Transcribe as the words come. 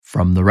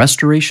From the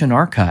Restoration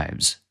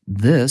Archives,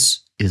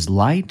 this is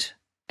Light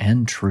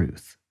and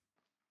Truth.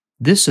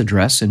 This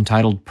address,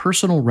 entitled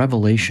Personal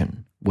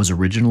Revelation, was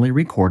originally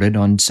recorded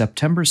on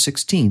September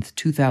 16,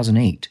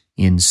 2008,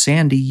 in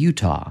Sandy,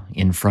 Utah,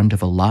 in front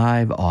of a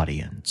live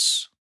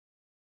audience.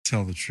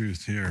 Tell the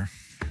truth here.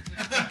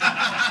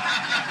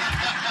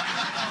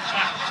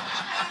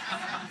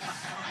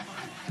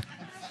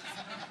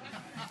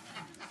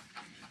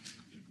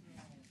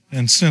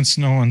 And since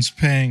no one's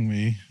paying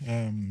me,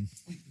 no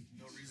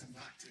reason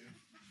not to.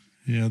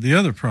 Yeah, the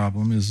other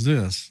problem is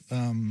this.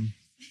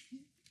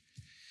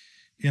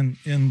 In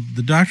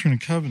the Doctrine and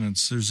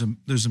Covenants,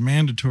 there's a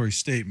mandatory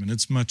statement.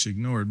 It's much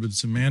ignored, but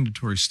it's a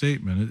mandatory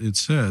statement. It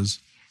says,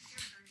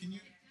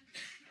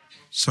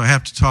 so I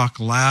have to talk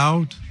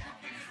loud.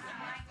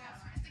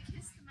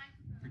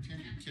 Pretend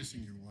you're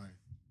kissing your wife.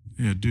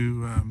 Yeah,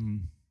 do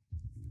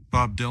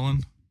Bob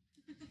Dylan.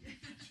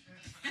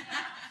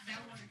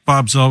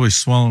 Bob's always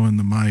swallowing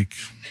the mic.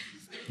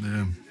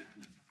 Yeah.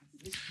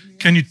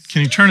 Can you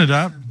turn it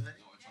up?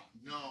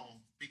 No,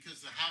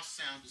 because the house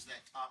sound is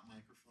that top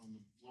microphone.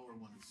 The lower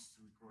one is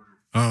the recorder.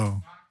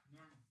 Oh.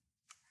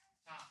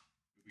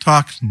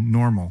 Talk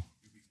normal.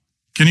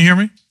 Can you hear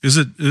me?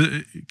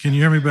 Can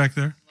you hear me back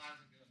there?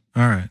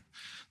 All right.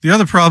 The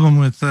other problem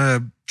with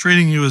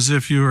treating you as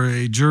if you were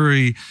a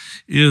jury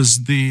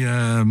is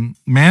the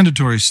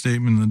mandatory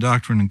statement in the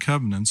Doctrine and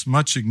Covenants,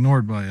 much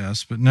ignored by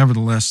us, but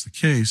nevertheless the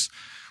case,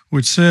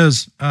 which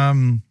says,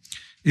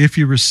 if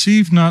you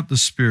receive not the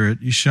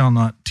Spirit, you shall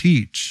not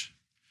teach.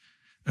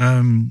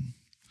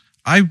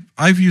 I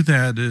view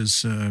that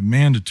as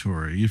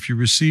mandatory. If you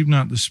receive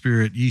not the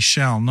Spirit, ye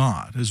shall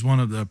not, as one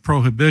of the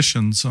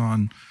prohibitions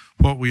on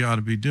what we ought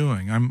to be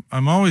doing.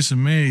 I'm always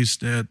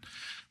amazed at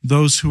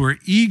those who are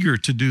eager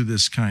to do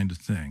this kind of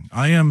thing.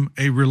 I am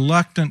a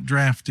reluctant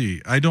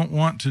draftee. I don't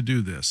want to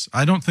do this.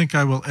 I don't think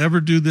I will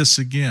ever do this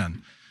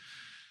again.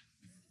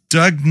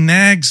 Doug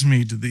nags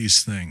me to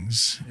these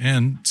things.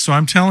 And so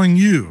I'm telling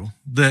you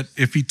that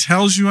if he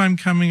tells you I'm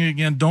coming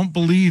again, don't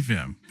believe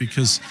him,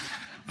 because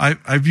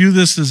I view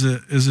this as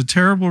a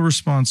terrible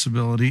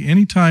responsibility.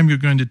 Anytime you're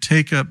going to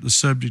take up the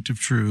subject of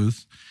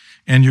truth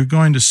and you're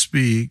going to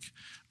speak,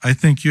 I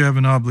think you have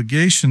an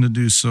obligation to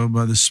do so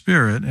by the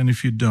Spirit. And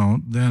if you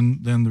don't,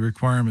 then the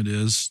requirement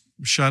is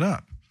shut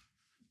up.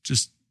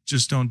 Just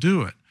don't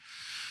do it.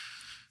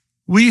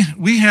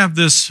 We have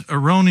this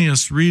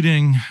erroneous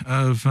reading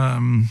of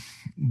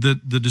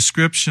the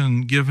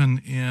description given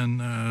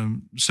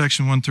in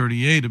section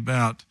 138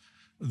 about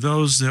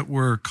those that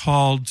were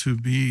called to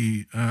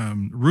be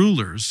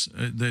rulers.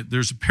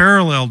 There's a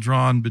parallel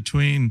drawn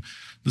between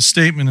the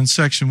statement in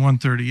section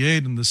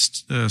 138 and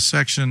the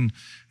section,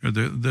 or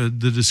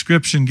the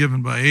description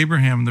given by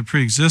Abraham in the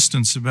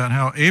preexistence about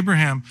how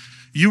Abraham,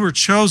 you were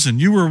chosen.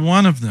 You were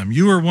one of them.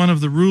 You were one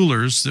of the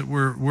rulers that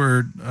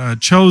were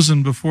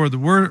chosen before the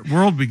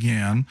world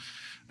began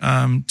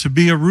to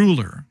be a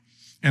ruler.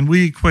 And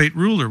we equate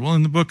ruler. Well,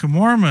 in the Book of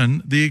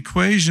Mormon, the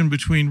equation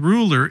between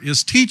ruler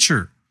is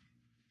teacher.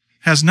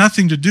 Has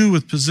nothing to do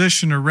with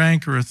position or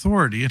rank or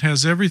authority. It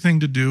has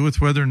everything to do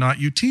with whether or not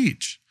you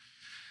teach.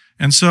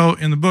 And so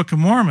in the Book of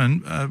Mormon,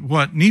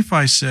 what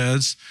Nephi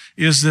says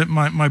is that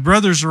my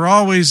brothers are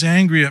always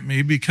angry at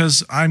me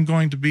because I'm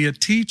going to be a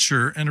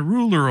teacher and a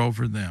ruler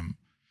over them.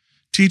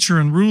 Teacher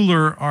and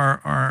ruler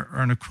are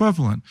an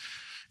equivalent.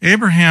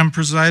 Abraham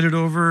presided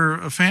over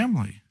a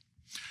family.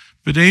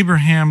 But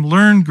Abraham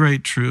learned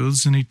great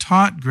truths and he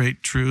taught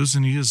great truths,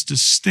 and he is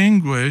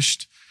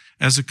distinguished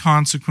as a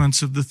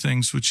consequence of the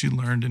things which he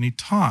learned and he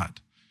taught.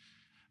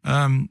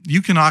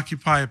 You can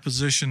occupy a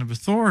position of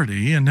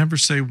authority and never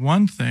say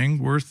one thing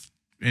worth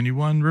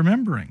anyone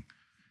remembering.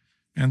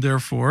 And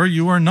therefore,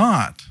 you are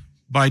not,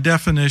 by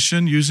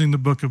definition, using the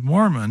Book of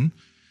Mormon,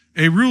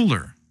 a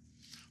ruler.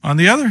 On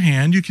the other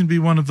hand, you can be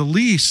one of the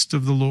least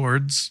of the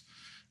Lord's.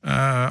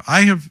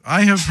 I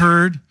have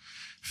heard, in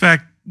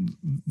fact,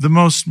 the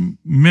most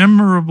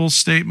memorable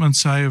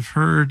statements I have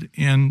heard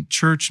in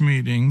church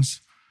meetings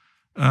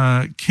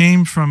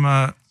came from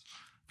a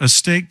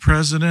stake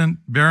president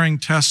bearing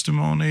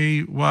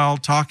testimony while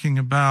talking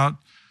about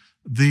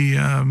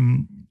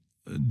the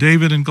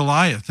David and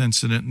Goliath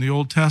incident in the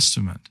Old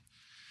Testament.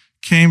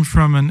 Came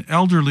from an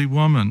elderly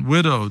woman,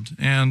 widowed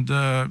and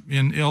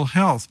in ill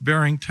health,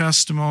 bearing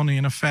testimony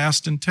in a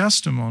fast and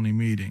testimony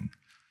meeting.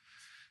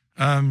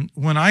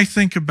 When I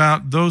think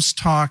about those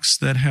talks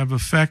that have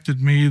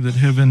affected me, that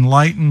have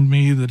enlightened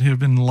me, that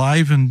have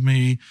enlivened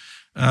me,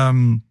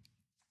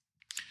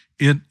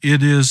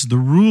 it is the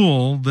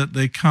rule that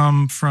they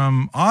come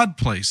from odd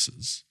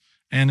places,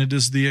 and it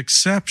is the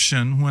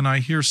exception when I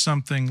hear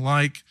something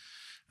like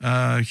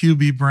Hugh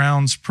B.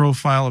 Brown's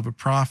Profile of a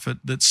Prophet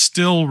that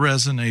still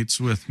resonates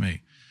with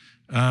me.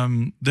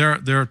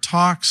 There are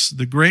talks,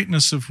 the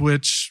greatness of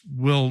which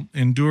will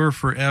endure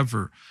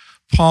forever.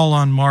 Paul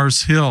on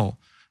Mars Hill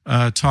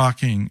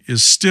talking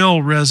is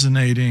still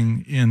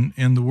resonating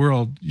in the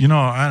world. You know,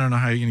 I don't know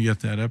how you're going to get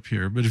that up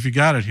here, but if you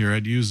got it here,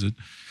 I'd use it.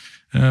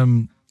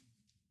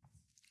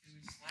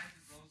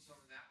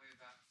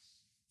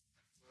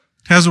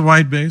 Has a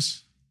wide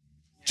base.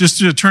 Just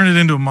to turn it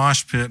into a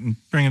mosh pit and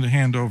bring the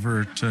hand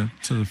over to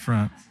the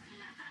front.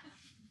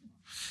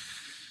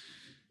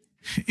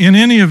 In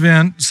any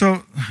event,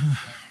 so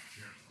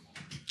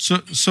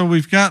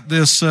we've got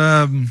this.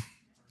 Well,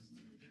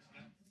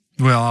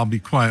 I'll be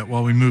quiet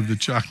while we move the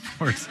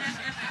chalkboard.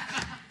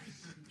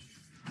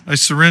 I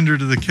surrender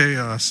to the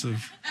chaos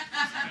of.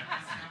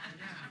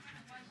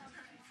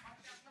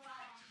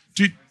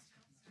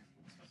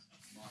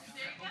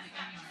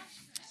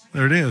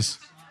 There it is.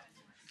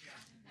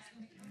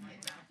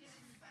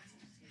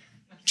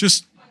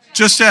 Just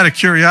out of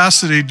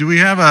curiosity, do we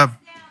have a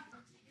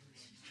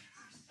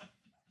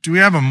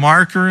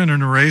marker and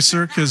an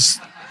eraser? Because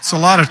it's a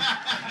lot of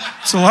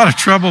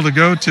trouble to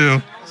go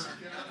to.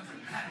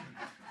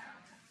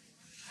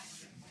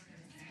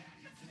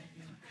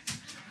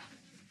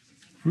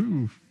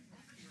 Ooh.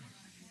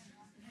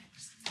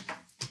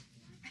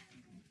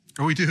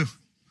 Oh, we do.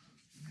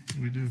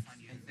 We do.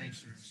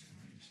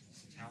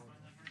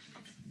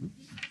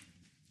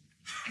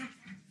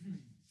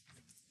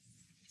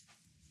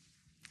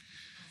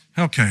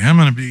 Okay, I'm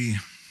going to be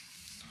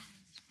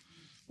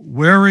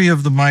wary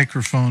of the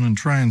microphone and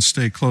try and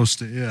stay close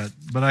to it,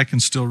 but I can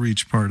still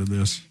reach part of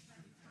this.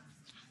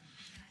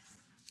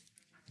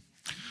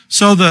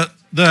 So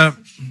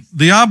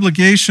the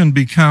obligation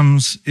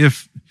becomes,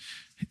 if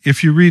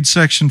you read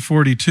section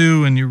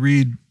 42 and you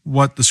read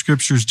what the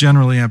scriptures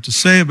generally have to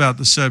say about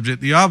the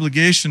subject, the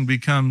obligation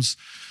becomes,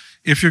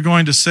 if you're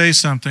going to say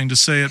something, to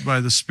say it by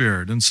the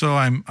Spirit. And so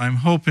I'm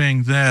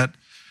hoping that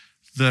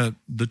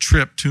the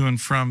trip to and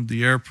from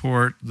the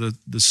airport,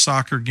 the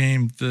soccer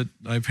game that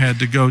I've had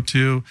to go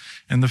to,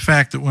 and the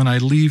fact that when I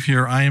leave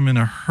here, I am in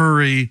a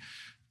hurry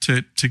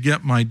to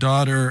get my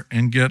daughter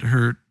and get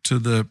her to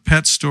the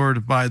pet store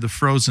to buy the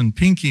frozen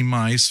pinky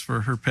mice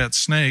for her pet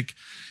snake,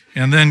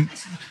 and then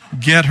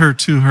get her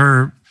to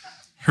her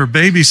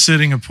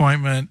babysitting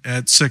appointment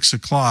at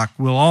 6:00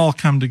 will all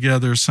come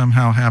together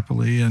somehow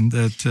happily, and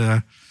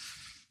that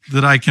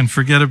I can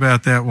forget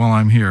about that while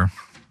I'm here.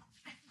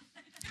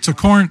 It's a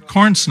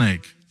corn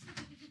snake.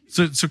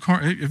 It's a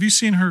corn. Have you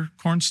seen her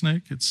corn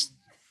snake? It's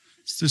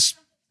this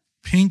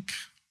pink,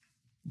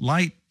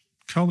 light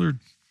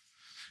colored.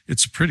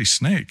 It's a pretty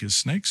snake, as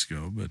snakes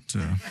go. But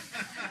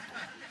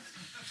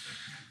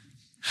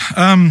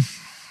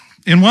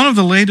in one of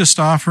the latest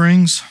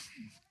offerings,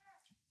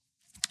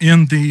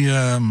 in the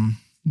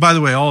by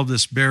the way, all of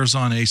this bears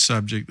on a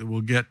subject that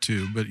we'll get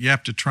to, but you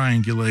have to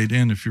triangulate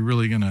in if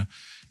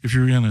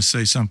you're gonna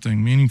say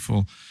something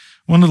meaningful.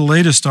 One of the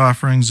latest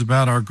offerings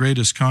about our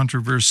greatest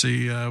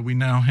controversy, we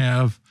now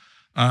have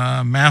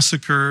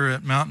Massacre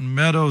at Mountain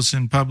Meadows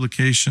in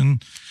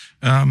publication.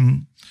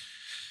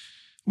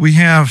 We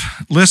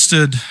have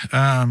listed,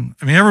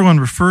 everyone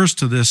refers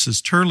to this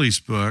as Turley's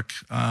book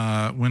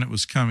when it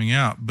was coming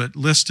out, but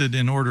listed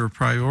in order of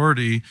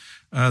priority,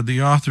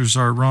 the authors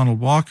are Ronald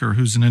Walker,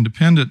 who's an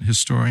independent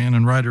historian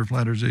and writer of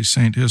Latter-day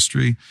Saint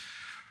history.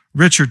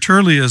 Richard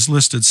Turley is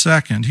listed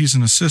second. He's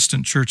an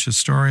assistant church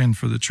historian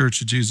for the Church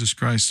of Jesus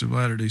Christ of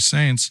Latter-day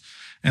Saints.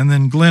 And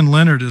then Glenn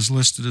Leonard is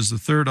listed as the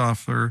third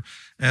author,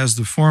 as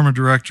the former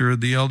director of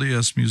the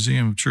LDS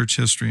Museum of Church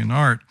History and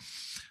Art.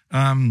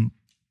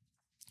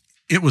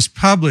 It was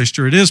published,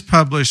 or it is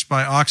published,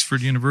 by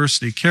Oxford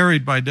University,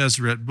 carried by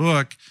Deseret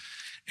Book,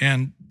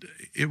 and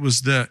it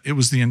was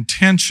the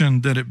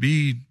intention that it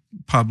be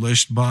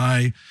published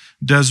by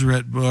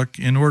Deseret Book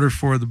in order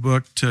for the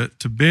book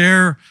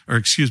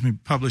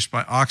published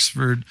by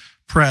Oxford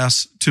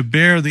Press, to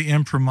bear the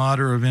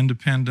imprimatur of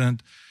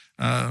independent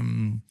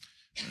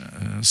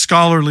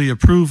scholarly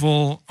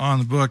approval on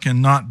the book and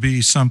not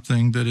be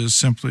something that is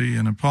simply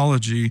an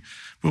apology.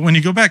 But when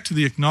you go back to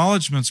the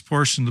acknowledgments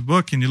portion of the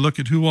book and you look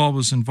at who all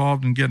was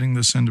involved in getting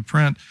this into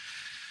print,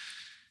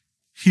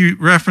 he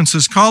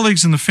references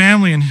colleagues in the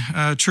family and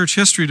church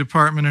history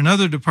department and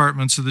other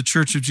departments of the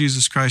Church of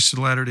Jesus Christ of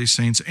Latter-day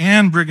Saints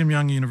and Brigham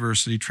Young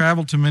University,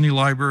 traveled to many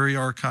library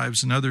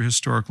archives and other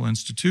historical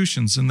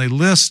institutions, and they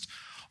list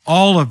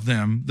all of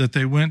them that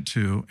they went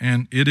to,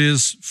 and it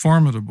is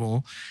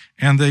formidable.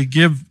 And they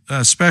give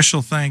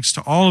special thanks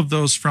to all of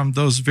those from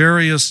those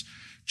various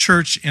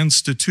church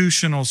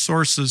institutional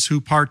sources who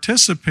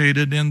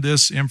participated in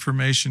this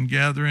information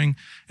gathering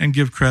and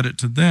give credit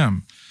to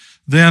them.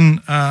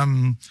 Then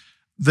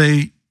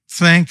they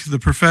thank the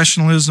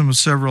professionalism of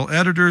several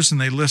editors, and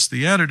they list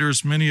the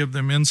editors, many of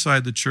them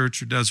inside the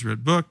church or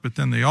Deseret Book, but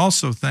then they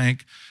also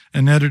thank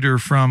an editor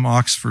from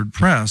Oxford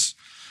Press.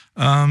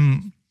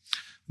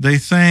 They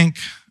thank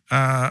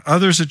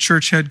others at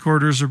church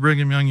headquarters of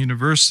Brigham Young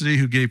University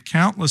who gave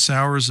countless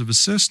hours of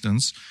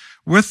assistance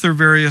with their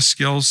various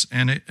skills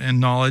and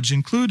knowledge,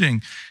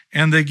 including,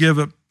 and they give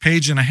a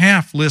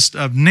 1.5-page list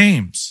of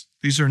names.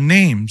 These are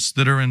names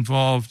that are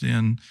involved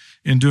in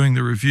doing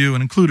the review,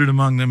 and included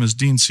among them is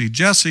Dean C.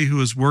 Jesse,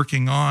 who is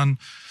working on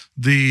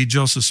the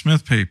Joseph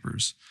Smith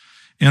papers.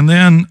 And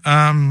then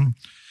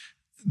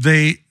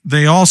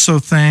they also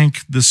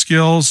thank the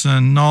skills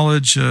and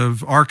knowledge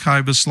of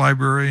archivists,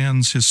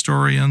 librarians,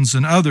 historians,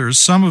 and others,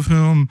 some of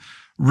whom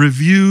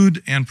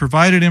reviewed and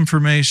provided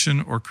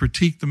information or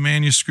critiqued the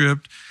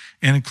manuscript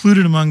And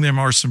included among them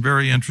are some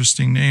very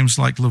interesting names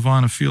like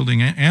LaVonna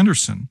Fielding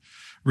Anderson,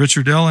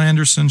 Richard L.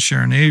 Anderson,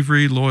 Sharon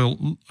Avery,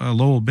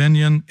 Lowell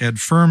Benyon, Ed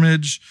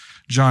Firmage,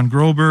 John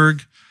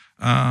Groberg,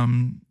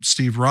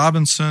 Steve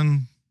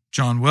Robinson,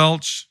 John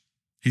Welch.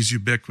 He's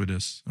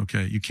ubiquitous.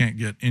 Okay, you can't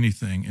get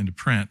anything into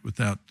print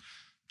without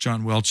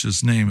John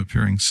Welch's name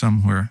appearing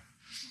somewhere.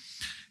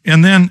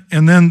 And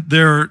then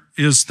there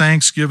is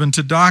thanks given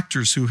to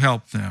doctors who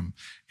helped them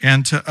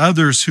and to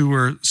others who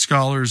were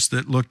scholars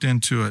that looked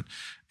into it.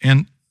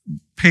 And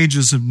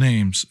pages of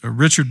names.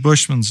 Richard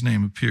Bushman's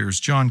name appears,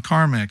 John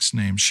Carmack's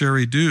name,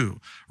 Sherry Dew,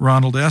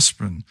 Ronald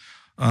Esprin,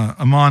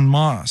 Amon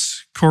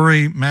Moss,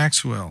 Corey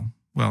Maxwell.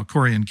 Well,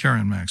 Corey and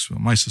Karen Maxwell.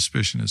 My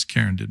suspicion is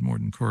Karen did more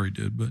than Corey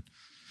did, but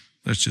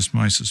that's just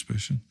my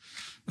suspicion.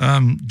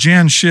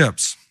 Jan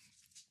Ships.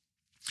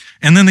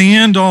 And then they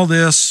end all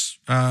this,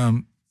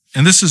 and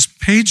this is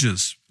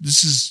pages.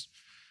 This is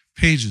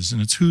pages,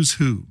 and it's who's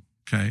who,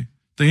 okay?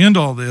 They end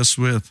all this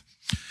with,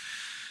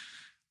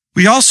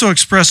 we also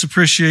express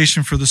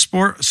appreciation for the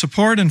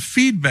support and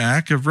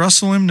feedback of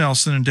Russell M.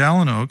 Nelson and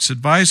Dallin Oaks,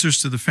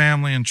 advisors to the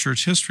Family and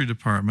Church History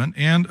Department,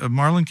 and of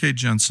Marlon K.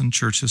 Jensen,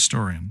 church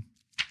historian.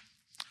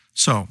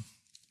 So,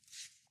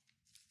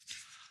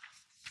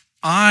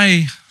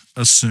 I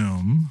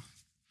assume,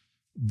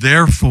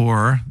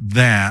 therefore,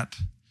 that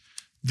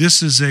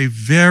this is a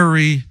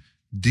very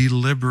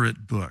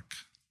deliberate book.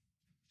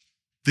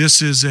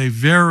 This is a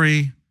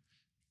very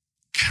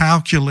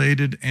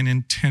calculated and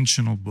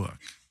intentional book.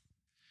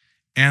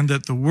 And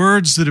that the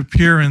words that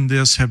appear in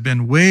this have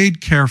been weighed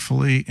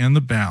carefully in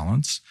the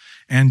balance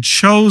and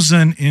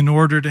chosen in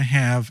order to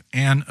have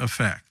an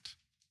effect.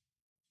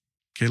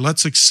 Okay,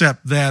 let's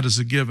accept that as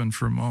a given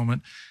for a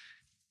moment.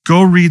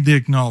 Go read the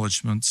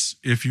acknowledgments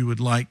if you would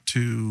like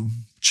to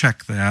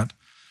check that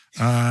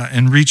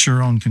and reach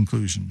your own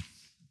conclusion.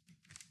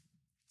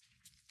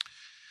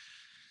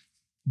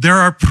 There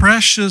are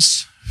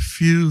precious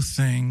few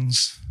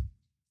things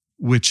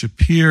which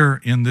appear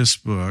in this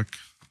book,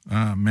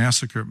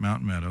 Massacre at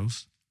Mountain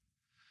Meadows,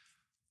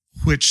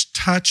 which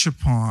touch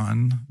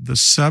upon the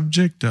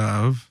subject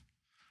of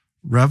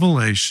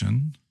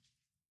revelation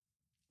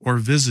or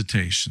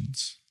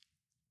visitations.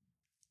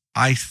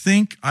 I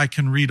think I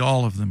can read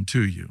all of them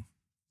to you.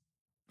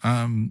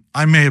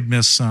 I may have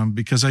missed some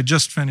because I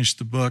just finished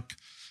the book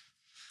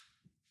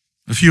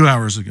a few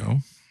hours ago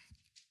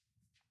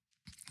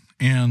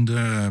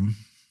and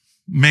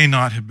may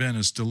not have been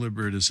as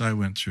deliberate as I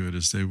went through it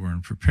as they were in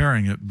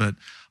preparing it, but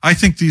I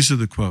think these are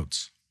the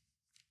quotes.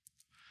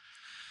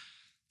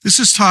 This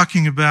is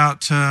talking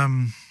about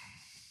the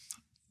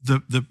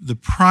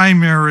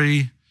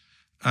primary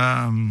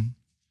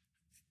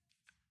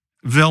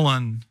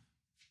villain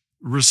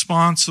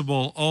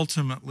responsible,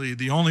 ultimately,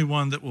 the only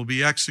one that will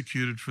be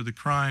executed for the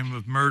crime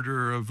of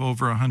murder of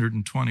over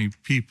 120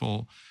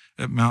 people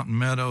at Mountain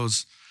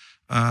Meadows.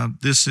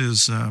 This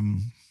is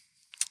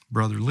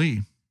Brother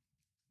Lee.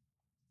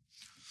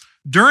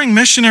 During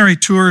missionary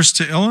tours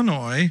to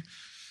Illinois,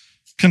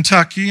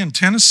 Kentucky, and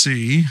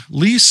Tennessee,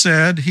 Lee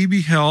said he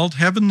beheld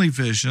heavenly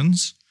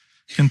visions,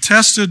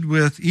 contested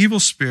with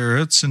evil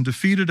spirits, and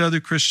defeated other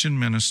Christian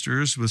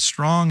ministers with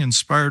strong,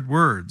 inspired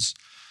words.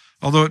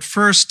 Although at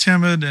first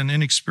timid and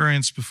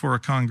inexperienced before a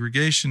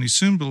congregation, he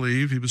soon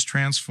believed he was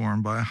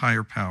transformed by a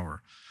higher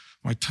power.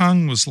 My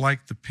tongue was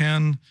like the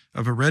pen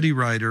of a ready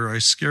writer. I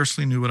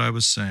scarcely knew what I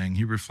was saying,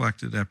 he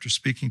reflected after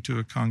speaking to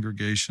a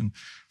congregation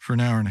for an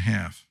hour and a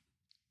half.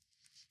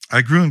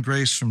 I grew in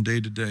grace from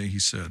day to day, he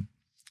said.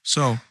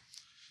 So,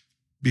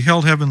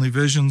 beheld heavenly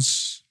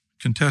visions,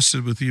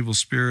 contested with evil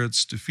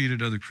spirits,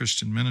 defeated other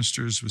Christian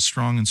ministers with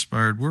strong,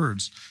 inspired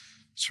words.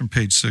 It's from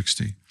page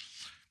 60.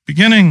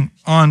 Beginning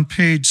on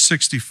page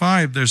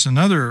 65, there's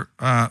another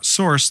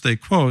source they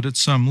quote at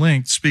some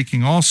length,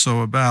 speaking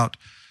also about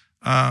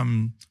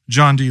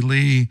John D.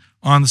 Lee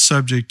on the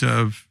subject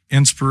of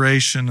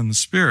inspiration and the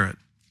Spirit.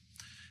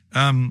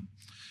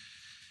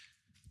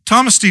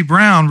 Thomas D.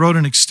 Brown wrote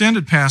an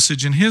extended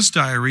passage in his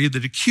diary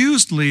that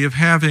accused Lee of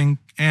having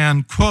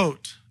an,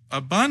 quote,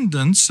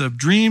 abundance of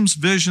dreams,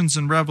 visions,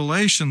 and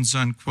revelations,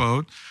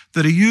 unquote,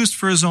 that he used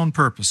for his own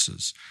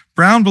purposes.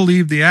 Brown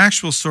believed the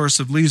actual source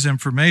of Lee's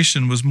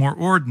information was more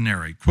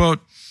ordinary. Quote,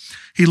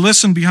 he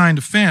listened behind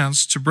a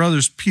fence to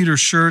brothers Peter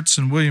Schertz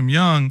and William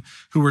Young,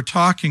 who were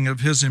talking of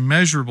his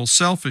immeasurable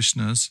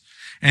selfishness,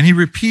 and he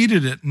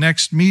repeated it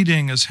next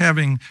meeting as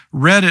having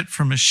read it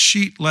from a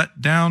sheet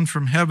let down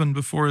from heaven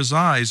before his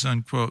eyes,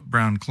 unquote,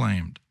 Brown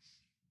claimed.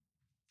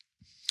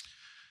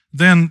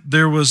 Then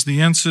there was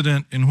the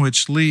incident in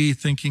which Lee,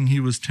 thinking he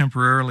was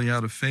temporarily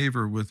out of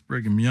favor with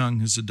Brigham Young,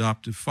 his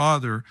adoptive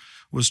father,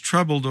 was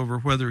troubled over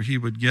whether he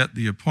would get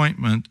the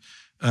appointment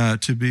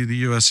to be the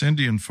U.S.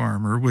 Indian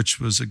farmer, which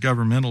was a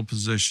governmental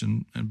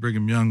position, and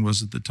Brigham Young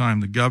was at the time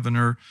the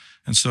governor.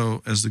 And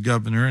so as the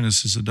governor and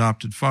as his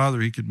adopted father,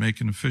 he could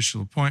make an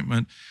official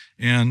appointment.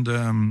 And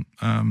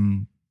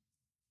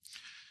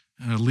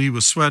Lee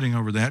was sweating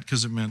over that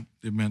because it meant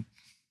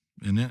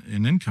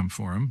an income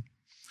for him.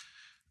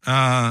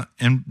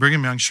 And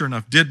Brigham Young, sure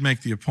enough, did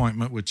make the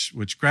appointment,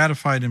 which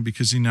gratified him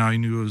because he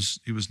knew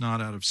he was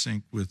not out of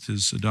sync with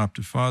his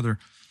adoptive father.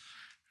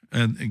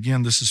 And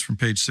again, this is from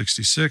page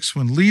 66.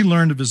 When Lee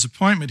learned of his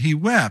appointment, he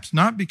wept,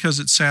 not because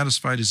it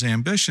satisfied his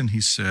ambition, he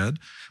said,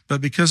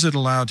 but because it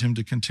allowed him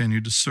to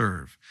continue to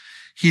serve.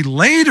 He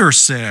later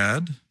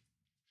said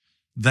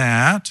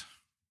that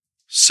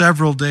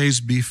several days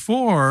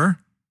before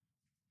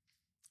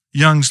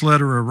Young's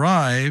letter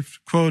arrived,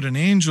 quote, an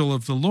angel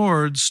of the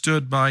Lord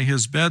stood by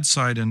his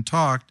bedside and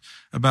talked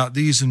about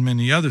these and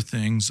many other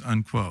things,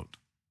 unquote.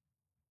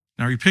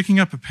 Now, are you picking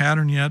up a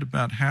pattern yet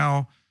about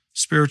how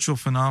spiritual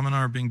phenomena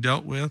are being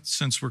dealt with,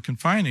 since we're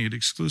confining it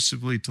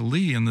exclusively to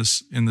Lee in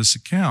this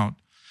account,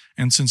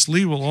 and since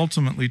Lee will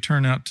ultimately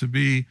turn out to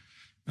be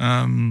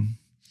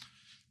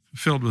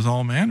filled with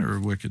all manner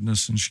of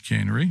wickedness and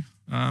chicanery.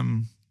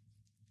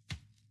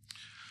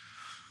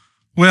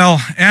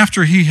 Well,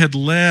 after he had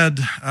led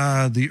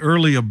the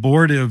early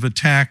abortive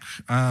attack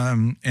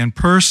and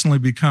personally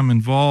become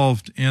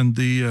involved in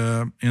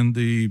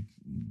the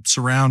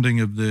surrounding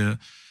of the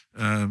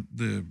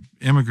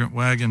immigrant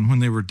wagon when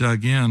they were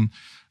dug in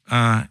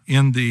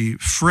the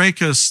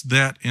fracas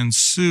that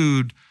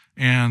ensued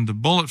and the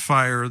bullet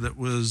fire that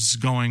was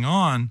going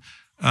on,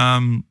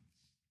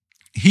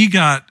 he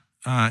got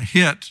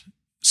hit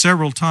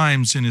several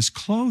times in his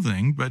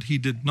clothing, but he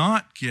did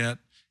not get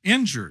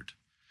injured.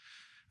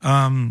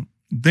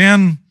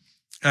 Then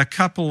a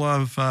couple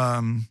of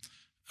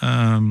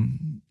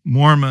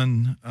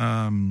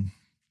Mormon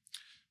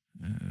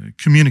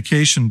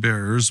communication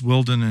bearers,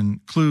 Wilden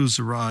and Clues,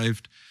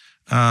 arrived.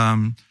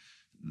 The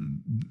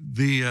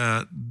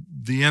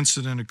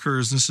incident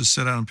occurs, this is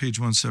set out on page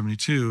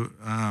 172,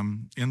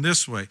 in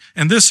this way.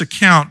 And this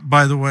account,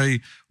 by the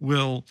way,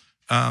 will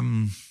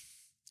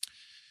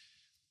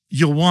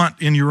you'll want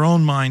in your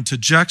own mind to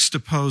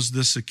juxtapose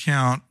this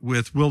account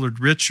with Willard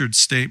Richards'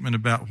 statement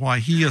about why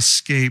he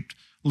escaped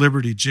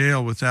Liberty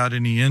Jail without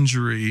any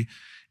injury,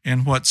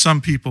 and what some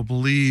people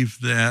believe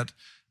that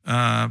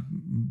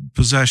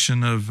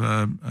possession of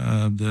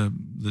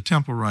the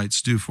temple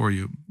rights do for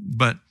you.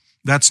 But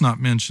that's not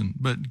mentioned,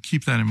 but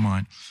keep that in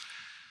mind.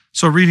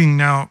 So reading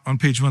now on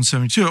page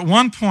 172, at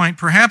one point,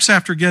 perhaps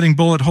after getting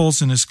bullet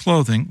holes in his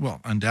clothing,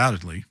 well,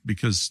 undoubtedly,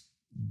 because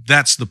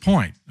that's the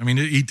point. I mean,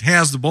 he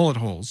has the bullet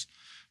holes,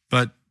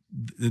 but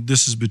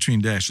this is between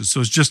dashes.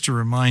 So it's just to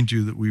remind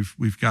you that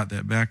we've got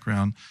that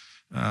background.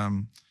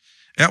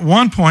 At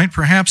one point,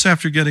 perhaps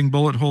after getting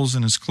bullet holes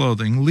in his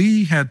clothing,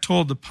 Lee had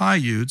told the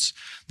Paiutes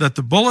that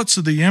the bullets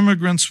of the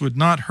immigrants would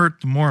not hurt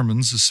the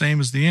Mormons the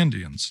same as the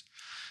Indians.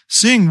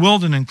 Seeing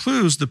Wilden and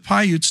Clues, the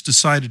Paiutes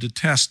decided to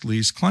test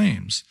Lee's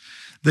claims.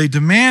 They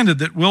demanded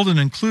that Wilden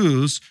and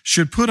Clues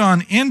should put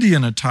on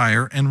Indian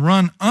attire and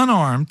run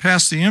unarmed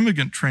past the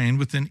immigrant train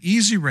within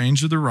easy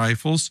range of the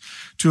rifles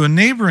to a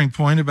neighboring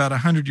point about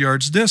 100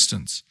 yards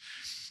distance.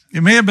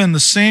 It may have been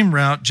the same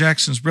route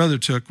Jackson's brother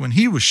took when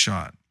he was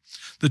shot.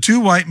 The two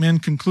white men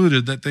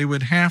concluded that they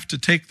would have to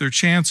take their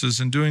chances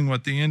in doing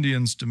what the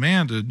Indians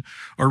demanded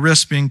or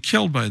risk being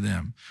killed by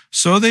them.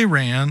 So they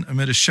ran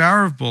amid a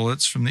shower of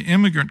bullets from the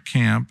immigrant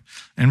camp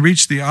and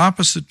reached the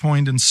opposite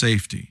point in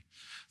safety.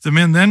 The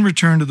men then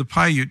returned to the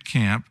Paiute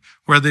camp,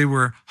 where they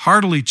were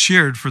heartily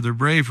cheered for their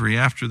bravery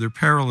after their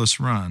perilous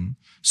run.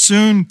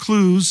 Soon,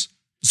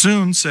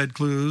 said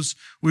Clues,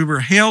 we were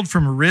hailed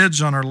from a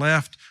ridge on our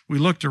left. We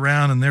looked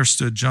around, and there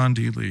stood John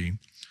D. Lee.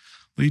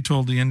 Lee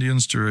told the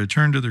Indians to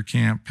return to their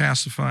camp,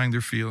 pacifying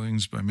their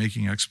feelings by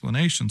making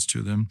explanations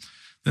to them,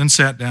 then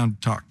sat down to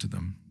talk to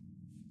them.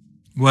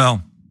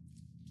 Well,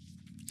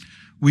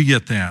 we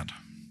get that.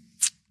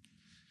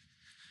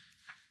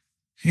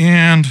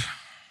 And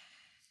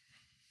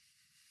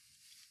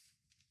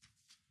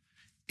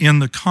in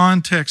the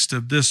context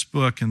of this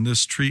book and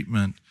this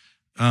treatment,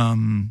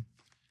 and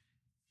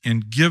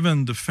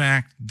given the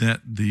fact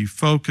that the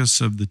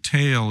focus of the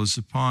tale is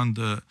upon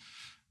the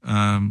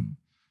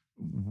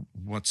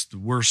what's the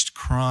worst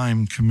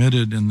crime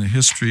committed in the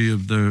history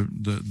of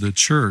the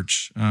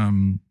church,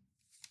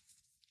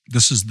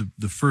 this is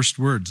the first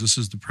words, this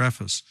is the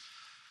preface.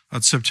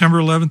 On September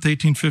 11th,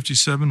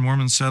 1857,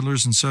 Mormon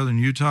settlers in southern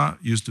Utah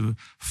used a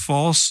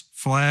false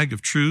flag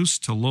of truce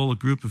to lull a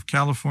group of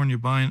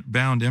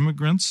California-bound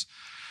immigrants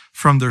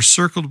from their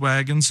circled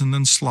wagons and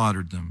then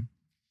slaughtered them.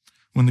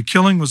 When the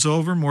killing was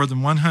over, more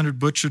than 100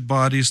 butchered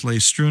bodies lay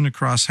strewn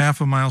across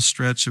half-a-mile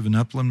stretch of an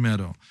upland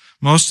meadow.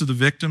 Most of the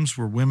victims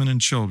were women and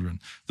children.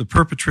 The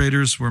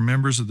perpetrators were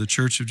members of the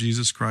Church of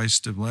Jesus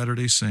Christ of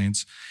Latter-day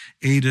Saints,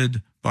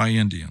 aided by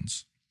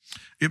Indians.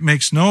 It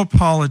makes no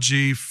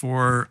apology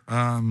for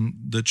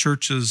the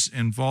church's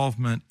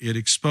involvement. It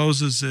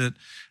exposes it.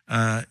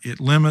 It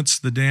limits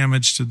the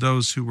damage to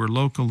those who were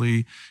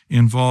locally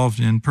involved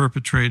in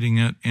perpetrating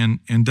it,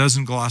 and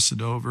doesn't gloss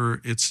it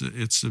over.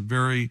 It's a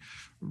very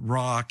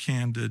raw,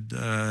 candid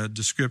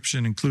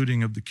description,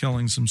 including of the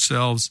killings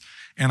themselves.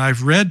 And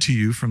I've read to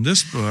you from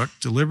this book,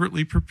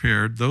 deliberately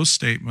prepared, those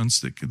statements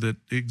that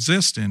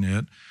exist in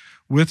it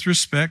with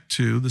respect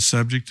to the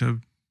subject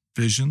of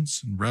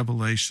visions and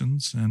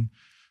revelations and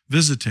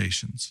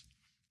visitations.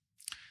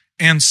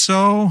 And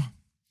so,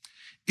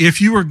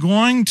 if you are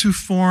going to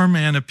form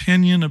an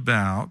opinion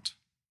about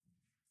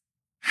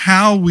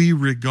how we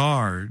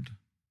regard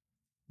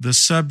the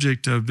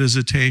subject of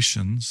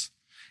visitations,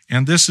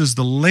 and this is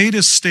the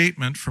latest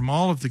statement from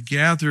all of the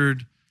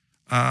gathered,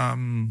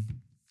 powers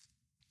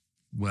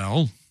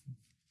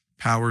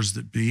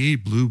that be,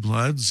 blue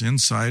bloods,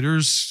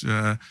 insiders,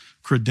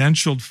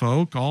 credentialed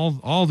folk,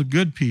 all the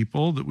good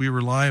people that we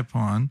rely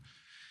upon.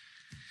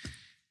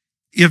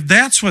 If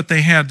that's what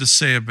they had to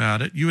say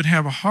about it, you would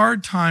have a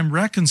hard time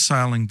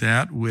reconciling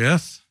that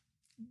with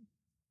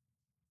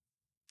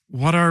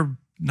what our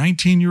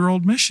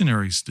 19-year-old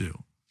missionaries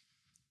do.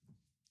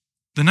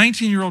 The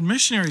 19-year-old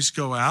missionaries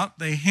go out,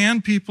 they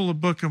hand people a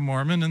Book of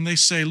Mormon, and they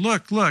say,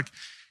 look,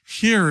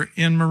 here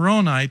in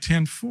Moroni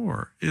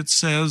 10:4, it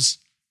says,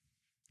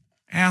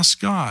 ask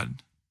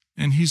God,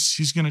 and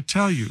he's going to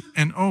tell you.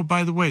 And oh,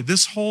 by the way,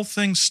 this whole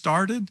thing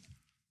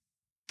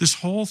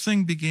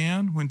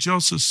began when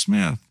Joseph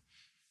Smith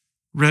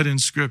read in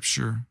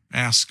Scripture,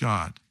 ask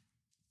God.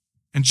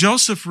 And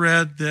Joseph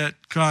read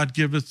that God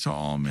giveth to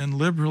all men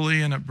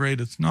liberally and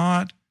upbraideth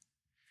not.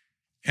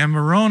 And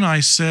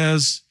Moroni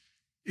says,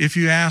 if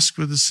you ask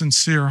with a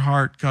sincere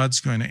heart, God's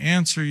going to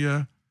answer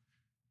you.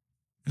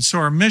 And so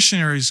our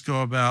missionaries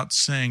go about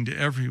saying to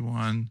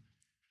everyone,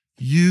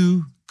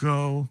 you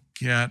go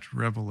get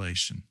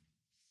revelation.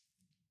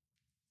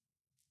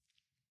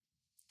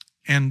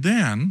 And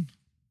then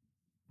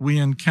we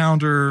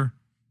encounter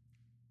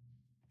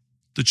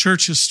the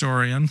church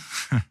historian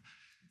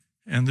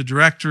and the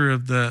director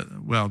of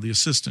the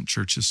assistant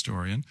church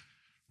historian,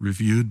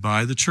 reviewed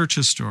by the church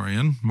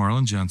historian,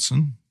 Marlin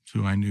Jensen,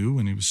 who I knew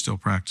when he was still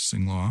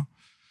practicing law.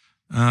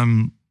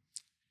 And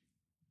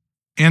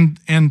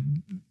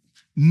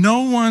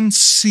no one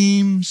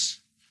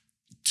seems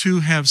to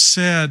have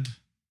said,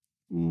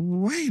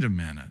 wait a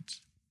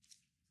minute.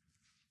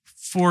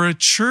 For a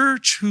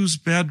church whose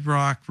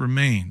bedrock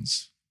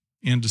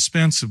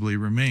indispensably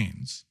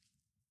remains,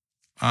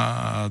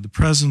 the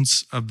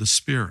presence of the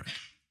Spirit,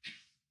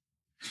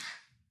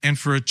 and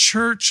for a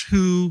church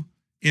who,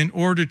 in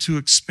order to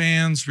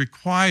expand,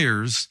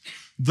 requires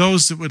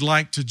those that would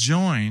like to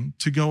join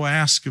to go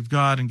ask of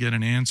God and get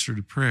an answer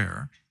to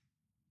prayer,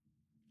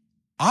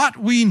 ought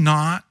we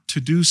not to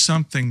do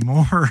something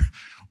more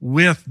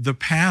with the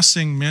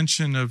passing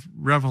mention of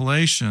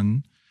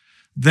revelation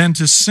than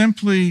to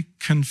simply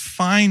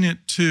confine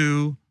it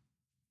to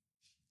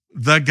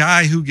the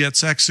guy who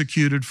gets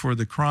executed for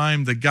the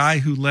crime, the guy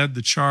who led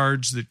the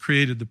charge that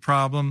created the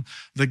problem,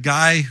 the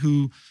guy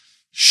who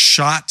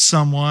shot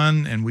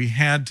someone and we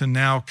had to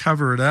now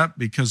cover it up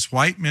because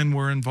white men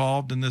were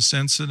involved in this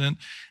incident,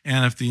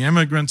 and if the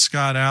immigrants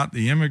got out,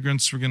 the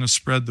immigrants were going to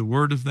spread the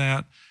word of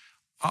that?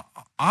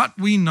 Ought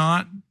we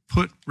not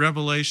put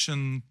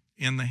revelation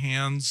in the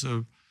hands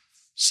of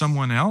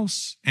someone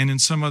else and in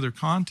some other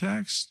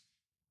context?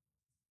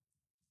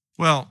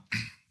 Well,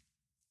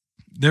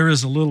 there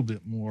is a little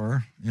bit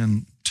more,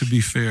 and to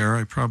be fair,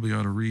 I probably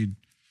ought to read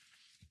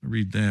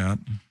that,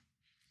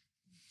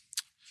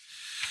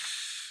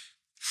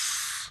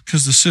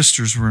 because the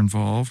sisters were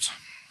involved.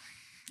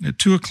 At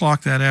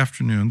 2:00 that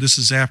afternoon, this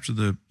is after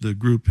the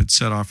group had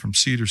set off from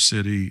Cedar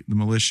City, the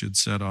militia had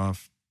set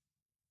off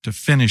to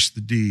finish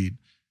the deed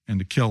and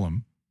to kill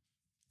him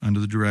under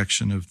the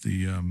direction of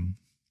the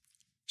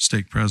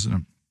stake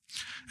president.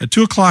 At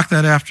 2:00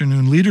 that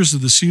afternoon, leaders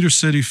of the Cedar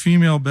City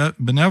Female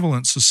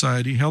Benevolent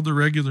Society held a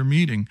regular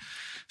meeting.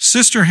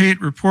 Sister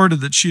Haight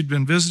reported that she had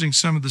been visiting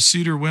some of the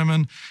Cedar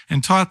women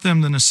and taught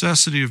them the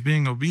necessity of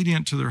being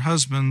obedient to their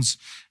husbands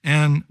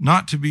and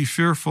not to be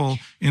fearful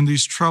in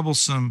these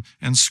troublesome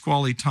and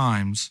squally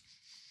times.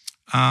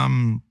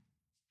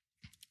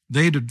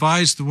 They'd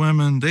advised the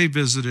women they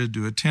visited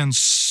to attend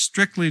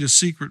strictly to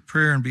secret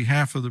prayer in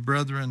behalf of the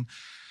brethren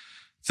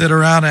that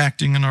are out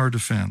acting in our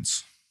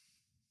defense.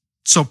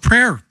 So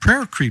prayer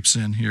creeps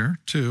in here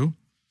too.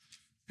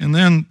 And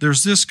then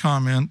there's this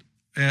comment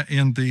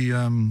in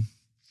the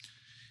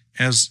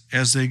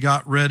as they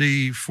got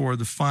ready for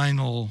the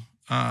final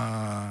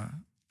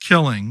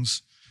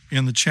killings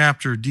in the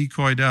chapter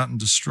Decoyed Out and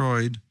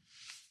Destroyed.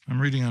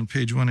 I'm reading on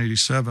page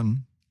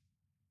 187.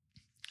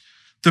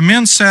 The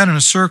men sat in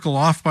a circle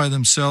off by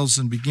themselves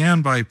and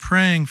began by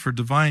praying for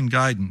divine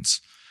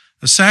guidance,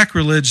 a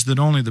sacrilege that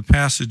only the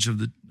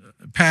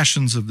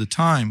passions of the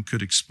time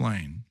could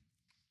explain.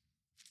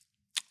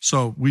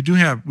 So we do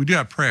have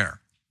prayer.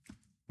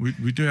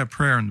 We do have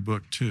prayer in the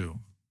book too.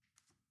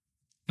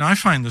 Now I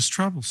find this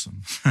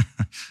troublesome.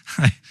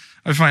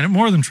 I find it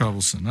more than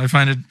troublesome. I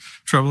find it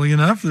troubling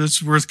enough that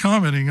it's worth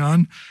commenting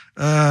on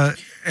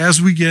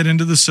as we get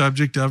into the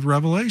subject of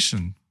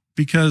revelation,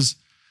 because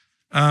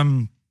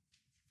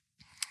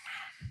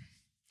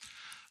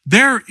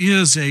there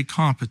is a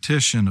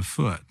competition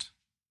afoot.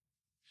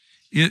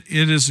 It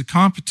is a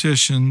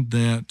competition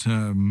that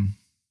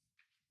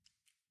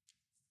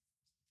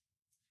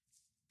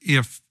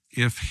if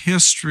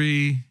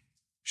history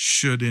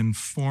should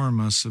inform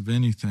us of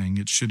anything,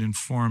 it should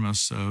inform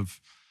us of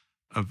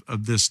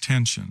this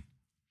tension.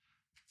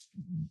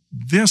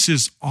 This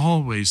is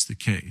always the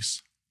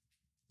case.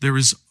 there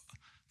is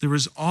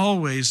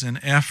always an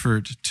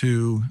effort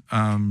to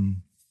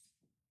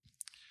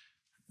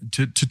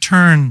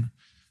turn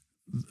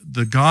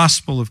the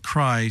gospel of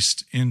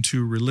Christ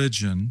into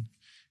religion,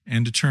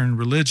 and to turn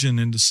religion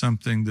into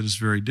something that is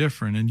very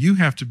different. And you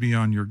have to be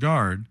on your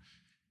guard,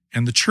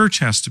 and the church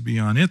has to be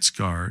on its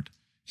guard,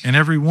 and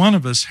every one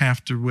of us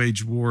have to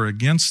wage war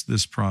against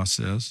this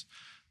process,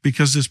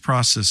 because this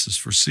process is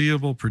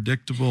foreseeable,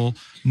 predictable,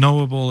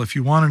 knowable. If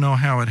you want to know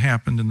how it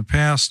happened in the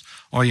past,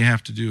 all you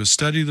have to do is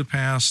study the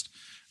past.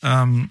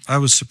 I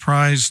was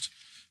surprised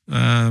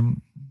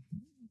in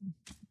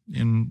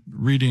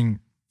reading.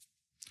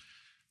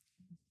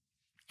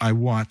 I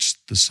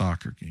watched the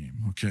soccer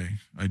game. Okay,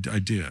 I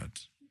did,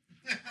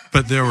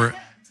 but there were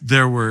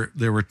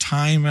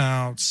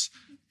timeouts.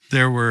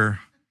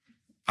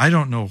 I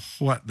don't know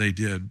what they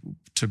did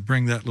to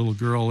bring that little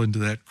girl into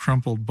that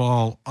crumpled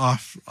ball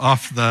off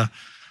the.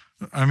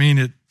 I mean,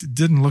 it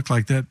didn't look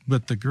like that,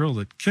 but the girl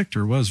that kicked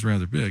her was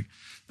rather big.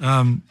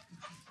 And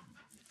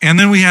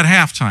then we had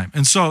halftime.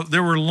 And so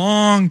there were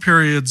long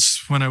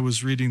periods when I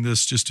was reading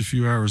this just a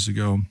few hours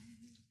ago.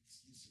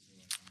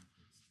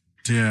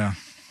 Yeah.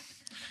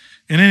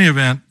 In any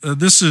event,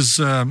 this is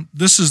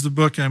the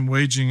book I'm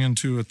wading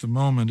into at the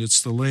moment.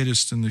 It's the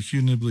latest in the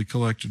Hugh Nibley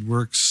collected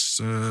works,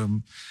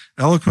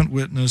 Eloquent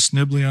Witness,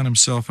 Nibley on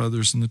Himself,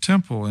 Others, in the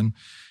Temple.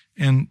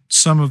 And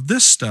some of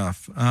this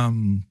stuff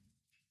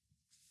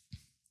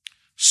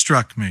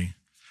struck me.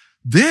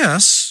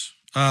 This,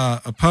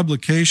 a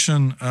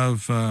publication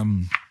of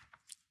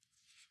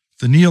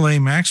the Neal A.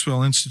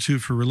 Maxwell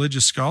Institute for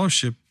Religious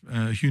Scholarship,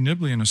 Hugh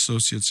Nibley and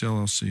Associates,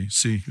 LLC.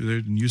 See, there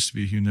didn't used to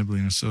be Hugh Nibley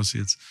and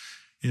Associates.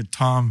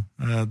 Tom,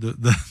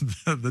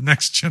 the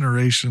next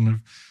generation of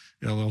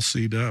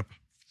LLC'd up,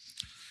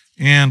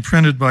 and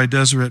printed by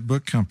Deseret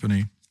Book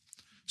Company.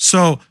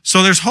 So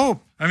there's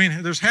hope. I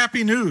mean, there's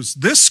happy news.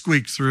 This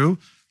squeaked through.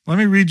 Let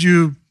me read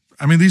you.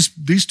 I mean,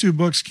 these two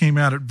books came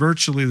out at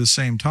virtually the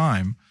same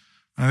time.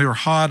 They were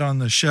hot on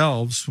the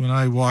shelves when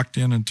I walked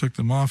in and took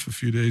them off a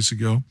few days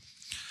ago.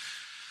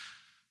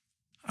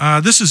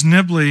 This is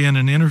Nibley in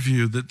an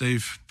interview that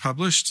they've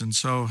published, and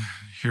so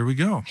here we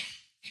go.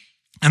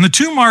 And the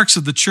two marks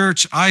of the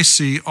church I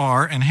see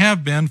are, and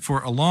have been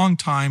for a long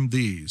time,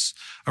 these: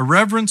 a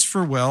reverence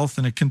for wealth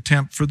and a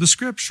contempt for the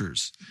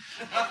Scriptures.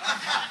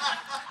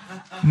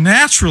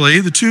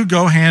 Naturally, the two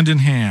go hand in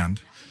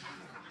hand.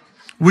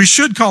 We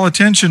should call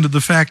attention to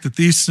the fact that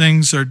these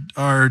things we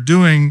are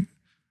doing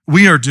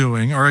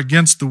are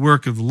against the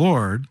work of the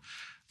Lord.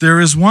 There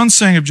is one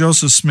saying of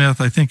Joseph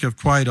Smith I think of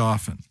quite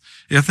often.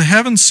 If the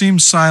heavens seem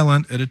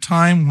silent at a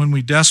time when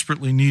we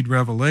desperately need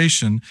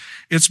revelation,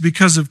 it's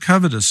because of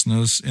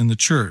covetousness in the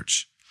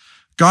church.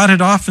 God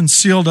had often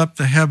sealed up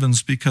the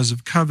heavens because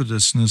of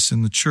covetousness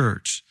in the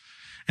church.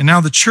 And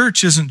now the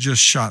church isn't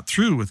just shot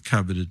through with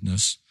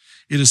covetousness.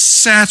 It is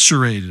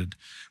saturated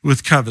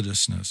with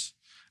covetousness.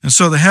 And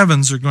so the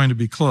heavens are going to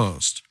be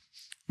closed.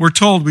 We're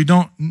told we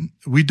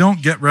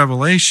don't get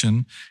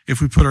revelation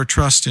if we put our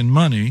trust in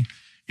money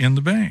in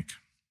the bank.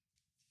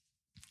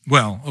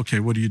 Well, okay,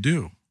 what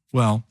do?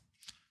 Well,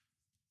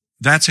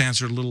 that's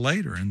answered a little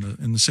later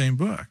in the same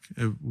book.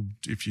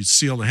 If you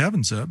seal the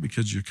heavens up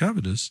because you're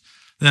covetous,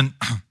 then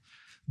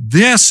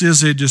this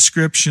is a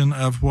description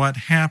of what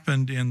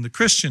happened in the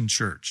Christian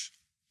church.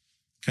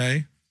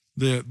 Okay,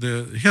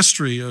 the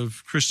history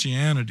of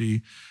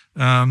Christianity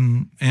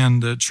and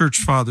the church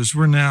fathers.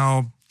 We're now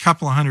a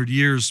couple of hundred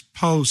years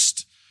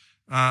post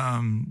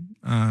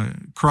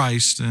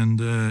Christ and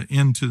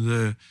into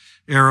the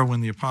era when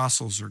the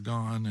apostles are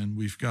gone, and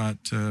we've got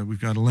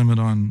a limit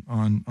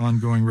on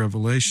ongoing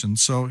revelation.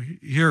 So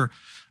here,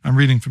 I'm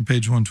reading from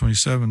page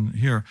 127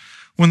 here.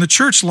 When the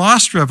church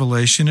lost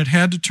revelation, it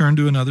had to turn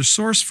to another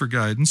source for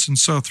guidance, and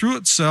so threw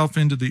itself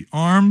into the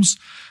arms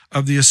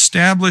of the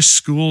established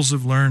schools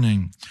of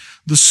learning.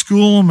 The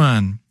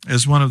schoolmen,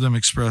 as one of them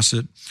expressed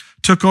it,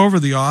 took over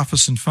the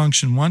office and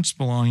function once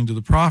belonging to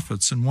the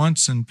prophets, and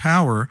once in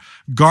power,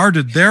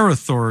 guarded their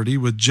authority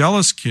with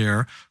jealous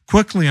care,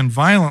 quickly and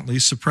violently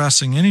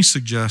suppressing any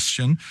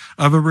suggestion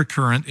of a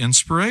recurrent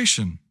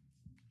inspiration.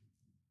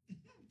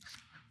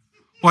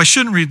 Well, I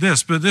shouldn't read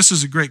this, but this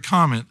is a great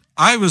comment.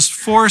 I was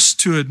forced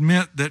to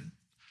admit that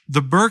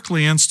the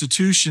Berkeley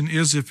institution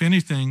is, if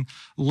anything,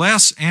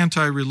 less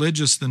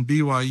anti-religious than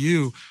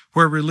BYU,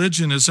 where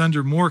religion is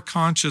under more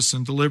conscious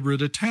and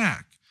deliberate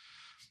attack.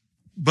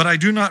 But I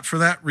do not for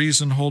that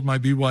reason hold my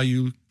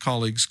BYU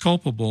colleagues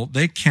culpable.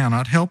 They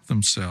cannot help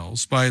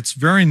themselves. By its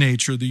very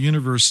nature, the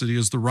university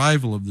is the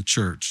rival of the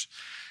church.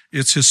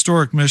 Its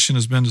historic mission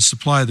has been to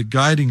supply the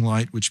guiding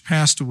light which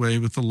passed away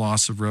with the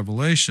loss of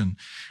revelation,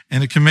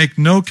 and it can make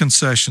no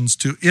concessions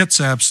to its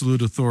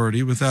absolute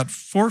authority without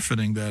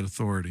forfeiting that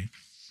authority.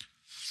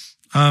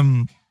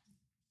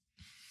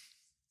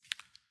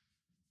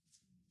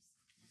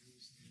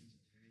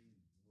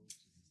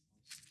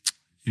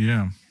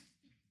 Yeah.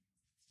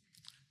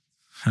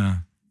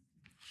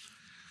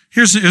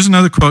 Here's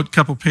another quote a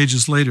couple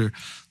pages later.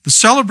 The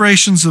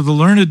celebrations of the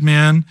learned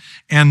men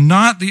and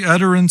not the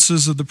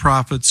utterances of the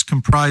prophets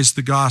comprise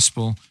the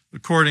gospel,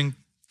 according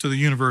to the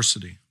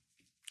university.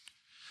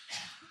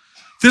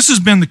 This has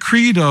been the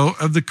credo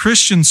of the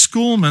Christian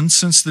schoolmen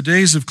since the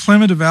days of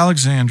Clement of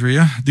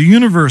Alexandria. The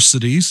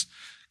universities,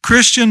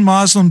 Christian,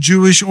 Muslim,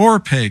 Jewish, or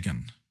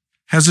pagan,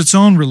 has its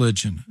own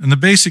religion, and the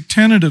basic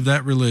tenet of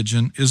that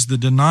religion is the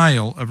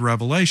denial of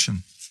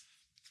revelation.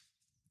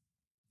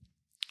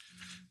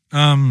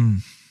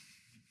 And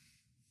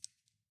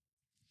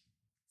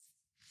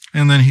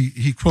then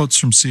he quotes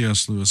from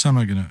C.S. Lewis. I'm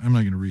not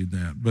gonna read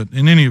that, but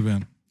in any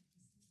event,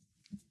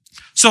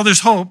 so there's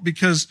hope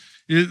because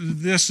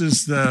this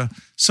is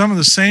some of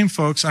the same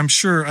folks. I'm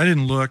sure I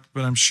didn't look,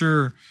 but I'm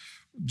sure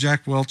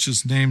Jack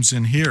Welch's name's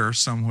in here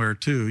somewhere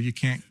too. You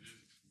can't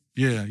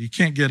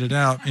get it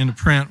out into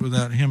print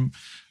without him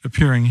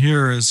appearing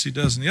here as he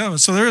does in the other one.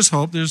 So there is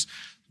hope. There's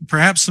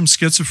perhaps some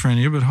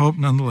schizophrenia, but hope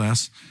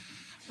nonetheless.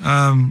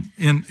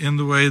 In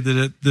the way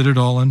that it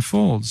all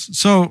unfolds.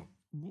 So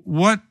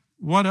what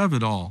of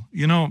it all?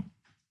 You know,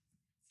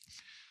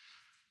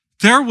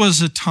 there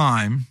was a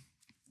time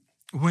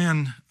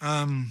when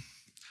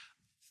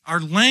our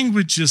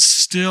language is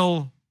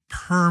still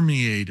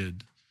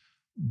permeated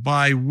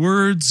by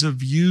words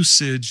of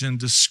usage and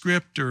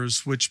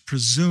descriptors which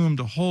presumed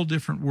a whole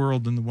different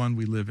world than the one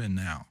we live in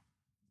now.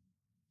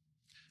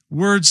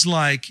 Words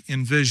like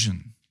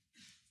envision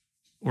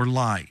or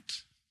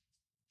light.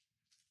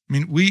 I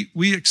mean,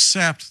 we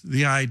accept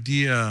the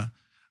idea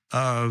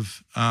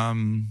of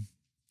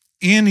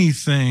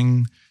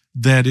anything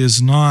that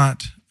is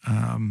not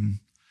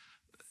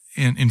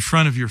in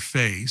front of your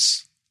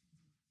face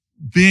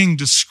being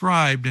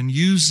described and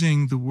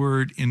using the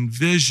word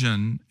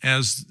envision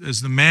as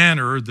the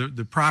manner,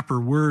 the proper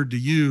word to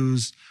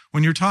use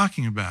when you're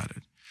talking about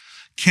it.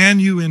 Can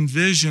you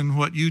envision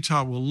what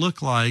Utah will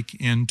look like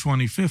in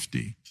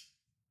 2050?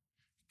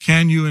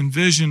 Can you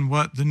envision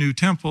what the new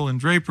temple in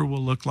Draper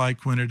will look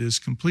like when it is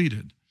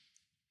completed?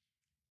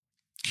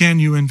 Can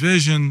you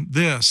envision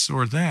this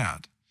or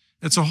that?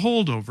 It's a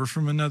holdover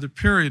from another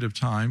period of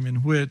time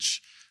in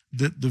which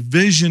the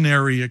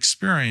visionary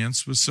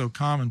experience was so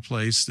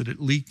commonplace that it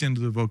leaked into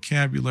the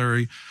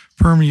vocabulary,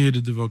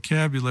 permeated the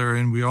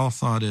vocabulary, and we all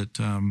thought it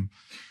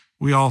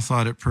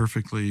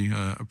perfectly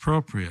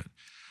appropriate.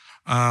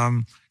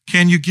 Can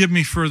you give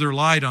me further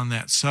light on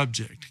that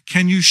subject?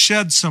 Can you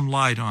shed some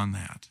light on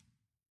that?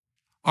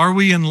 Are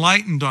we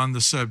enlightened on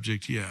the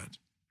subject yet?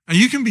 And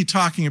you can be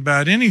talking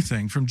about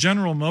anything from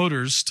General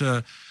Motors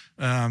to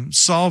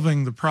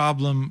solving the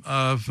problem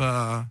of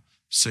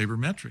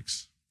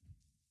sabermetrics,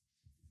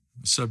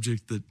 a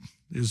subject that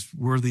is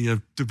worthy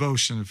of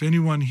devotion. If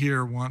anyone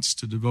here wants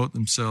to devote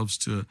themselves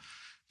to a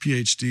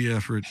PhD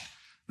effort,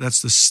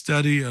 that's the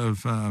study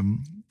of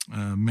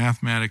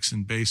mathematics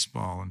and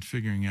baseball and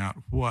figuring out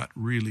what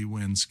really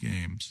wins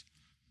games.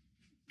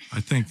 I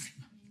think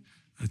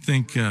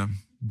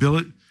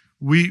Billy.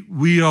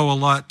 We owe a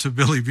lot to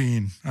Billy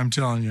Beane, I'm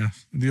telling you,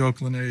 the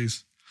Oakland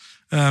A's.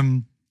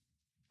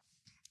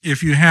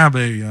 If you have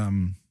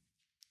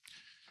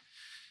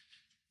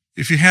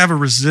a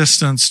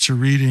resistance to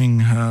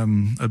reading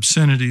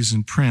obscenities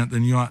in print,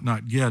 then you ought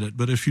not get it.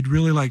 But if you'd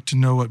really like to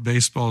know what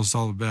baseball is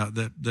all about,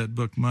 that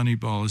book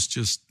Moneyball is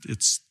just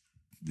it's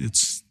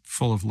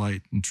full of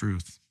light and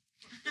truth,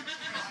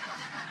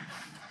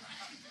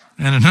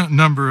 and a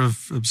number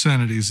of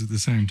obscenities at the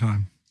same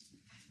time.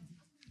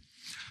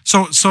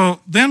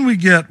 So then we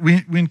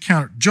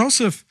encounter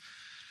Joseph.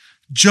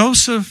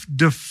 Joseph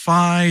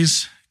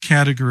defies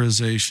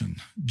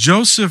categorization.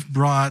 Joseph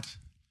brought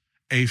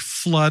a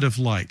flood of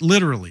light,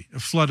 literally a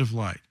flood of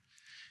light.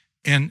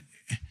 And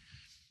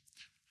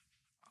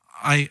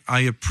I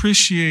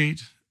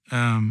appreciate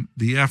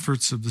the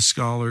efforts of the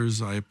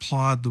scholars. I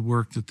applaud the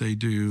work that they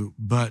do,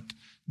 but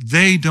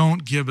they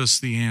don't give us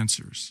the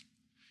answers.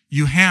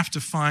 You have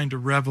to find a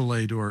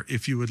revelator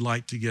if you would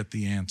like to get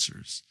the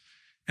answers.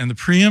 And the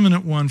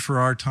preeminent one for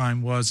our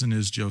time was and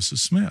is Joseph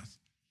Smith.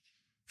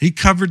 He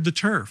covered the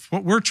turf.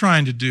 What we're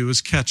trying to do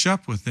is catch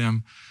up with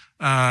him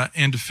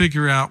and to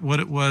figure out what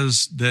it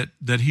was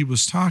that he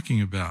was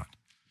talking about.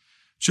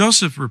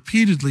 Joseph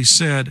repeatedly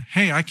said,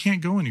 hey, I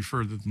can't go any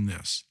further than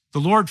this. The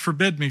Lord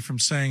forbid me from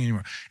saying any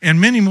more. And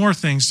many more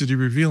things did he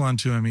reveal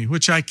unto me,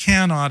 which I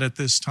cannot at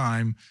this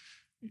time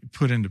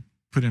put into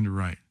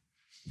right.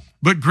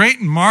 But great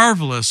and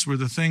marvelous were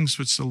the things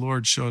which the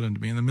Lord showed unto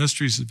me, and the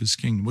mysteries of his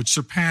kingdom, which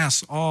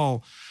surpass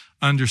all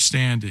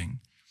understanding,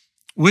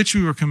 which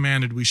we were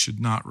commanded we should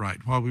not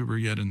write while we were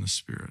yet in the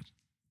Spirit.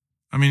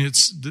 I mean,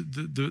 it's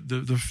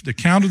the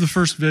account of the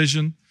first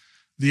vision,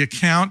 the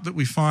account that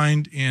we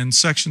find in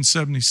section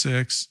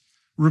 76,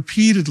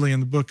 repeatedly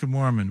in the Book of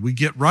Mormon. We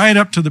get right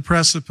up to the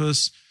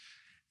precipice,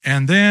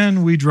 and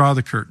then we draw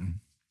the curtain.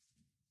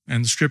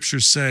 And the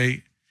scriptures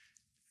say,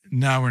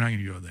 no, we're not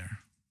going to go there.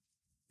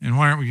 And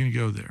why aren't we going to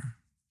go there?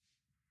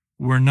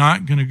 We're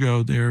not going to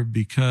go there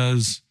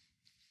because,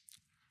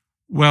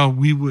 well,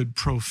 we would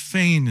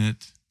profane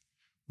it.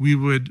 We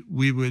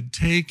would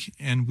take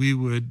and we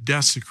would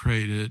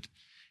desecrate it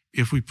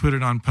if we put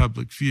it on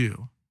public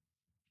view.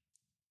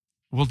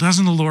 Well,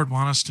 doesn't the Lord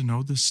want us to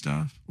know this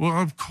stuff? Well,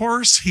 of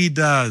course he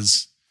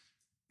does.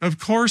 Of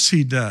course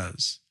he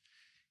does.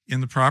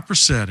 In the proper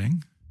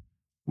setting,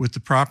 with the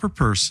proper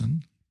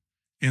person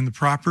in the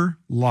proper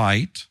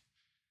light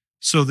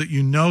so that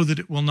you know that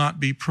it will not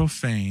be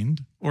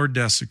profaned or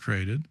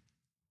desecrated,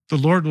 the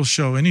Lord will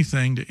show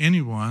anything to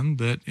anyone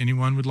that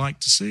anyone would like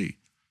to see.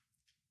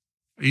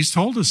 He's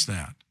told us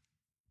that.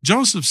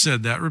 Joseph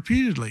said that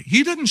repeatedly.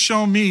 He didn't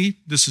show me,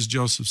 this is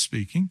Joseph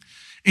speaking,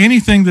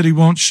 anything that he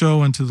won't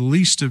show unto the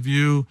least of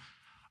you.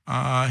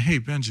 Hey,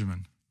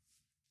 Benjamin,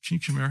 can you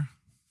come here?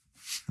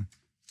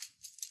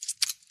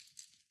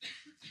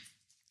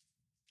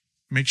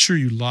 Make sure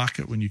you lock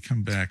it when you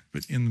come back.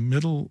 But in the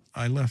middle,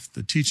 I left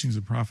the Teachings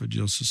of Prophet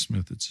Joseph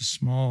Smith. It's a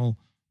small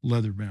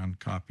leather-bound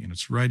copy, and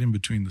it's right in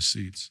between the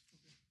seats.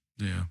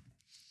 Yeah.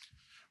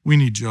 We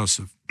need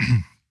Joseph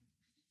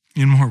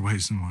in more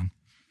ways than one.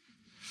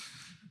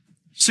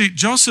 See,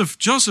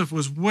 Joseph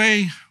was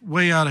way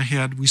out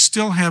ahead. We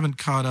still haven't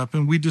caught up,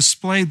 and we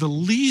display the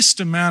least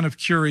amount of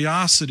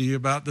curiosity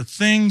about the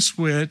things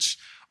which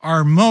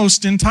are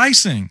most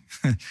enticing.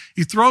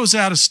 He throws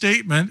out a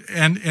statement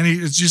and he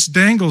just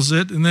dangles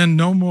it and then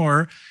no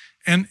more.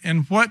 And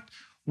what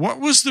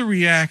was the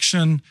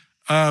reaction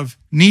of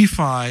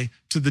Nephi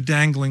to the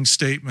dangling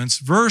statements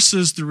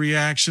versus the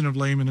reaction of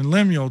Laman and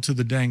Lemuel to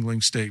the dangling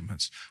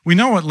statements? We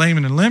know what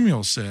Laman and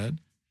Lemuel said.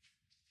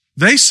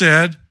 They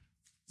said,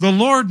 "The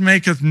Lord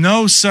maketh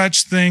no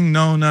such thing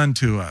known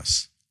unto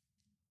us."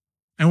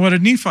 And what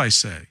did Nephi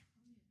say?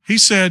 He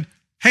said,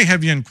 "Hey,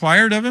 have you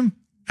inquired of him?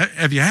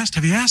 Have you asked?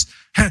 Have you asked?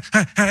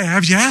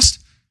 Have you asked?"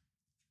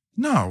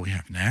 No, we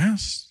haven't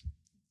asked.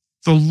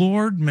 The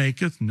Lord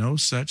maketh no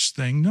such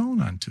thing known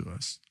unto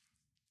us.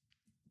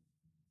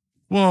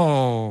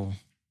 Whoa,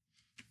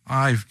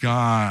 I've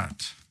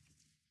got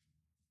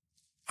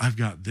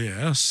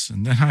this,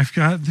 and then I've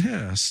got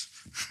this.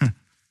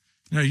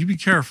 Now, you be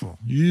careful.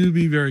 You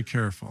be very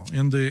careful.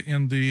 In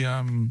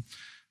the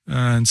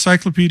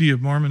Encyclopedia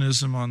of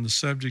Mormonism on the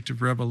subject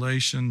of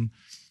Revelation,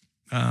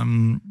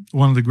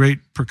 one of the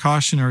great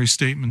precautionary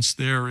statements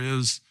there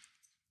is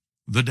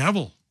the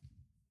devil.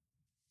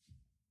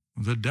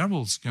 The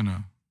devil's going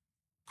to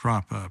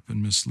crop up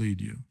and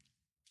mislead you.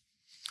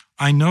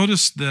 I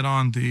noticed that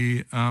on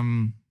the,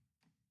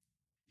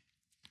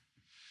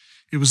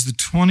 it was the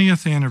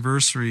 20th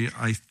anniversary,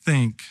 I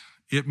think.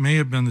 It may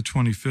have been the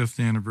 25th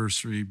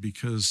anniversary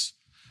because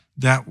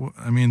that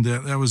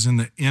was in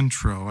the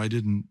intro. I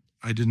didn't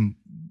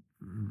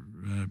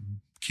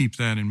keep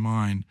that in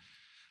mind.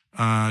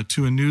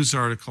 To a news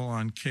article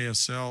on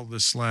KSL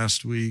this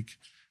last week,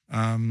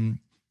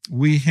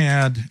 we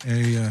had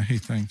a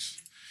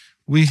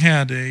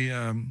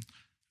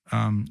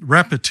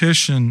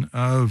repetition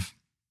of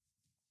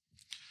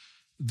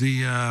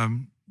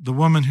the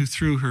woman who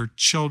threw her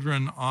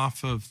children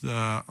off of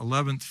the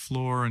 11th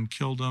floor and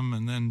killed them,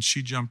 and then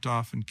she jumped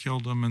off and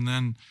killed them, and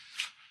then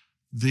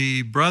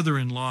the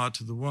brother-in-law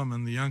to the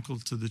woman, the uncle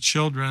to the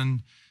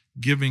children,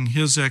 giving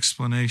his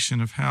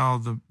explanation of how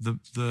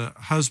the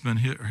husband,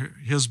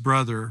 his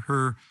brother,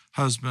 her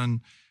husband,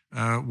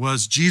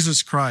 was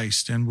Jesus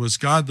Christ and was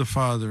God the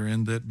Father,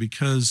 and that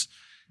because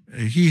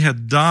he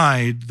had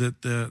died,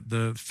 that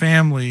the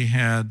family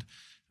had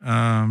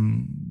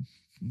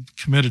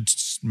committed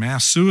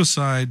mass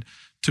suicide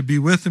to be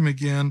with him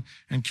again.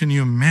 And can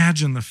you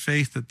imagine the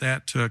faith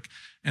that took?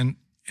 And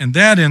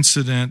that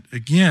incident,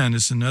 again,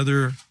 is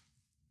another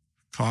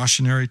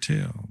cautionary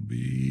tale.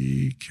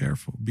 Be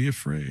careful. Be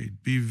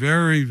afraid. Be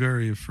very,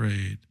 very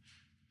afraid.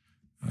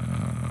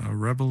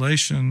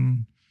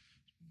 Revelation,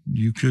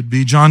 you could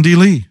be John D.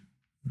 Lee.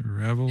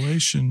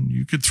 Revelation,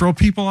 you could throw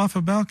people off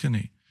a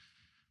balcony.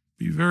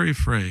 Be very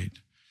afraid.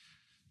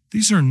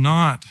 These are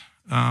not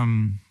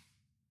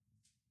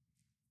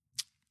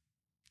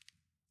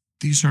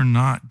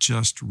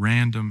just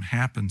random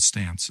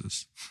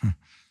happenstances.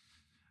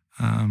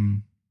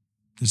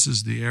 This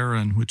is the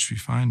era in which we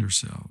find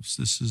ourselves.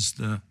 This is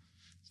the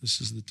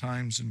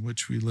times in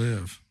which we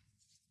live.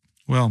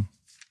 Well,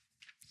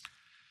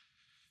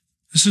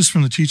 this is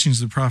from the Teachings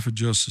of the Prophet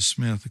Joseph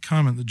Smith, a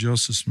comment that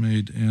Joseph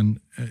made,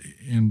 and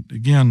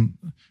again,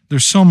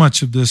 there's so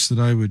much of this that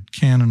I would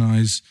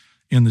canonize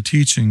in the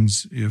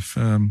teachings if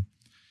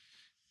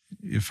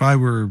I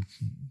were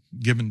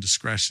given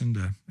discretion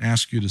to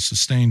ask you to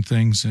sustain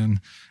things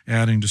in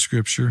adding to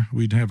Scripture.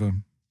 We'd have a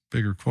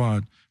bigger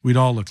quad. We'd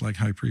all look like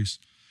high priests.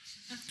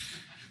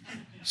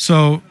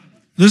 So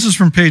this is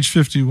from page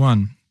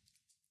 51.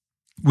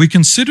 We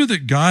consider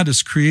that God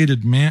has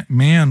created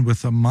man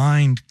with a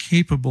mind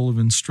capable of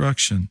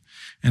instruction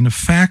and a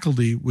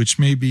faculty which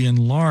may be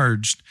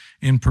enlarged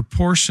in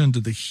proportion to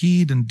the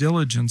heed and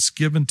diligence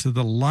given to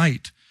the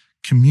light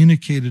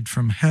communicated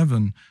from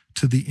heaven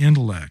to the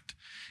intellect,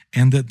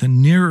 and that the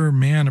nearer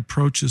man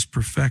approaches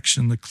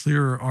perfection, the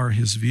clearer are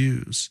his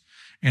views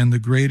and the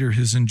greater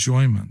his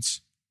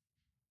enjoyments.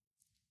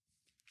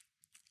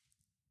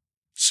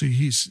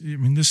 See,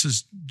 this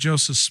is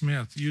Joseph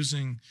Smith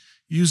using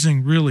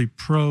really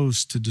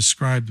prose to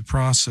describe the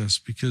process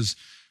because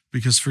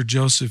for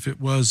Joseph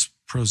it was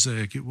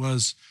prosaic, it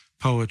was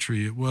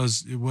poetry, it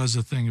was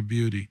a thing of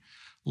beauty.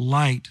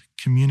 Light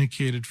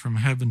communicated from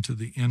heaven to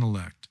the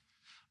intellect,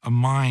 a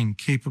mind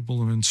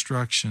capable of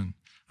instruction,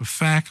 a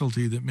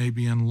faculty that may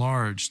be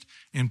enlarged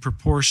in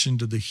proportion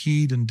to the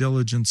heed and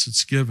diligence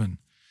it's given.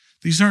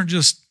 These aren't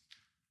just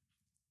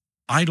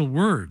idle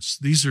words.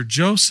 These are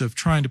Joseph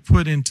trying to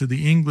put into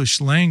the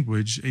English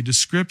language a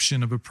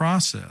description of a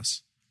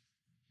process.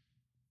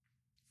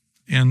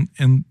 And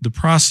the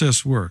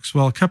process works.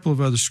 Well, a couple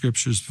of other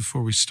scriptures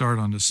before we start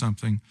onto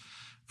something.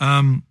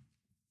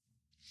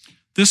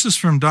 This is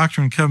from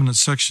Doctrine and Covenants,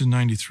 section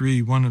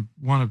 93, one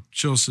of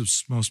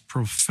Joseph's most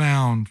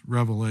profound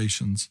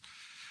revelations.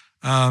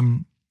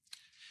 In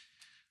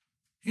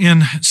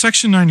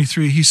section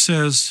 93, he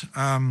says,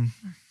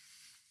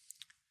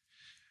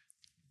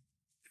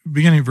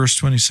 beginning of verse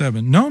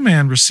 27, "No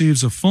man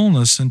receives a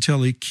fullness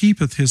until he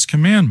keepeth his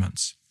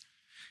commandments.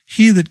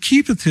 He that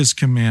keepeth his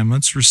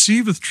commandments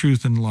receiveth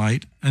truth and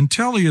light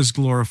until he is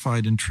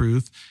glorified in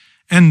truth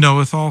and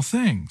knoweth all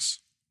things."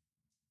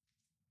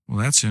 Well,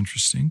 that's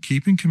interesting.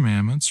 Keeping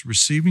commandments,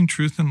 receiving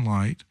truth and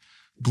light,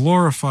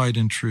 glorified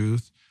in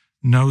truth,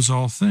 knows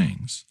all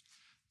things.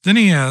 Then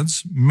he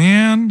adds,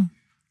 "Man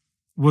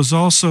was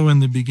also in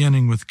the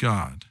beginning with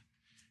God.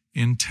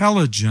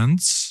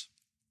 Intelligence,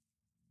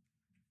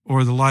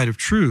 or the light of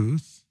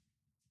truth,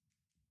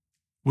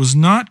 was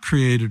not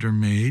created or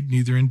made,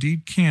 neither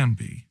indeed can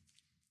be.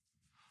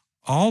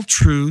 All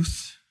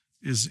truth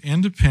is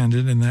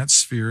independent in that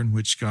sphere in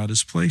which God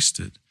has placed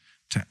it,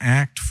 to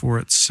act for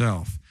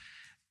itself,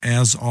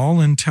 as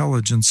all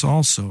intelligence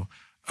also.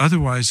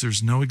 Otherwise,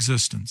 there's no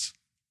existence."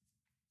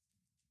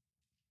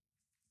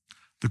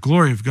 The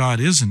glory of God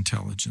is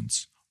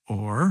intelligence,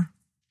 or,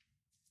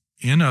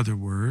 in other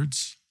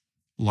words,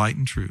 light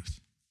and truth.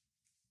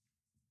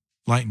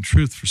 Light and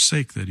truth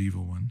forsake that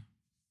evil one.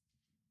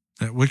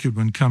 That wicked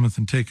one cometh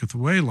and taketh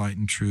away light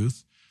and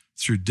truth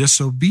through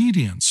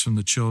disobedience from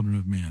the children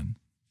of men,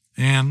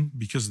 and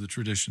because of the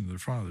tradition of their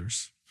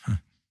fathers. Yeah.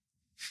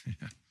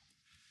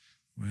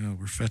 Well,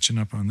 we're fetching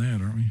up on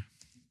that, aren't we?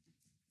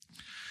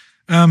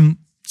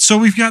 So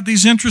we've got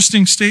these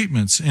interesting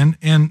statements, and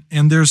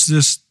there's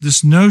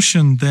this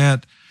notion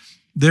that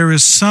there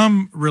is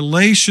some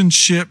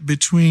relationship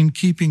between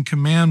keeping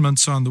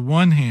commandments on the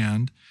one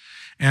hand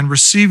and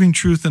receiving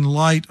truth and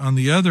light on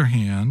the other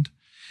hand.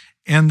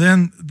 And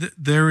then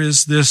there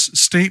is this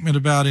statement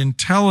about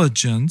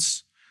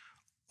intelligence,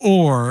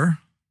 or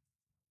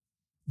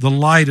the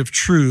light of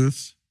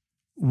truth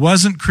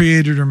wasn't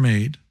created or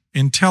made.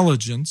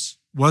 Intelligence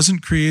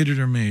wasn't created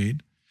or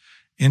made.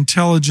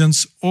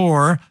 Intelligence,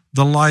 or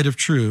the light of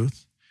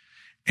truth.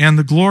 And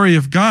the glory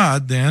of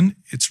God, then,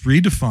 it's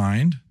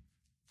redefined.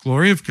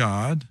 Glory of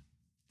God,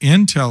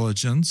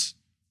 intelligence,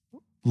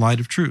 light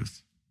of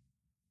truth.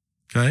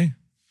 Okay?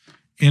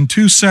 In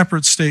two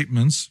separate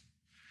statements,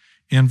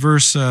 in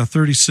verse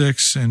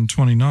 36 and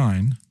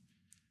 29,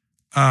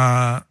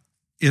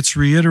 it's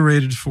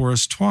reiterated for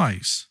us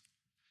twice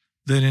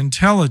that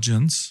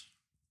intelligence,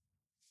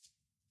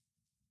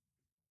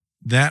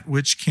 that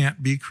which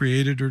can't be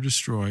created or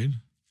destroyed,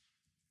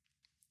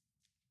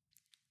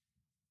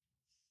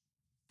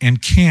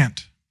 and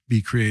can't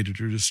be created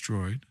or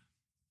destroyed,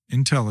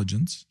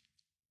 intelligence,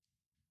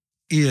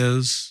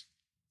 is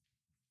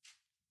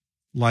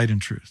light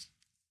and truth.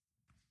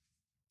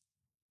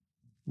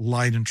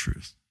 Light and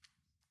truth.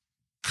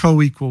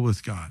 Co-equal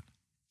with God.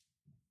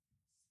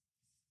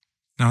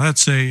 Now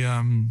that's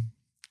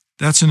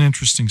an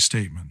interesting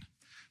statement,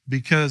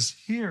 because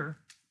here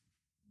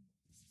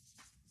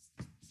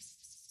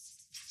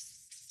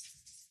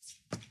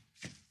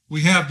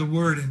we have the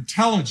word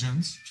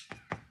intelligence,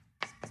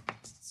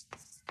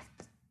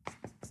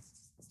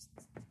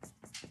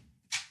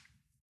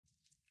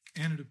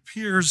 and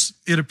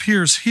it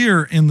appears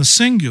here in the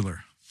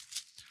singular.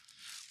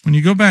 When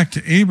you go back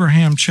to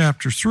Abraham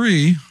chapter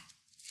 3,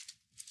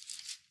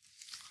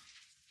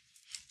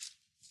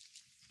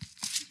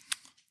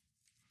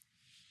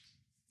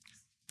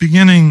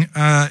 beginning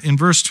in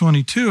verse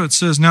 22, it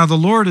says, "Now the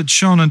Lord had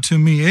shown unto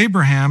me,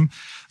 Abraham,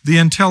 the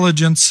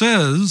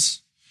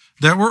intelligences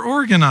that were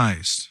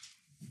organized."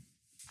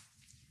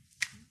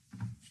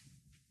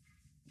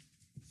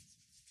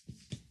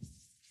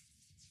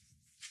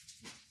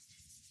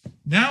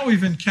 Now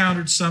we've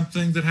encountered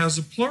something that has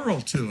a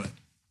plural to it.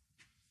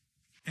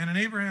 And in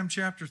Abraham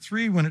chapter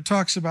 3, when it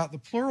talks about the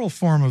plural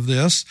form of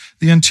this,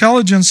 the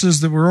intelligences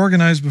that were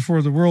organized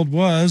before the world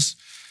was,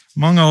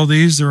 among all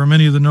these, there were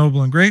many of the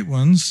noble and great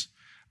ones.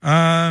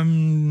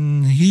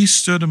 He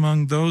stood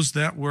among those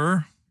that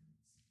were,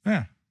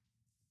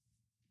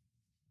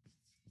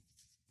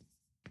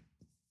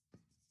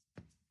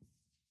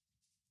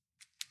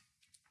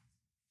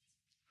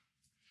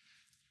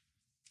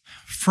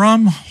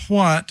 From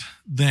what,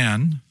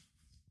 then,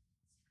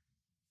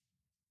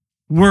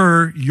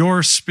 were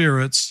your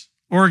spirits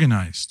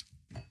organized?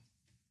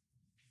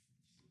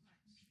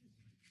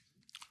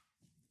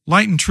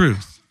 Light and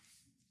truth.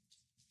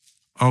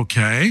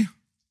 Okay.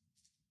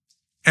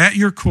 At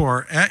your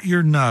core, at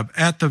your nub,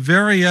 at the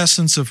very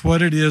essence of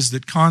what it is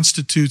that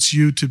constitutes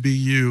you to be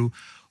you,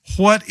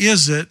 what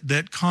is it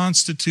that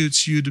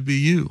constitutes you to be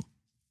you?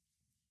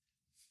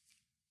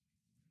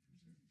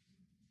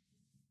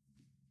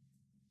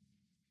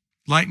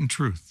 Light and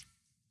truth.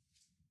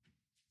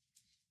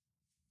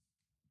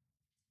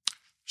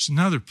 There's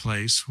another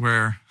place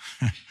where,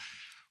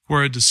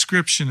 where a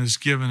description is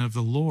given of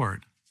the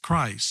Lord,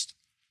 Christ,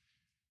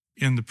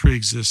 in the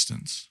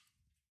preexistence.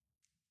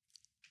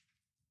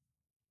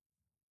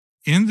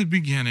 In the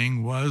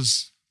beginning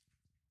was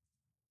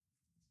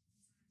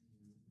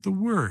the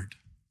Word.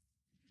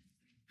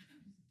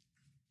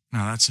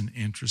 Now that's an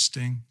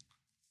interesting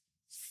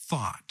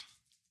thought,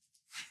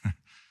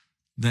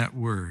 that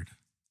word.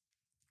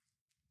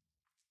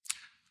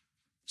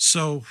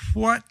 So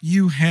what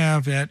you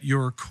have at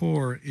your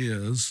core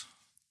is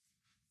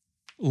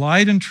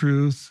light and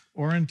truth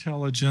or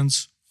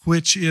intelligence,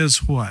 which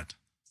is what?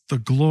 The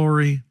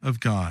glory of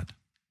God.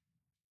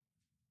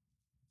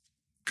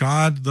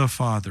 God the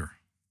Father.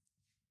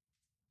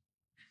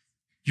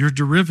 You're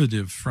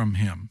derivative from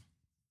him.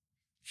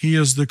 He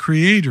is the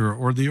creator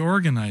or the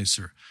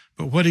organizer.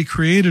 But what he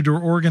created or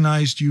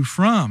organized you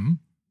from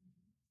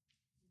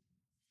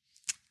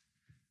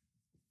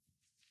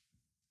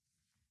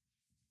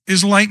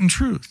is light and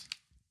truth.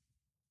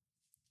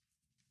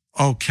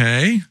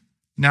 Okay,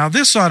 now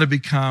this ought to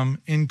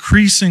become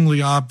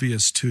increasingly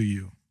obvious to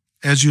you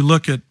as you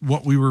look at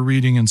what we were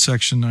reading in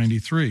section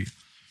 93.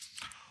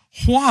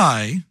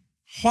 Why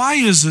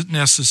is it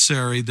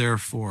necessary,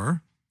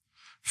 therefore,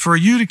 for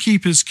you to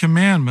keep his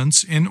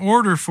commandments in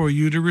order for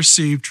you to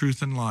receive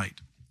truth and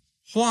light?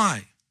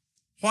 Why?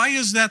 Why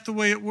is that the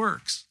way it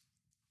works?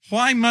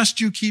 Why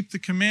must you keep the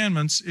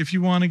commandments if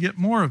you want to get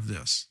more of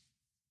this?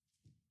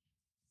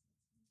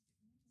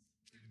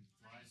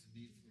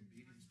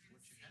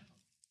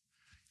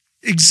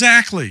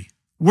 Exactly.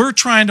 We're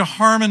trying to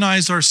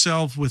harmonize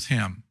ourselves with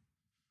him.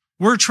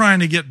 We're trying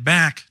to get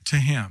back to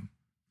him.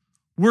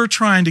 We're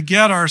trying to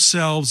get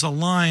ourselves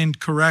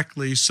aligned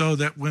correctly so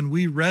that when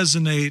we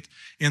resonate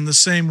in the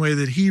same way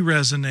that he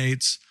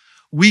resonates,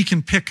 we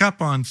can pick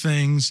up on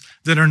things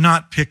that are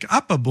not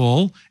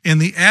pick-upable in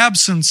the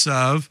absence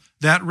of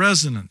that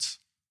resonance.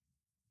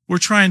 We're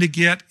trying to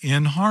get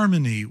in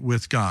harmony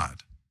with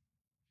God.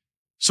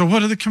 So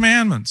what are the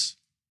commandments?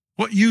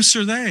 What use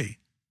are they?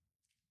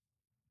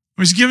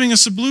 He's giving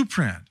us a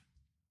blueprint.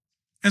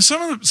 And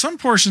some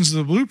portions of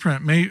the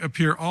blueprint may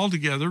appear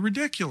altogether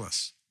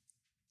ridiculous.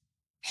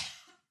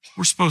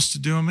 We're supposed to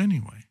do them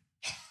anyway.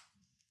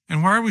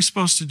 And why are we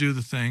supposed to do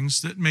the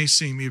things that may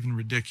seem even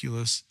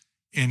ridiculous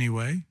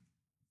anyway?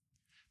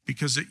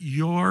 Because at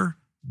your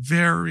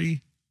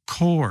very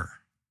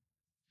core,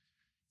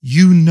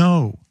 you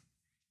know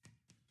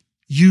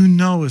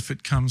if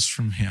it comes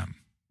from him.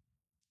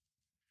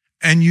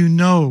 And you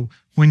know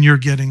when you're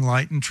getting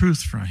light and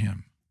truth from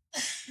him.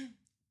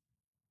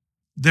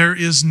 There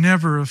is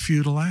never a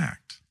futile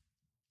act.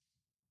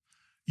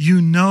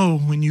 You know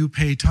when you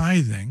pay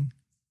tithing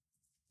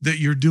that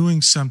you're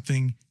doing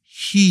something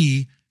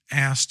he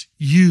asked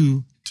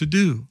you to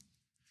do.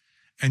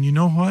 And you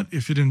know what?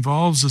 If it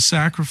involves a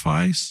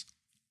sacrifice,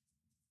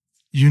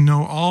 you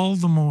know all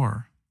the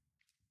more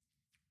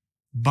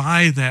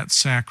by that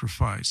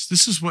sacrifice.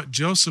 This is what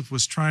Joseph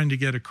was trying to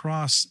get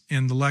across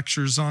in the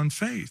lectures on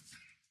faith.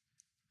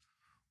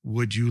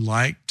 Would you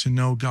like to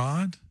know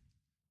God?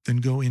 Then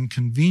go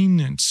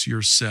inconvenience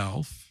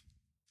yourself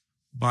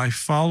by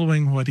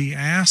following what he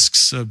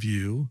asks of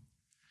you,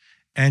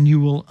 and you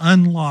will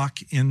unlock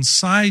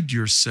inside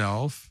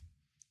yourself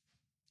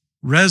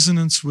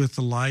resonance with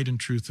the light and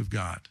truth of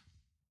God.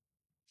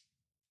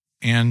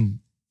 And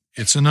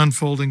it's an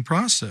unfolding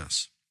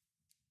process.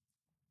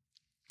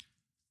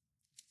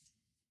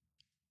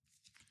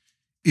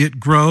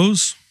 It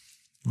grows.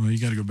 Well, you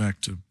got to go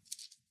back to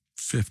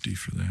 50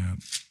 for that.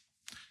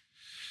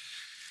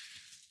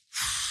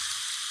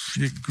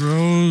 It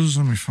grows,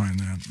 let me find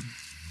that,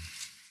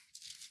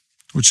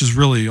 which is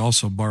really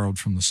also borrowed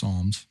from the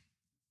Psalms,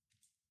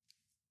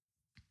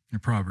 or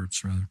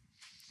Proverbs, rather.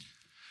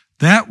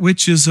 That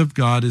which is of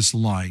God is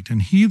light,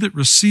 and he that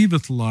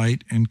receiveth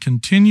light and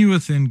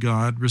continueth in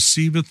God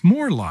receiveth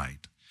more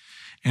light,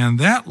 and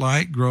that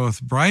light groweth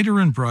brighter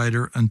and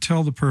brighter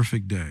until the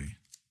perfect day.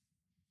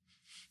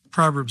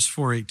 Proverbs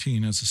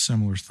 4:18 has a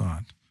similar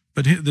thought,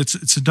 but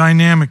it's a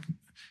dynamic.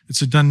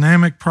 It's a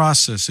dynamic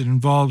process. It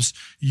involves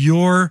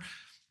your,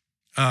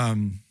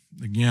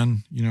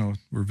 again,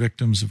 we're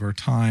victims of our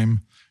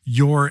time,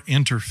 your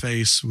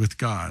interface with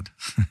God.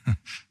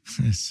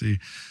 Let's see,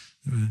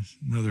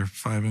 another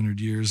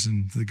 500 years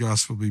and the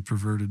gospel will be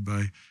perverted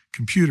by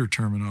computer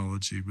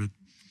terminology. But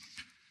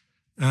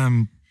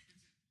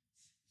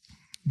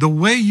the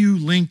way you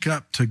link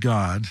up to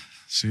God,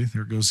 see,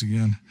 there it goes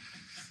again,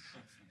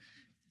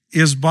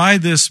 is by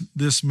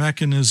this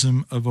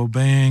mechanism of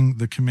obeying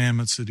the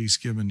commandments that he's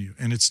given you.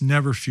 And it's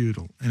never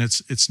futile, and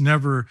it's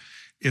never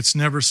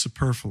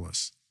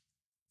superfluous.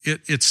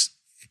 It's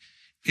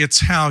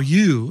how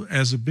you,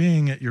 as a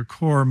being at your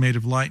core made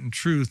of light and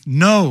truth,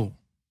 know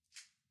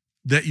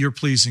that you're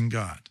pleasing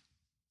God.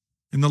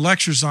 In the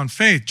lectures on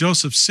faith,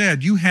 Joseph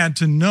said you had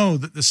to know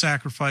that the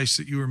sacrifice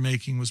that you were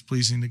making was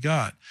pleasing to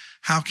God.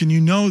 How can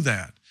you know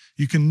that?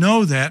 You can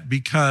know that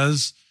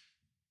because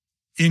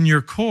in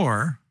your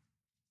core,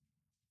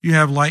 you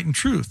have light and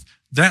truth.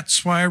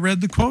 That's why I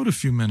read the quote a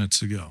few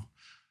minutes ago.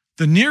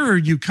 the nearer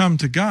you come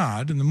to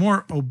God and the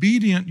more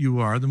obedient you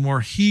are, the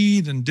more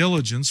heed and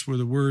diligence were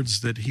the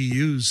words that he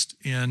used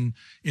in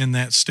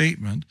that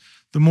statement.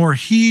 The more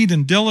heed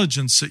and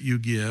diligence that you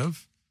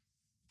give,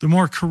 the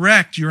more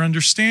correct your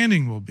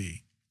understanding will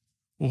be.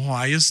 Well,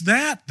 why is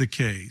that the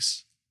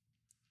case?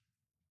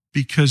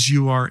 Because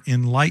you are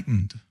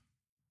enlightened,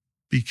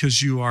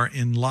 because you are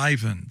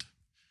enlivened,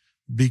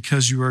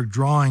 because you are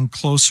drawing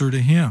closer to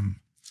him.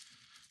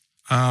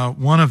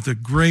 One of the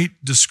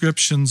great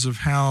descriptions of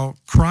how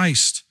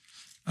Christ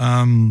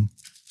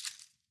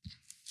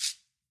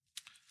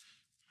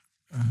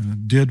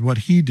did what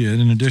he did,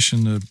 in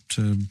addition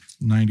to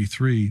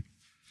 93,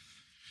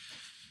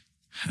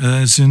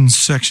 is in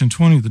section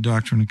 20 of the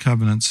Doctrine and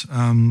Covenants,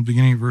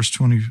 beginning at verse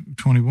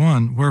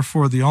 21.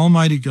 Wherefore the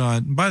Almighty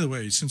God, and by the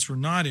way, since we're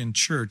not in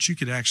church, you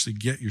could actually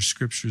get your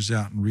scriptures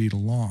out and read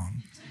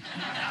along.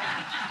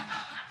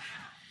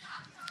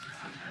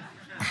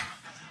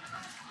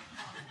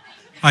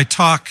 I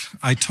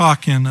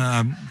talk in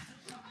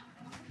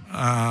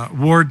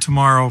Ward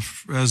tomorrow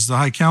as the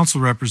High Council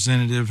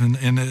representative,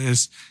 and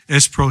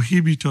es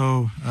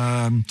prohibito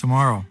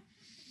tomorrow.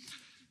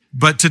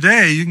 But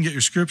today, you can get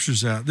your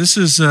scriptures out. This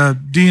is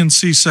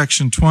D&C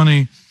section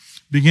 20,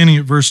 beginning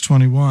at verse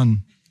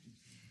 21.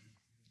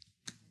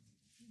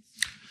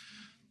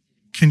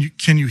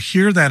 Can you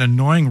hear that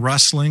annoying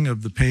rustling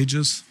of the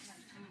pages?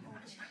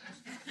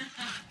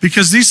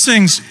 Because these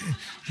things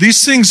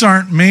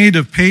aren't made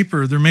of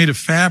paper; they're made of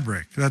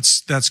fabric.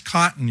 That's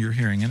cotton you're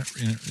hearing, and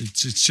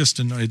it's just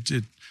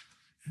it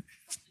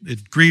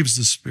grieves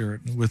the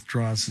spirit and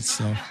withdraws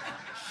itself.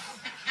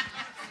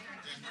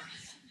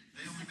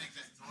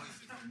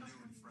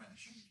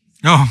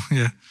 Oh,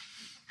 yeah.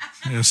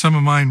 Yeah, some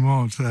of mine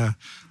won't.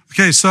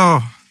 Okay, so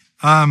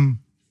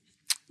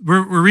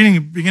we're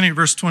reading beginning at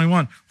verse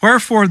 21.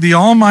 Wherefore the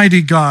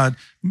Almighty God,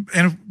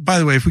 and by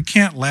the way, if we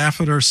can't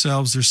laugh at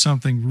ourselves, there's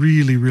something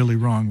really, really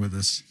wrong with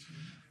us.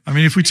 I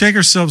mean, if we take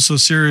ourselves so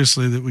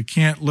seriously that we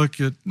can't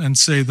look at and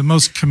say the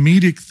most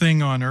comedic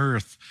thing on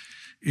earth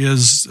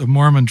is a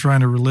Mormon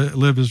trying to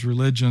live his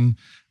religion,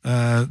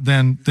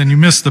 then you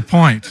miss the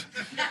point.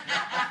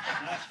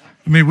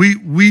 I mean,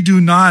 we do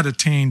not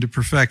attain to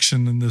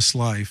perfection in this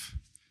life.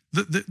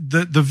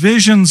 The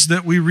visions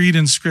that we read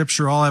in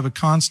Scripture all have a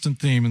constant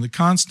theme, and the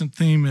constant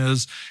theme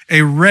is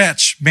a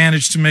wretch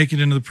managed to make it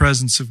into the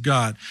presence of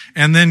God,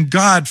 and then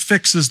God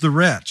fixes the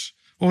wretch.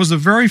 What was the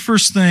very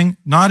first thing,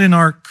 not in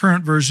our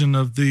current version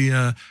of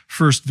the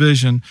first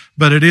vision,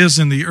 but it is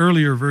in the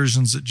earlier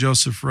versions that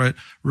Joseph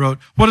wrote.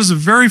 What is the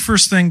very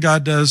first thing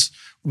God does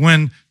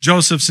when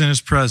Joseph's in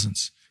his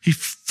presence? He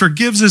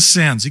forgives his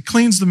sins. He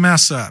cleans the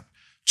mess up.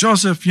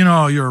 Joseph,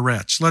 you're a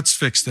wretch. Let's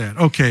fix that.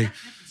 Okay.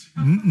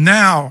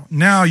 Now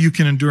you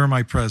can endure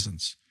my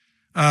presence.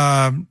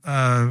 Isaiah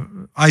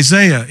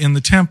in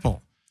the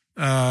temple.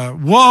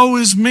 Woe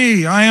is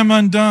me. I am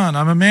undone.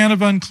 I'm a man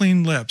of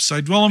unclean lips. I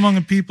dwell among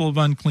a people of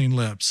unclean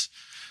lips.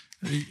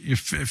 You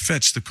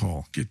fetch the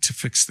coal. Get to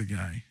fix the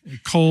guy.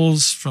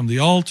 Coals from the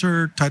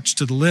altar, touched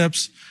to the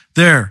lips.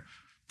 There,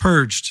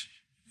 purged.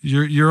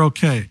 You're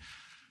okay.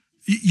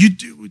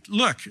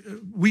 Look,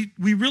 we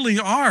really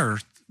are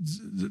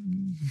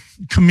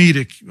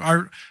comedic.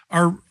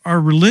 Our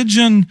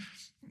religion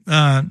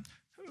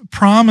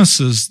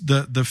promises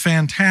the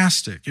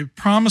fantastic. It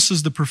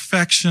promises the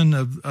perfection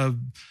of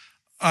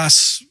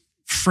us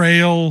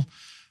frail,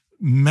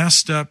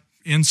 messed up,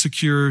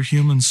 insecure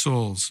human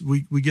souls.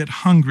 We get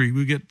hungry,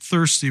 we get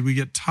thirsty, we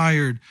get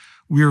tired,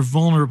 we are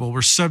vulnerable,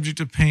 we're subject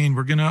to pain,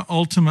 we're going to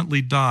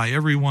ultimately die,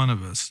 every one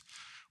of us.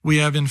 We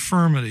have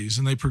infirmities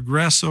and they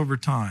progress over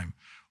time.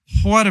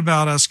 What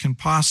about us can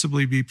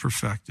possibly be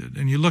perfected?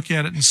 And you look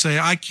at it and say,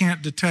 I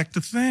can't detect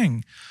a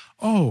thing.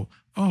 Oh,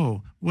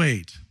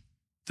 wait.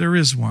 There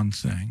is one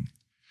thing.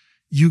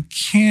 You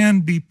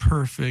can be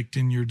perfect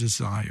in your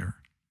desire.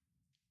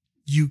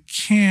 You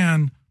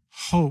can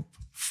hope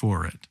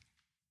for it.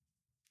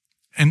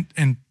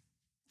 And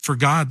for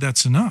God,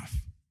 that's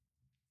enough.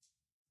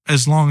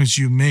 As long as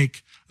you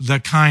make the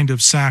kind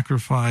of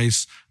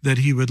sacrifice that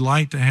he would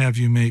like to have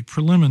you make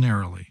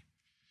preliminarily.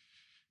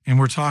 And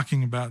we're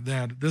talking about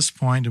that at this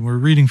point, and we're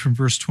reading from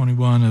verse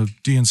 21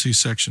 of D&C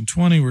section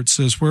 20, where it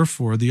says,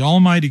 Wherefore the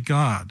Almighty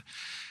God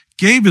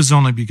gave his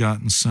only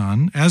begotten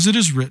Son, as it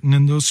is written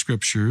in those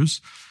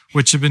scriptures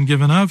which have been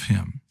given of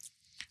him.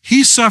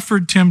 He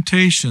suffered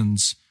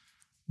temptations,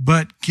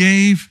 but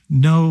gave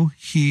no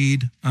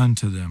heed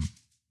unto them.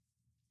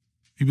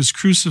 He was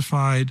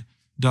crucified,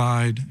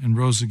 died, and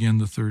rose again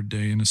the third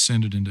day and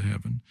ascended into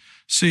heaven.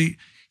 See,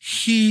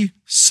 he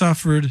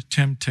suffered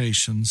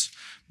temptations,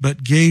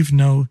 but gave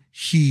no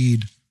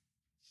heed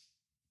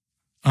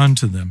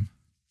unto them.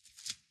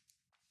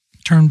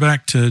 Turn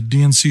back to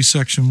D&C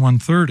section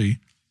 130.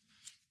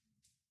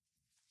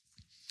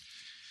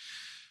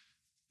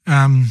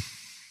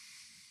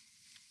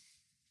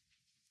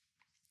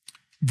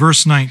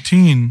 Verse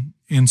 19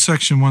 in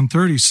section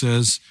 130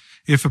 says,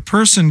 if a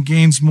person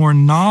gains more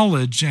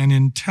knowledge and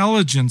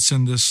intelligence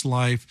in this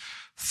life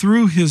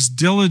through his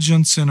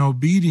diligence and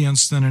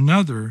obedience than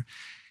another,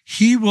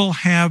 he will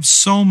have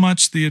so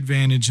much the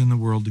advantage in the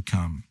world to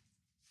come.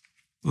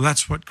 Well,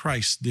 that's what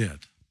Christ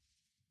did.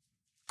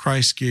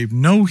 Christ gave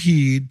no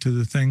heed to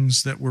the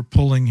things that were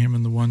pulling him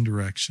in the one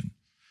direction,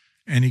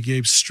 and he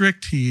gave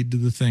strict heed to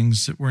the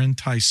things that were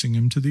enticing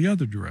him to the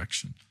other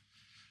direction.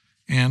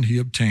 And he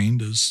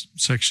obtained, as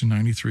section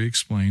 93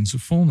 explains, a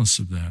fullness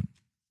of that.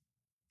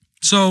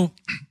 So,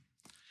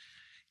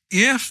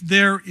 if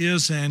there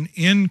is an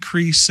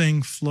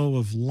increasing flow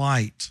of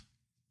light,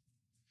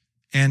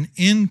 an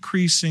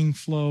increasing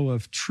flow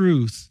of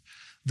truth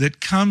that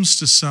comes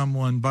to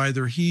someone by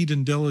their heed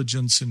and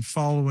diligence in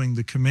following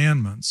the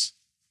commandments,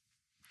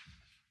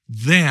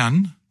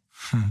 then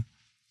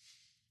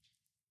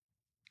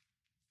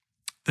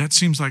that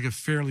seems like a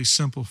fairly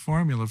simple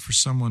formula for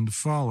someone to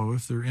follow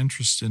if they're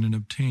interested in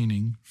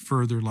obtaining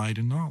further light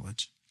and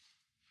knowledge.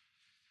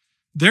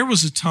 There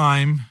was a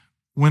time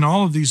when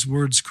all of these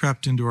words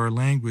crept into our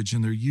language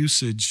and their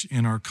usage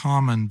in our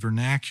common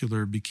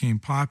vernacular became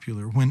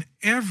popular, when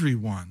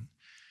everyone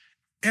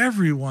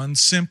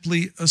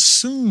simply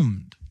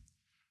assumed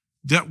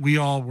that we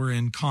all were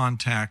in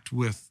contact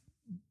with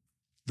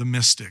the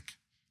mystic,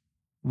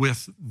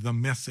 with the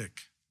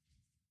mythic,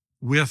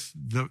 with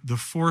the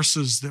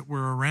forces that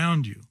were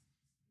around you.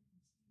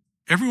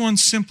 Everyone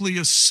simply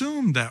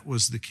assumed that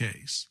was the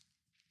case.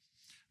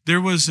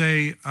 There was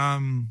a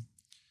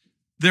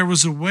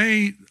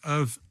way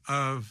of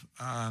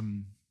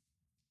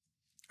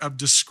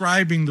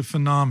describing the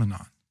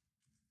phenomenon,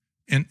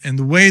 and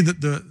the way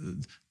that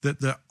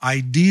the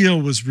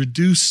ideal was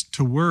reduced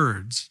to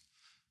words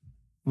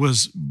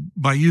was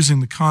by using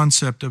the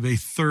concept of a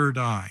third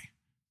eye.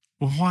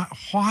 Well,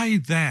 why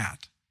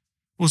that?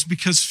 Well, it's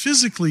because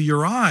physically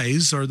your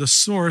eyes are the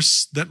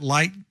source that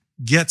light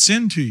gets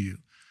into you.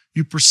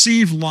 You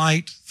perceive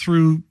light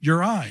through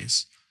your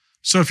eyes.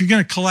 So if you're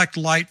going to collect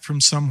light from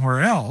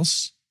somewhere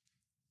else,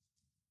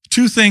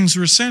 two things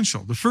are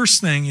essential. The first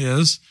thing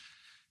is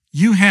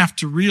you have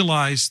to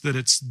realize that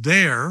it's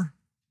there,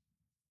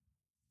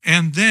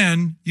 and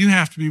then you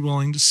have to be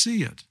willing to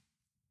see it.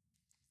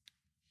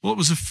 Well, it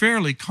was a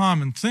fairly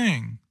common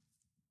thing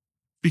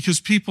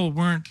because people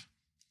weren't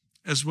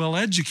as well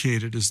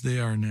educated as they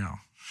are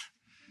now.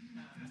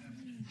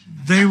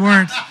 They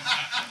weren't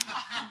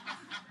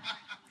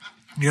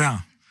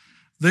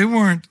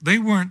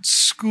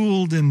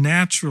schooled in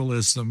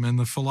naturalism and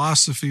the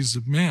philosophies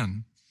of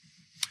men,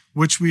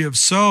 which we have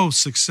so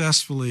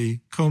successfully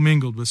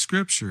commingled with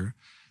Scripture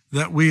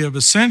that we have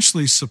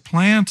essentially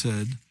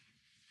supplanted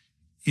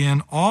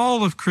in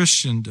all of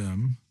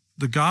Christendom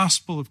the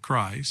gospel of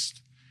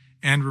Christ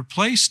and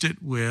replaced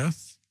it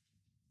with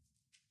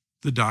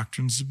the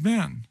doctrines of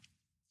men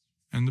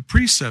and the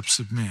precepts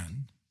of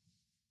men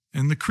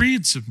and the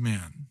creeds of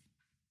men.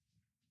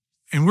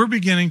 And we're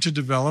beginning to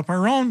develop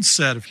our own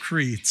set of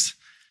creeds.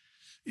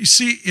 You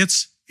see,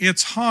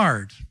 it's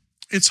hard.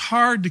 It's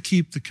hard to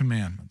keep the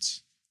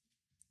commandments.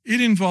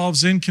 It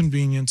involves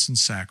inconvenience and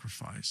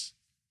sacrifice.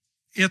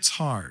 It's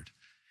hard.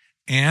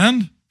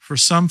 And for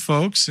some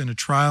folks, in a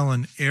trial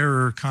and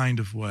error kind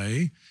of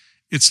way,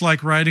 it's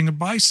like riding a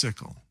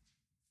bicycle.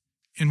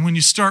 And when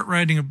you start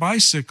riding a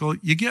bicycle,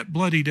 you get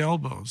bloodied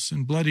elbows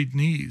and bloodied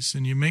knees,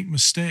 and you make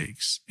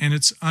mistakes, and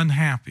it's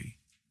unhappy.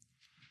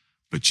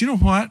 But you know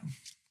what?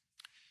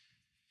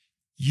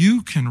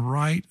 You can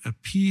write a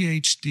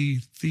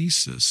PhD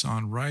thesis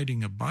on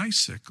riding a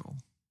bicycle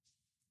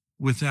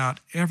without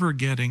ever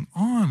getting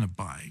on a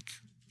bike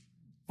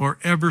or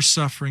ever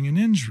suffering an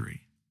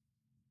injury.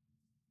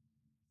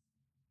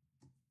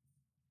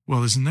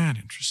 Well, isn't that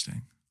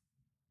interesting?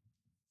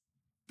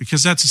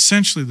 Because that's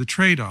essentially the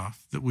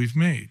trade-off that we've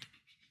made.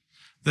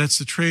 That's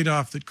the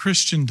trade-off that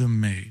Christendom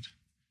made.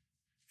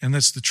 And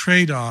that's the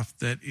trade-off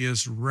that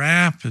is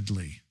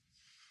rapidly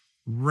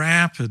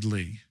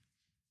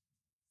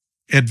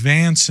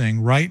advancing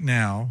right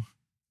now.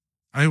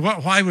 I mean,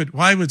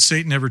 why would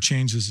Satan ever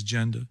change his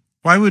agenda?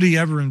 Why would he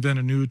ever invent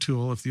a new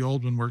tool if the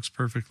old one works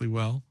perfectly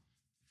well?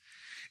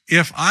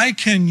 If I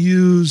can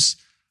use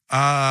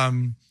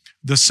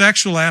the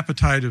sexual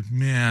appetite of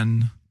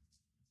men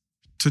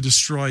to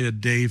destroy a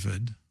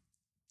David,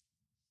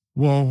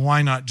 well,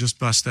 why not just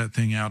bust that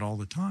thing out all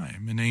the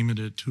time and aim it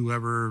at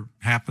whoever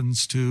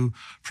happens to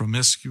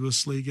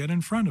promiscuously get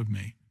in front of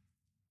me?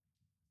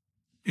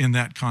 In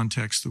that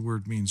context, the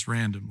word means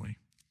randomly,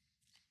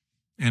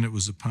 and it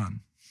was a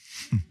pun.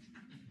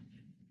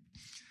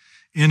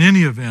 In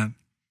any event,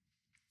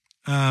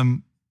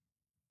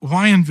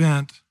 why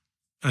invent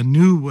a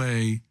new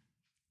way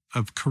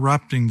of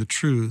corrupting the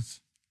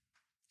truth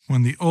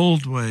when the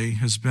old way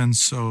has been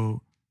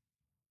so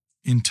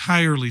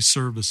entirely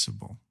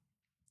serviceable?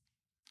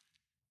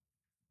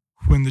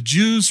 When the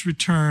Jews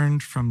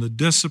returned from the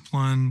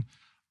discipline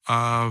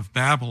of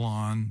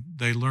Babylon,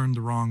 they learned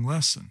the wrong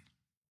lesson.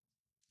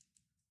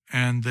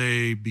 And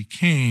they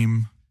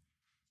became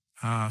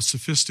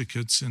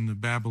sophisticates in the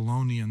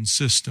Babylonian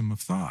system of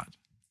thought,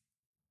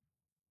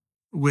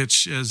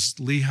 which, as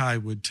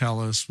Lehi would tell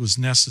us, was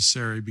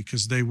necessary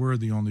because they were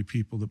the only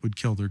people that would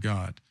kill their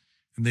God.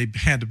 And they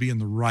had to be in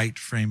the right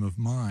frame of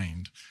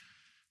mind,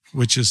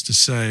 which is to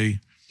say,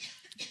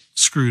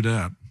 screwed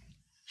up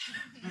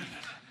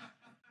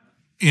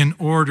in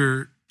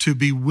order to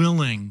be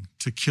willing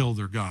to kill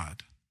their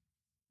God,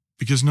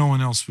 because no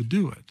one else would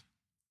do it.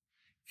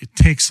 It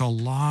takes a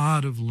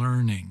lot of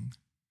learning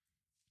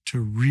to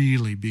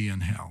really be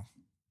in hell.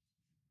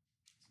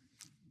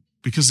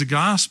 Because the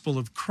gospel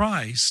of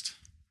Christ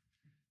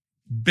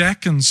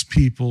beckons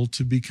people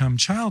to become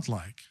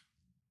childlike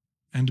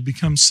and to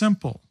become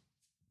simple.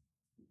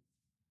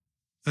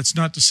 That's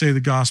not to say the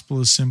gospel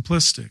is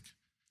simplistic,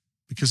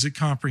 because it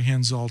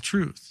comprehends all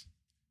truth,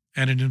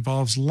 and it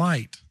involves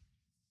light,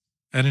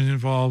 and it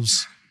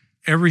involves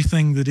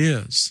everything that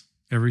is,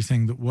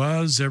 everything that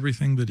was,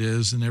 everything that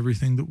is, and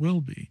everything that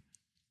will be.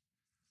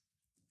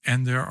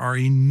 And there are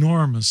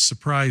enormous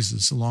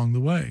surprises along the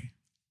way.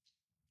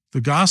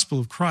 The gospel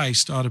of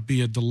Christ ought to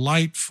be a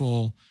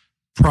delightful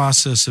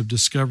process of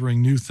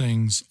discovering new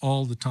things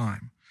all the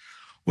time.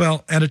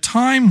 Well, at a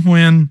time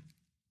when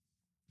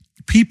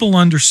people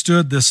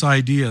understood this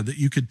idea that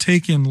you could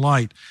take in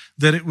light,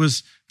 that it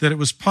was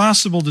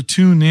possible to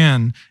tune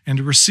in and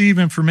to receive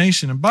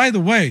information. And by the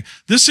way,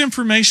 this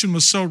information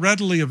was so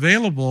readily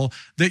available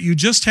that you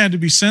just had to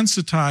be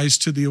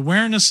sensitized to the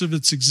awareness of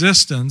its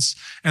existence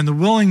and the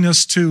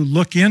willingness to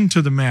look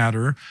into the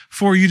matter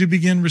for you to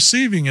begin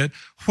receiving it,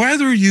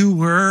 whether you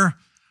were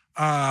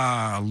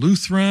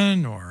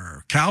Lutheran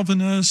or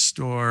Calvinist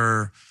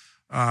or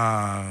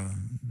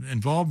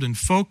involved in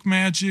folk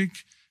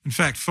magic. In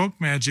fact, folk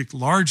magic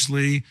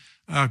largely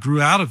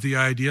grew out of the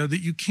idea that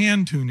you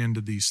can tune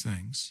into these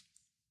things.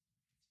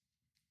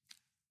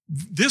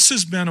 This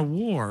has been a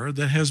war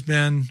that has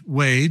been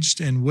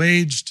waged and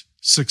waged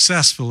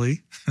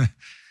successfully,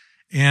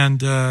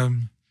 and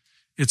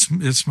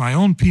it's my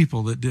own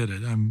people that did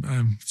it.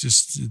 I'm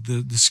just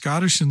the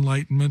Scottish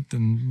Enlightenment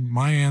and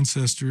my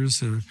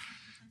ancestors.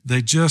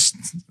 They just,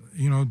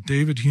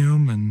 David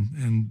Hume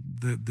and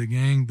the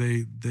gang.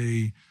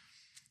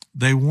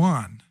 They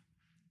won.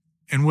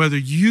 And whether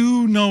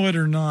you know it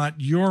or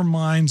not, your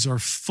minds are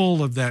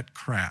full of that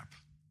crap.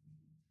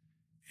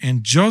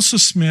 And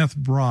Joseph Smith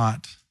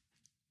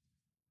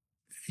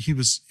he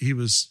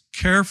was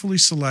carefully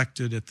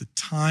selected at the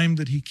time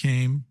that he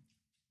came,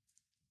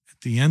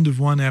 at the end of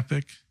one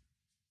epoch.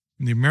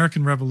 And the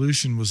American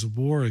Revolution was a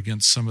war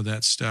against some of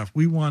that stuff.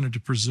 We wanted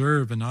to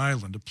preserve an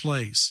island, a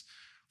place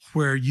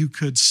where you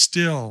could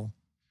still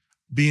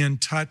be in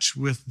touch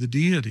with the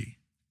deity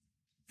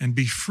and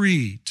be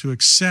free to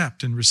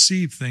accept and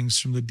receive things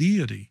from the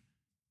deity.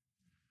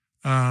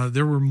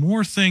 There were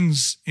more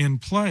things in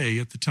play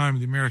at the time of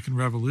the American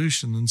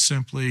Revolution than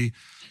simply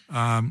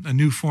a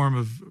new form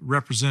of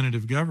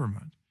representative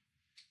government.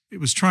 It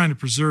was trying to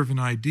preserve an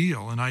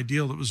ideal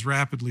that was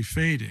rapidly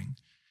fading,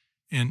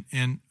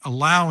 and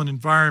allow an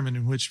environment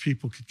in which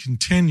people could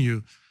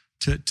continue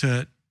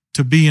to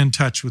be in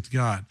touch with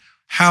God,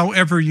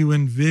 however you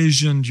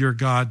envisioned your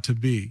God to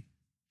be.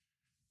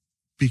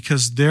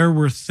 Because there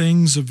were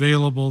things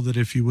available that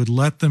if you would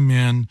let them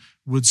in,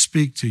 would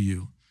speak to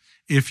you,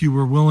 if you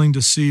were willing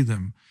to see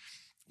them.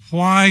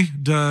 Why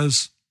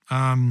does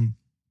a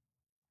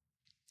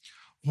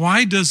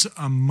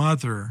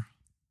mother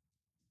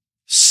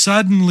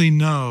suddenly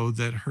know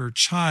that her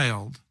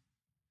child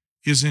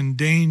is in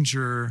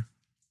danger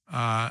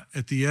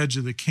at the edge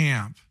of the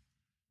camp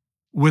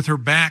with her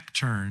back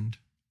turned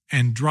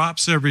and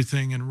drops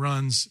everything and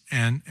runs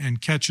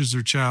and catches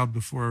her child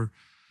before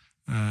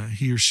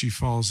he or she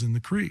falls in the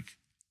creek?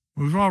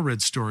 We've all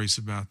read stories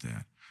about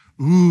that.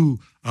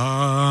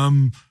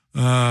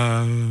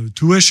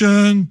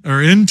 Tuition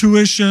or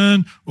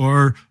intuition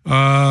or,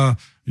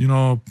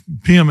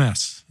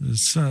 PMS.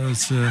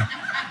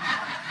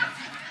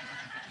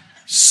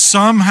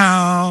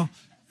 Somehow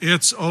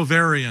it's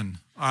ovarian.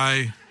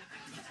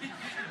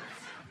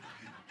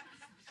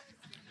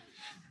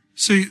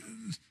 See,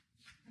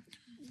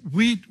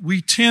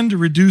 we tend to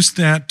reduce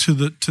that to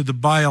the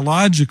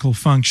biological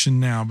function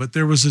now, but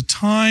there was a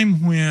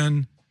time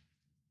when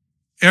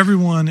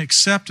everyone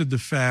accepted the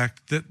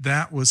fact that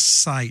that was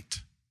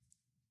sight,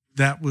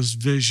 that was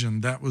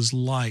vision, that was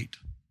light.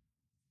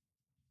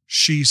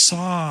 She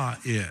saw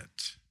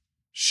it.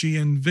 She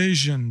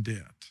envisioned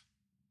it.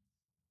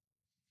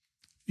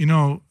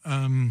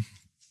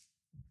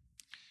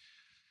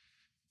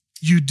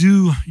 You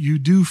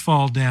do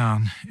fall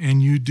down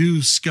and you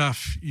do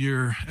scuff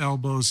your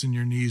elbows and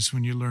your knees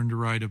when you learn to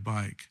ride a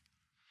bike.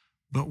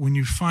 But when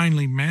you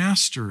finally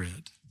master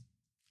it,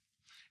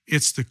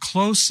 it's the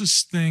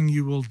closest thing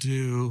you will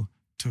do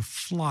to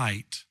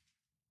flight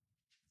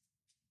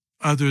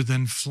other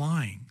than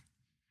flying.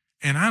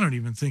 And I don't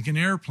even think an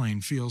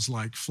airplane feels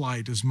like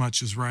flight as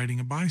much as riding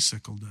a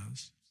bicycle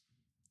does.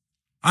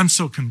 I'm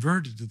so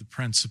converted to the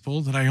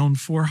principle that I own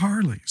 4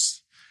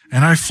 Harleys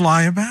and I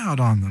fly about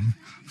on them.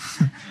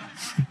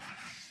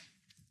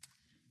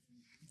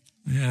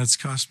 Yeah, it's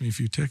cost me a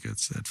few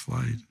tickets, that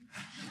flight.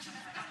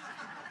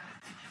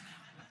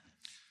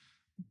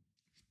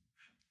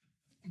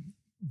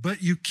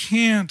 But you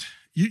can't,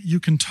 you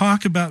can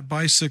talk about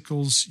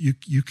bicycles, you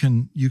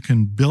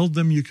can build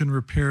them, you can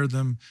repair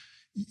them,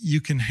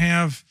 you can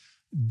have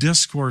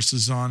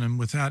discourses on him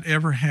without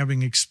ever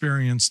having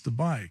experienced the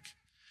bike.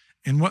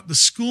 And what the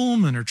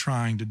schoolmen are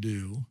trying to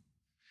do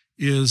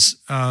is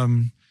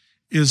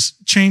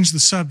change the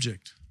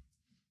subject.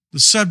 The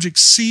subject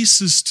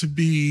ceases to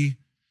be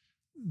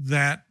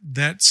that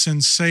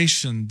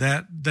sensation,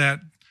 that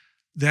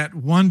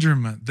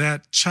wonderment,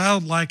 that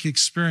childlike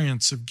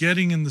experience of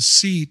getting in the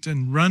seat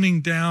and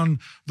running down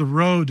the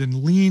road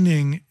and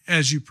leaning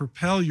as you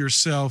propel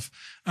yourself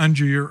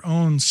under your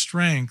own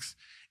strength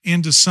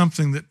into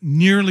something that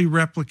nearly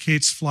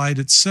replicates flight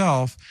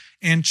itself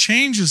and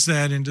changes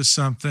that into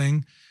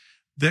something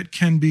that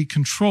can be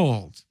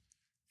controlled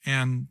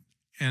and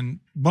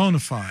bona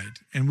fide,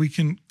 and we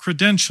can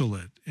credential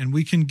it, and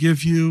we can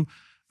give you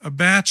a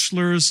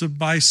bachelor's of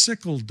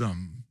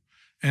bicycledom,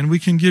 and we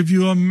can give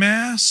you a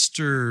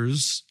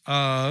master's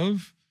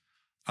of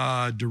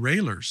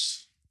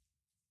derailers.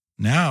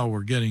 Now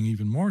we're getting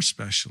even more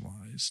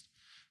specialized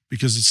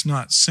because it's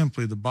not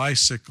simply the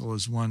bicycle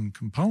as one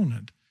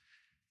component.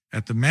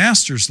 At the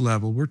master's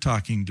level, we're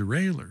talking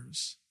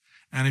derailers.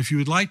 And if you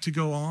would like to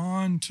go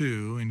on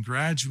to and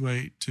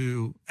graduate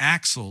to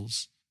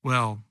axles,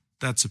 well,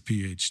 that's a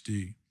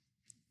PhD.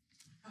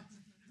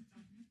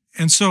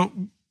 And so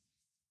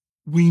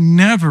we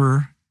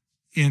never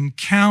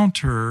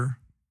encounter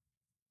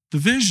the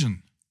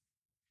vision.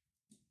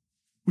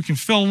 We can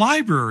fill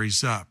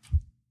libraries up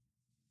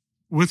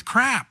with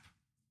crap,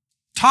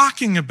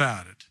 talking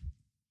about it,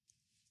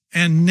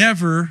 and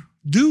never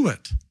do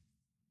it.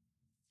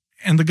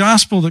 And the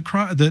gospel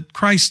that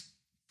Christ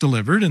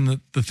delivered,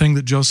 and the thing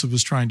that Joseph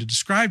was trying to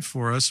describe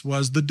for us,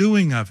 was the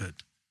doing of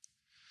it.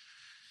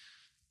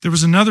 There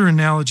was another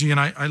analogy, and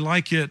I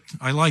like it.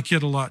 I like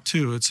it a lot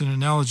too. It's an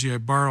analogy I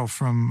borrow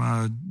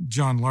from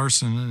John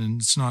Larson,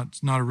 and it's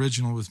not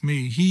original with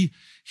me.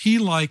 He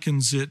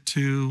likens it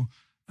to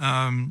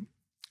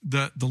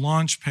the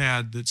launch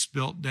pad that's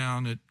built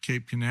down at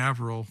Cape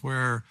Canaveral,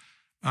 where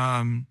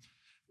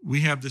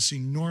we have this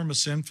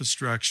enormous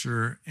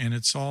infrastructure, and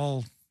it's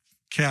all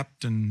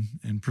kept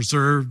and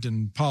preserved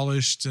and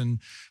polished.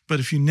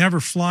 But if you never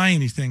fly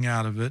anything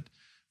out of it,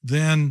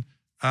 then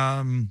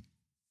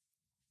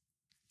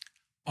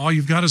all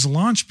you've got is a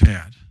launch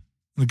pad.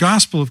 The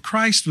gospel of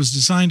Christ was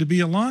designed to be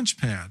a launch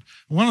pad.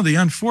 One of the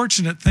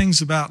unfortunate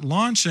things about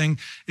launching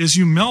is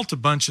you melt a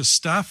bunch of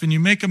stuff and you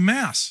make a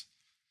mess.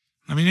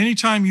 I mean,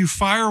 anytime you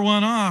fire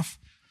one off,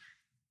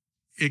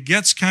 it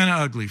gets kind of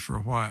ugly for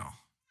a while.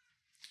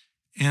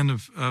 And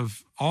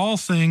of all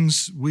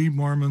things we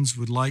Mormons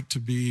would like to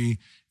be,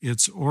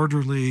 it's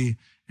orderly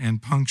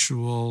and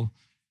punctual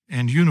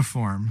and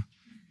uniform.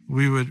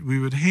 We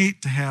would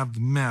hate to have the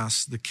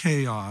mess, the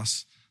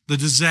chaos, the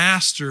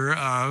disaster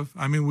of,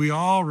 we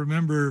all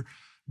remember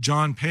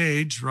John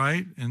Page,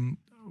 right? And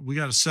we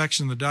got a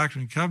section in the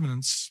Doctrine and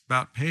Covenants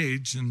about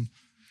Page, and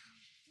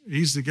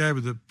he's the guy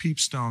with the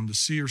peepstone, the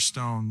seer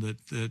stone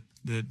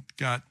that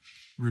got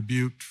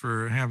rebuked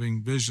for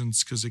having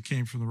visions because it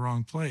came from the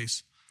wrong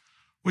place.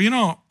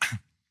 Well,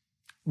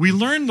 we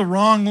learned the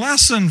wrong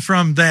lesson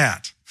from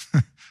that.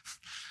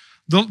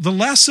 The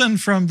lesson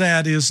from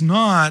that is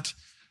not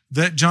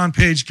that John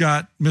Page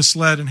got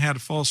misled and had a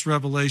false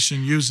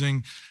revelation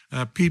using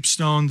a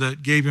peepstone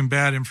that gave him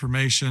bad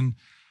information.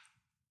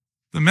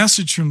 The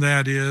message from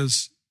that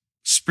is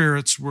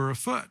spirits were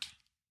afoot.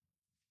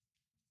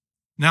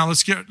 Now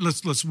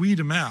let's weed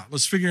them out.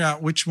 Let's figure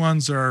out which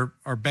ones are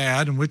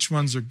bad and which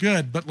ones are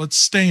good, but let's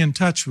stay in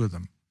touch with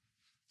them.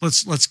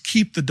 Let's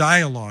keep the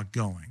dialogue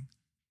going.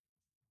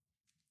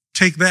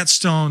 Take that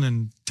stone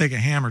and take a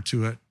hammer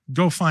to it.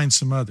 Go find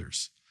some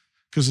others.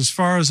 Because as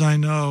far as I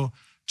know,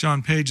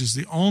 John Page is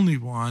the only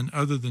one,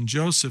 other than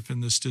Joseph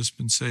in this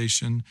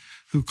dispensation,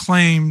 who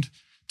claimed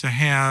to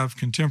have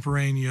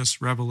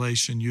contemporaneous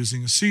revelation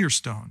using a seer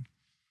stone.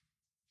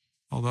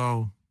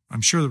 Although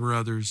I'm sure there were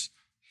others,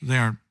 they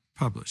aren't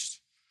published.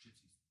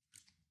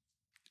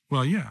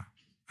 Well, yeah.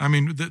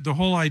 The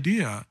whole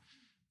idea,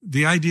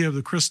 the idea of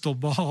the crystal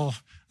ball,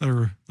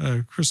 or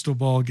crystal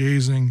ball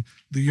gazing,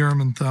 the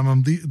Urim and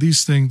Thummim,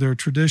 these things, they're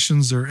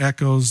traditions, they're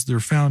echoes, they're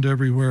found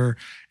everywhere,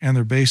 and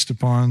they're based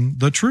upon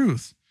the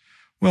truth.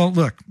 Well,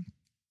 look,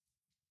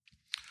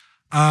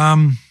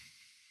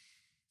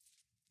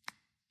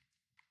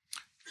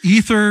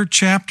 Ether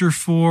chapter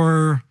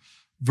 4,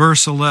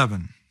 verse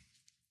 11.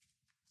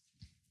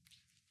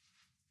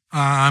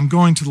 I'm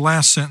going to the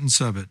last sentence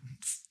of it.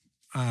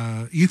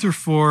 Ether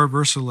 4,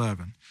 verse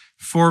 11.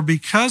 For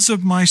because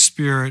of my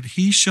Spirit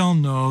he shall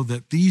know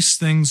that these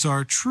things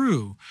are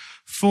true,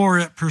 for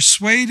it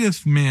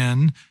persuadeth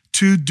men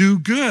to do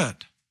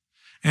good.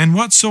 And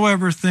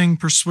whatsoever thing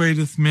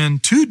persuadeth men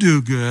to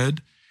do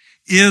good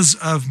is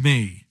of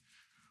me.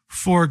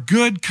 For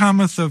good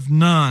cometh of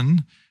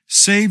none,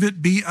 save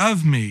it be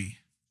of me.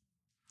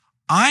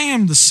 I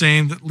am the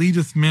same that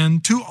leadeth men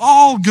to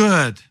all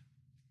good.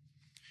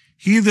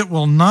 He that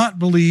will not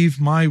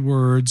believe my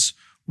words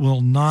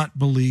will not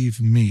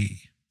believe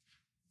me,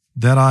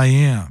 that I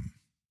am.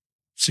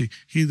 See,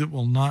 he that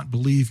will not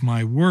believe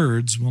my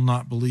words will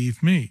not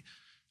believe me.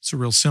 It's a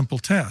real simple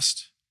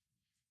test.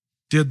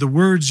 Did the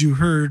words you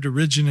heard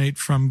originate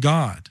from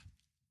God?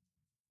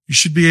 You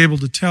should be able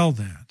to tell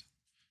that.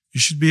 You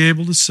should be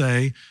able to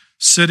say,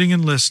 sitting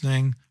and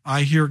listening,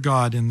 I hear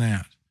God in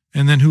that.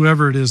 And then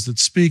whoever it is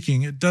that's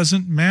speaking, it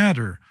doesn't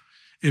matter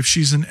if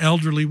she's an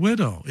elderly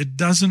widow. It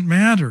doesn't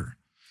matter.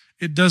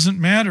 It doesn't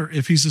matter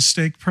if he's a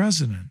stake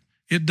president.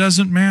 It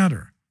doesn't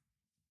matter.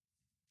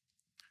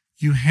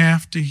 You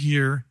have to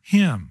hear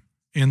him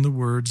in the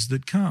words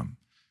that come.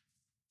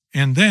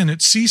 And then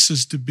it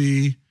ceases to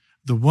be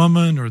the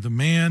woman or the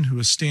man who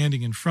is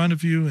standing in front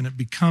of you, and it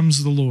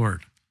becomes the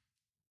Lord.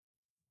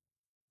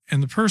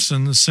 And the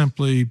person is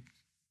simply,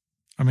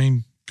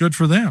 good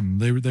for them.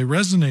 They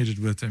resonated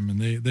with him,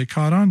 and they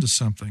caught on to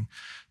something.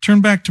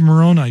 Turn back to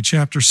Moroni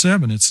chapter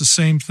 7. It's the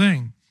same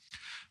thing.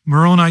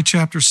 Moroni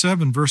chapter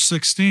 7, verse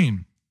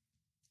 16.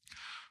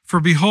 For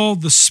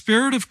behold, the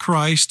Spirit of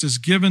Christ is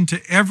given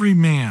to every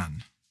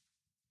man.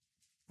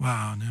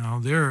 Wow,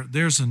 now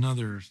there's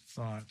another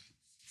thought.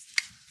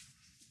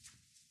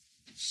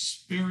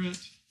 Spirit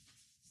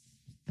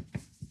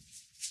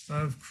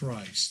of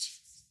Christ.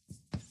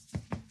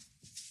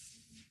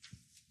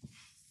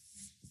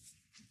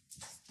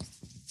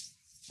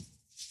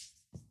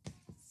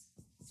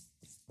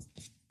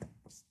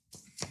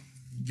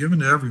 Given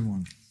to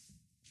everyone.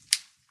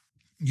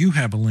 You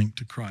have a link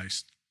to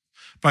Christ.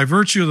 By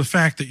virtue of the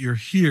fact that you're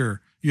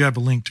here, you have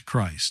a link to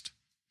Christ.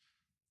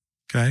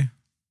 Okay?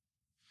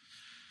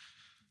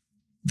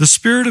 The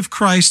Spirit of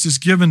Christ is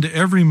given to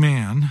every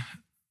man,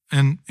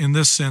 and in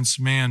this sense,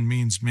 man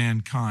means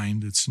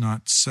mankind. It's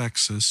not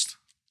sexist.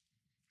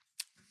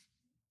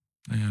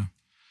 Yeah.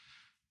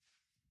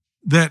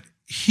 That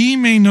he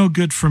may know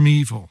good from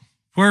evil.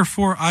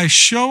 Wherefore I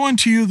show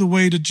unto you the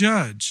way to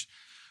judge.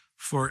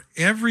 For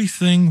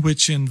everything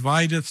which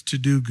inviteth to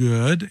do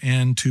good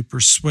and to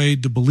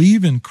persuade to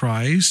believe in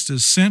Christ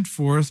is sent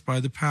forth by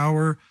the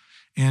power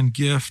and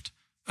gift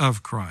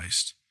of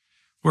Christ.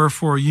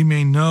 Wherefore ye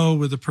may know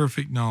with a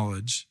perfect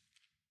knowledge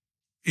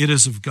it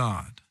is of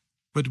God.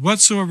 But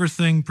whatsoever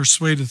thing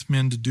persuadeth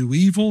men to do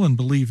evil and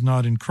believe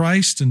not in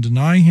Christ and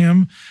deny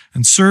him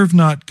and serve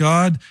not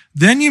God,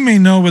 then ye may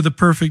know with a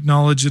perfect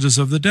knowledge it is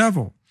of the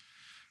devil.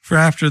 For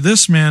after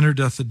this manner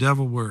doth the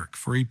devil work,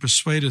 for he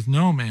persuadeth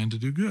no man to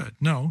do good.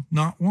 No,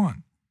 not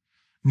one.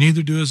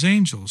 Neither do his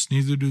angels,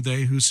 neither do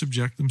they who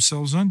subject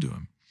themselves unto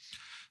him.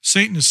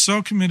 Satan is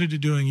so committed to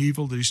doing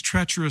evil that he's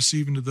treacherous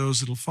even to those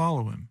that will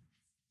follow him.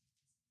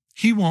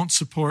 He won't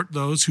support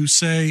those who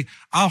say,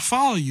 I'll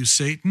follow you,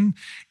 Satan,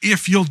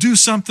 if you'll do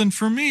something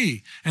for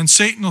me. And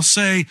Satan will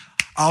say,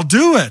 I'll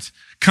do it.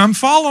 Come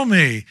follow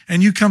me.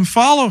 And you come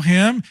follow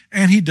him,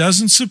 and he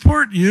doesn't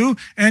support you.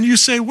 And you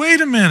say, wait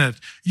a minute,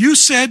 you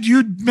said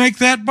you'd make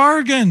that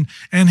bargain.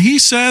 And he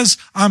says,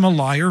 I'm a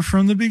liar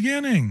from the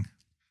beginning.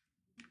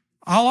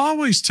 I'll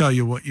always tell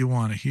you what you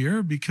want to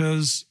hear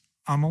because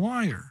I'm a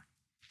liar.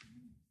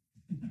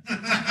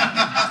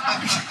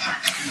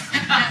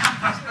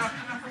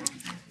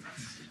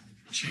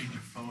 Change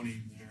your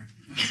phoneme there.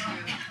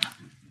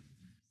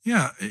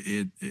 Yeah,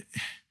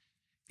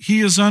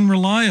 he is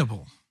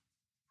unreliable.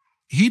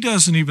 He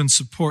doesn't even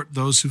support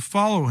those who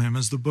follow him,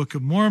 as the Book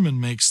of Mormon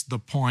makes the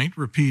point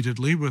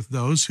repeatedly with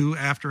those who,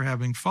 after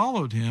having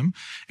followed him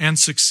and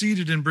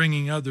succeeded in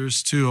bringing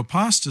others to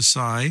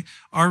apostasy,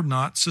 are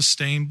not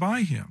sustained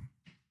by him.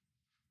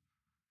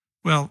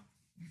 Well,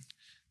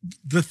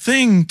 the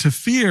thing to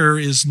fear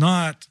is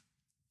not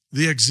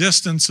the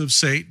existence of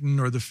Satan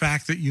or the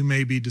fact that you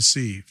may be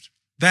deceived.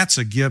 That's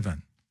a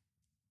given.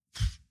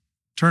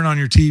 Turn on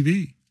your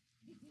TV.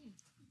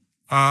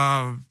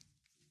 I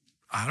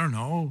don't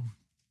know.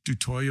 Do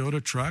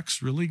Toyota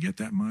trucks really get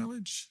that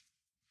mileage?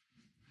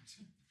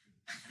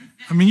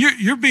 I mean,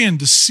 you're being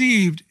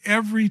deceived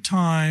every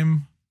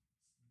time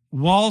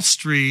Wall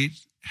Street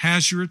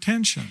has your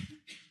attention.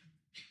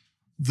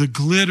 The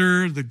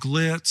glitter, the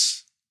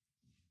glitz,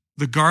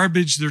 the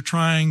garbage they're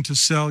trying to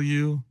sell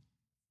you.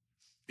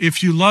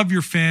 If you love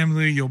your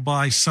family, you'll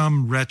buy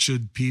some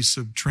wretched piece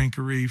of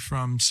trinkery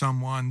from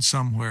someone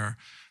somewhere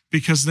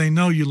because they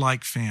know you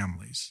like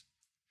families.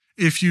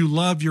 If you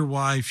love your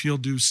wife, you'll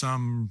do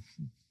some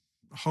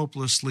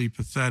hopelessly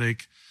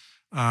pathetic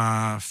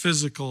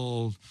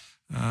physical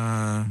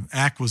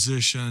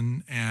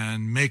acquisition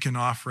and make an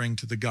offering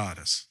to the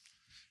goddess.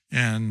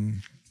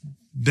 And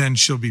then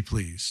she'll be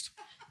pleased.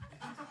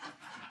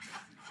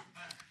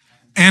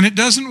 And it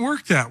doesn't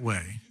work that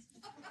way.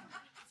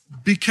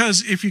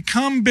 Because if you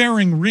come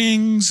bearing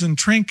rings and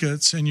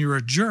trinkets and you're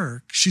a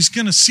jerk, she's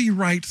going to see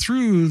right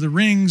through the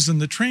rings and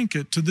the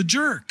trinket to the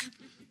jerk.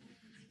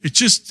 It's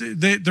just,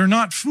 they're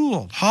not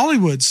fooled.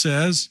 Hollywood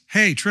says,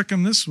 hey, trick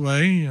them this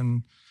way,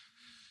 and,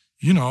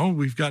 you know,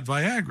 we've got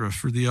Viagra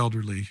for the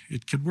elderly.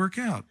 It could work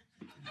out.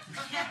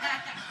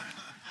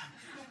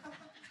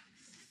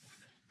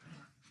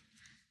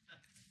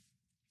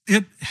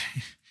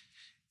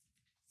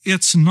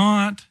 It's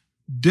not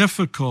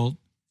difficult,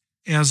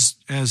 as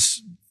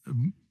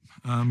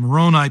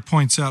Moroni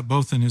points out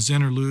both in his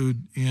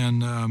interlude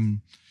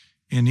in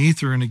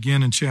Ether and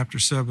again in chapter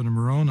 7 of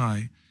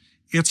Moroni.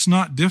 It's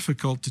not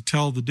difficult to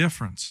tell the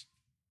difference.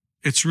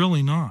 It's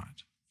really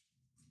not.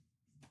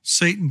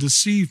 Satan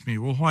deceived me.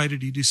 Well, why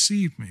did he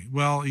deceive me?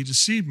 Well, he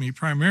deceived me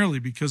primarily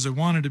because I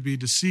wanted to be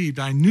deceived.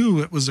 I knew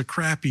it was a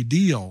crappy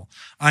deal.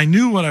 I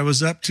knew what I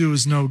was up to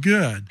was no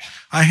good.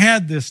 I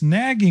had this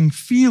nagging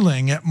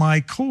feeling at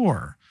my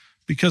core,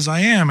 because I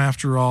am,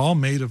 after all,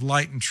 made of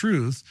light and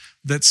truth,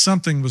 that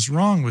something was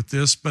wrong with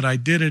this, but I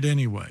did it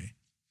anyway.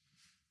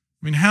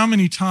 I mean, how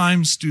many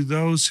times do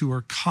those who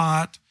are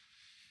caught,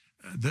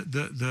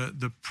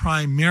 the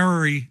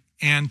primary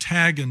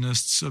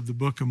antagonists of the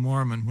Book of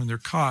Mormon, when they're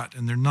caught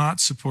and they're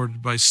not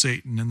supported by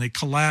Satan and they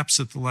collapse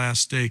at the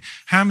last day,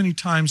 how many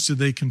times do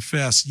they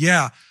confess,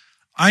 yeah,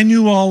 I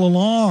knew all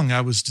along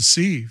I was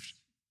deceived.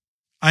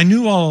 I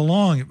knew all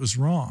along it was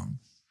wrong.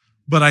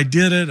 But I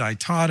did it, I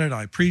taught it,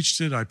 I preached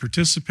it, I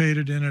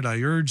participated in it,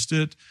 I urged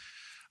it.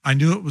 I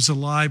knew it was a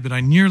lie, but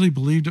I nearly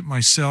believed it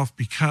myself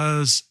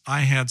because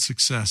I had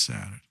success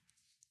at it.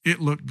 It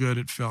looked good,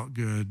 it felt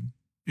good,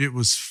 it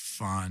was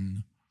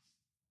fun.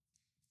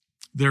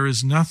 There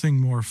is nothing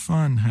more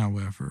fun,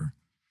 however,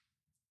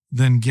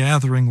 than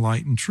gathering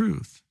light and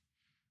truth.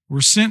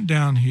 We're sent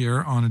down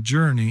here on a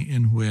journey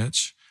in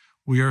which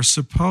we are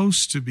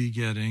supposed to be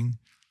getting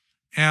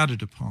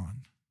added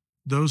upon.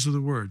 Those are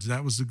the words.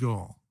 That was the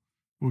goal.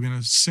 We're going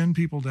to send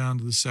people down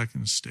to the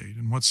second estate.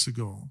 And what's the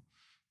goal?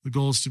 The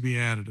goal is to be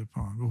added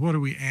upon. But what are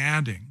we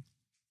adding?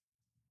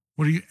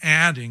 What are you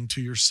adding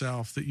to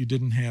yourself that you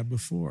didn't have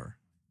before?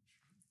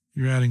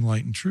 You're adding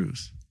light and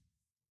truth.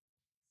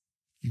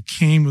 You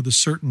came with a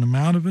certain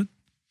amount of it.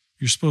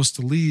 You're supposed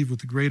to leave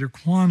with a greater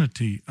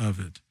quantity of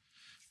it.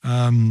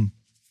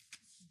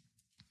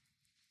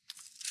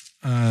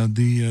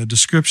 The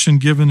description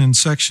given in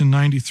section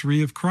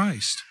 93 of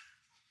Christ.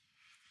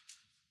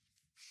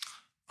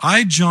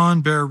 I,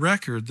 John, bear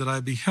record that I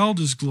beheld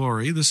his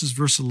glory. This is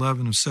verse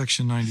 11 of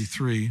section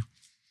 93.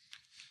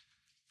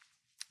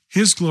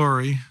 His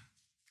glory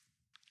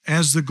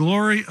as the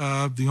glory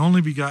of the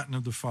only begotten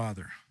of the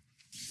Father.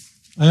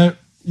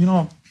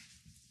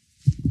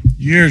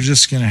 You're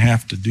just going to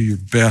have to do your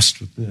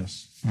best with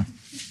this. I'm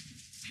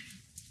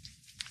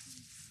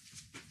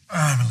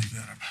going to leave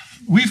that up.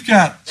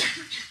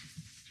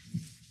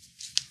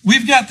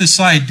 We've got this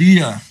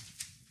idea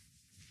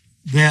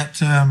that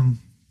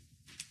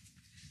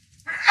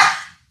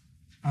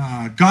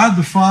God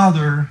the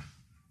Father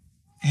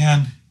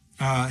and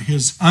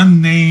his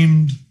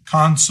unnamed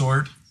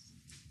consort,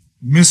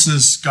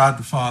 Mrs. God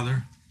the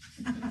Father,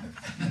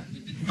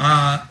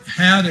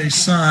 had a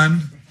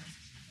son,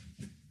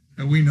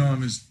 and we know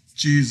him as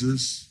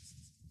Jesus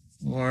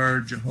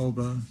or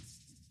Jehovah,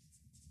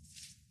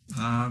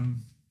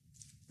 and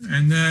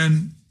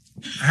then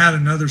had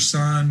another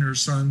son or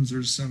sons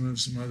or some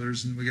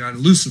others, and we got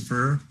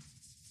Lucifer,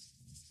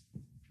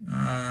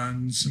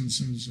 and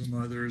some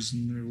others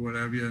and what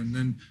have you. And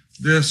then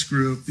this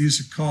group, these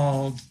are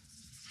called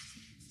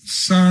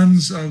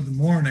sons of the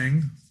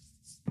morning.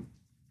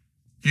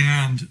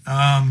 And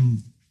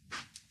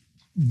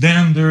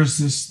then there's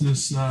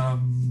this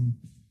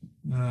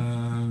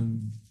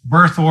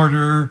birth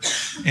order,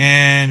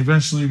 and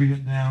eventually we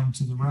get down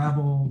to the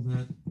rabble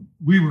that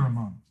we were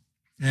among.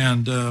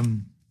 And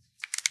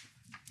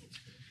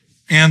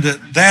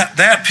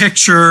that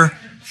picture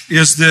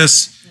is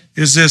this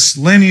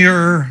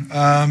linear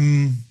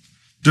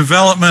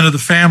development of the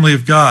family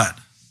of God.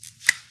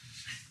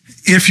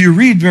 If you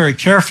read very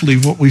carefully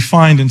what we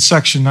find in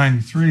section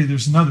 93,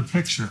 there's another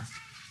picture.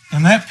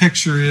 And that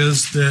picture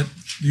is that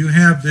you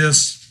have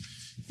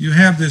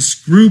this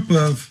group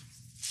of,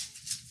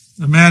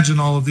 imagine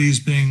all of these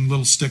being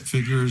little stick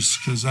figures,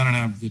 because I don't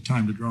have the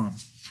time to draw them.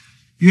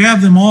 You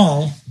have them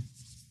all,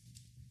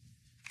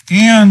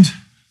 and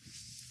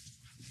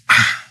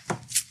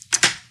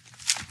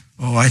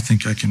I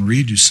think I can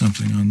read you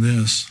something on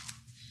this.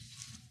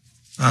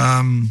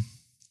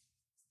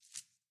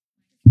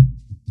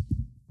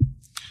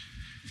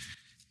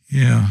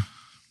 Yeah.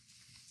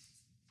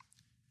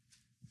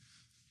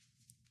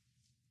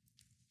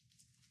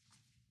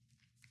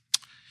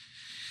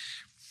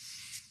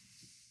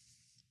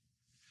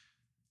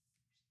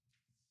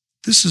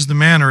 This is the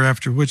manner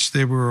after which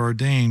they were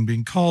ordained,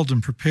 being called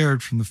and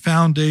prepared from the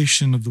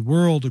foundation of the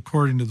world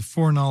according to the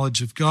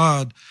foreknowledge of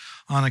God,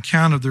 on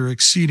account of their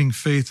exceeding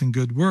faith and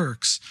good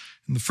works.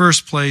 In the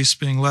first place,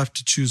 being left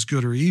to choose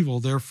good or evil,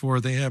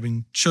 therefore they,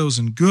 having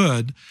chosen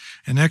good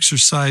and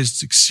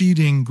exercised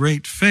exceeding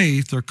great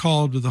faith, are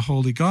called to the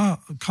holy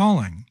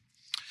calling.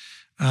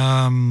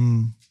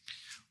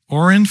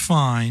 Or in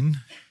fine,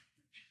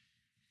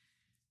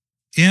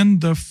 in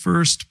the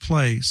first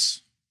place,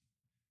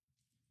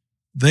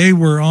 they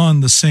were on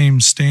the same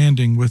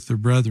standing with their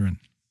brethren.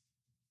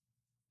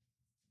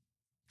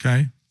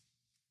 Okay?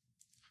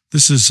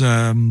 This is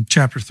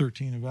chapter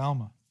 13 of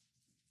Alma.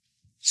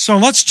 So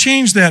let's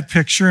change that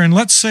picture, and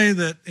let's say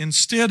that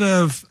instead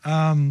of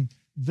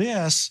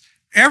this,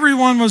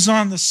 everyone was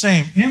on the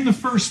same. In the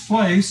first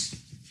place,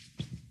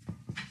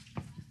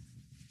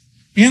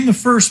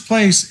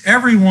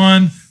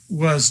 everyone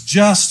was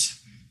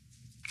just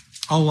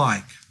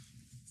alike.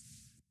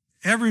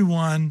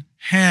 Everyone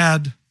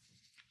had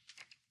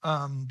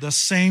the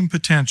same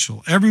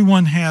potential.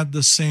 Everyone had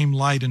the same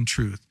light and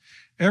truth.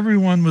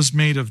 Everyone was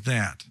made of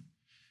that.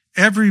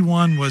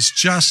 Everyone was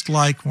just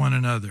like one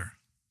another.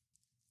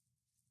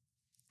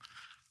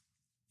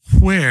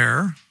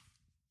 Where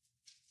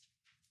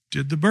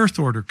did the birth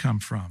order come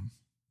from?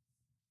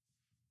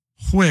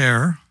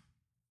 Where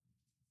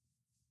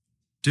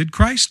did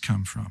Christ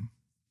come from?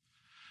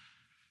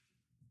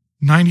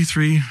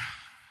 93,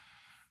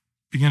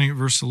 beginning at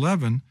verse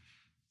 11,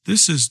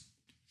 this is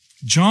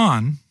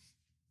John.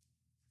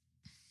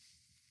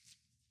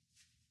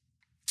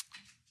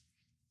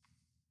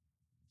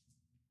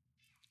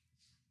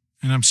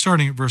 And I'm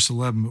starting at verse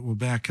 11, but we'll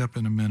back up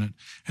in a minute.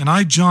 And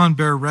I, John,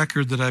 bear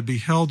record that I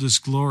beheld his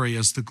glory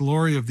as the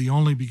glory of the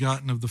only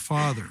begotten of the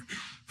Father,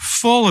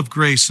 full of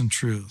grace and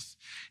truth,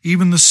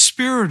 even the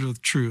Spirit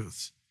of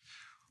truth,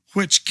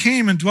 which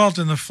came and dwelt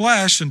in the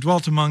flesh and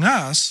dwelt among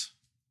us.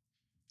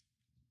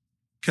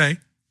 Okay,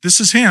 this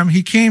is him.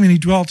 He came and he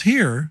dwelt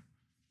here.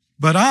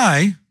 But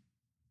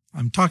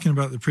I'm talking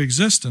about the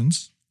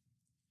preexistence,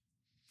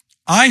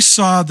 I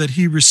saw that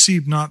he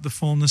received not the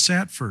fullness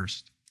at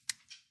first.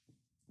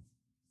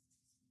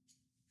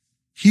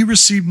 He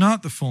received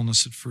not the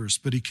fullness at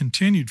first, but he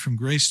continued from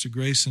grace to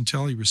grace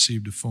until he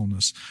received a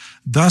fullness.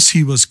 Thus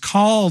he was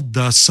called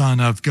the Son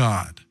of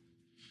God,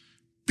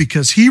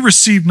 because he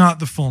received not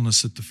the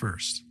fullness at the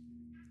first.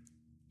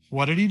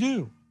 What did he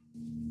do?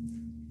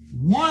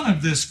 One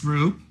of this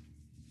group,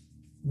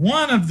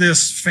 one of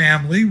this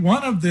family,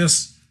 one of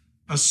this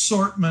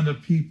assortment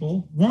of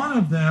people, one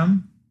of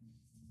them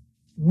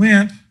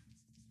went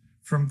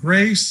from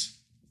grace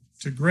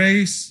to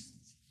grace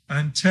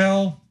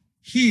until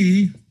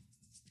he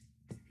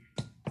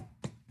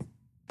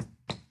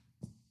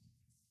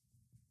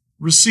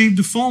received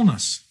the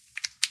fullness.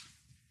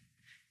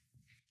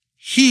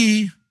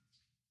 He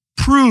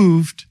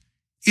proved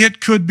it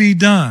could be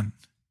done.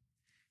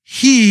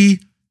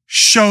 He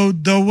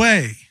showed the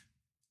way.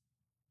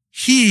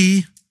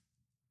 He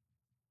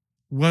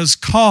was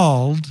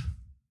called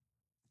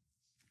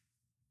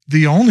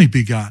the only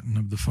begotten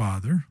of the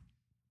Father.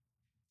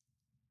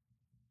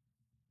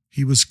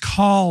 He was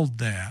called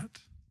that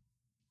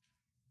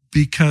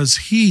because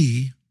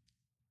he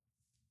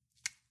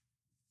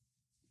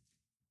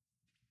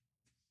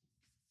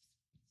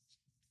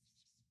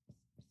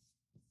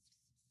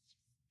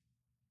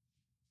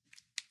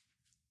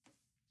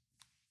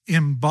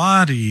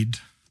embodied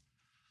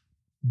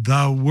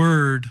the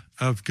Word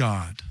of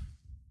God.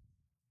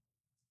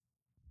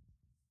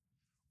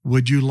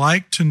 Would you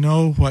like to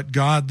know what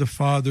God the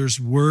Father's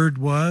Word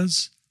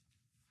was?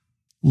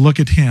 Look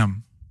at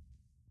him.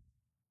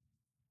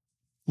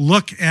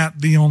 Look at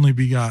the only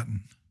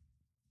begotten.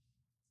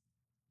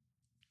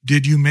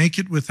 Did you make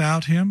it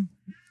without him?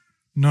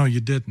 No, you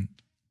didn't.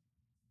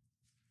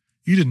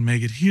 You didn't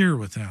make it here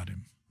without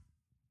him.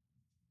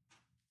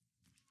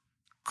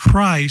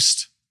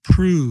 Christ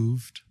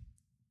proved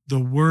the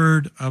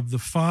Word of the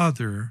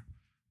Father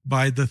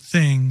by the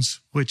things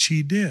which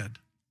he did.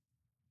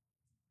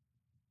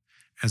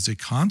 As a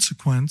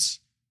consequence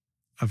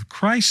of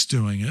Christ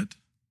doing it,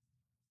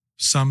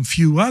 some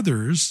few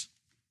others,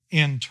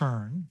 in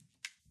turn,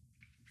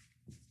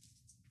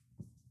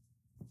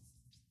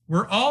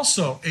 were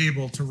also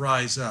able to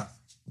rise up.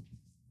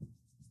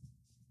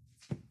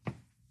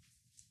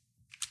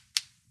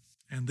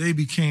 And they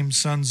became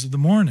sons of the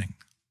morning.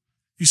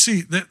 You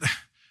see,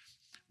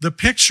 the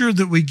picture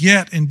that we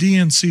get in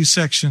D&C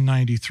section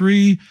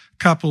 93,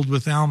 coupled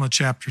with Alma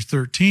chapter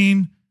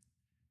 13,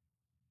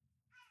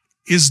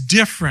 is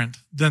different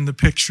than the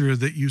picture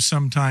that you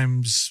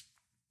sometimes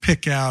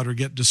pick out or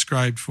get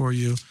described for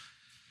you.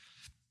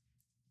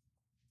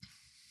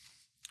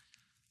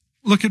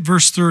 Look at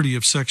verse 30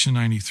 of section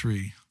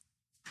 93.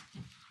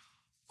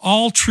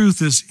 All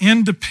truth is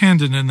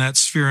independent in that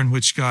sphere in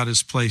which God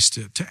has placed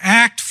it, to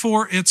act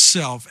for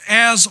itself,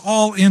 as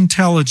all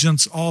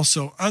intelligence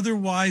also.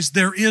 Otherwise,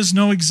 there is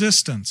no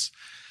existence.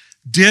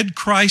 Did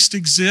Christ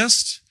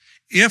exist?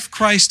 If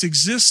Christ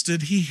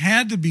existed, he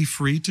had to be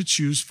free to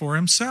choose for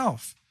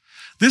himself.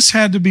 This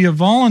had to be a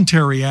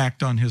voluntary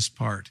act on his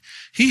part.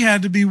 He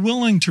had to be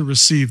willing to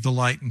receive the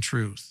light and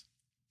truth.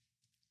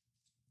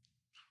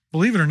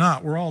 Believe it or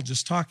not, we're all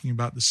just talking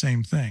about the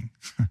same thing.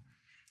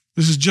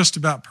 This is just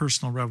about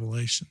personal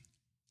revelation.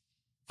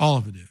 All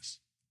of it is.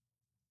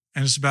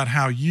 And it's about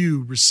how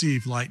you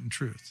receive light and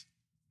truth.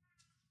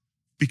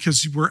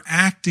 Because we're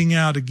acting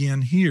out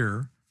again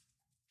here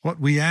what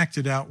we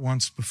acted out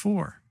once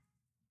before.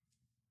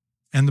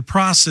 And the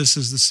process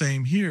is the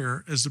same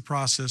here as the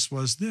process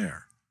was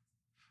there.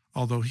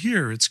 Although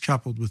here it's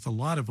coupled with a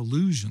lot of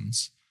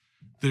illusions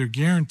that are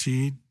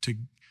guaranteed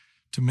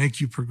to make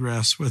you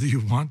progress whether you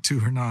want to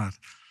or not.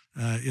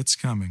 It's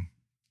coming.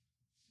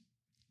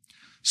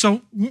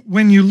 So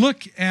when you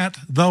look at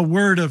the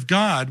Word of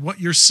God, what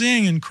you're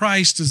seeing in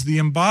Christ is the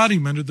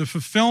embodiment or the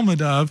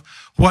fulfillment of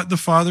what the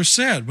Father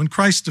said. When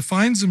Christ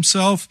defines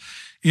himself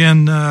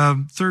in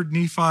 3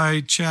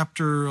 Nephi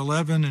chapter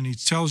 11 and he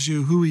tells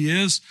you who he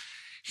is,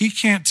 he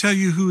can't tell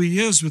you who he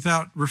is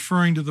without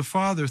referring to the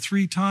Father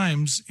 3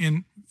 times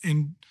in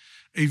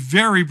a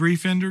very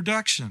brief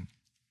introduction.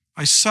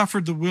 I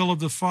suffered the will of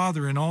the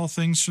Father in all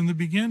things from the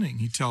beginning,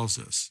 he tells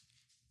us.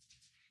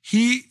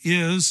 He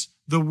is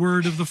the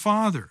Word of the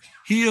Father.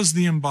 He is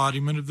the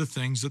embodiment of the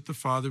things that the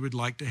Father would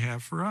like to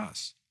have for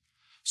us.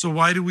 So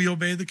why do we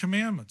obey the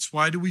commandments?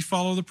 Why do we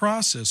follow the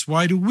process?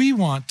 Why do we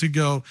want to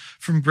go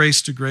from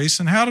grace to grace?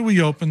 And how do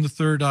we open the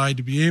third eye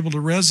to be able to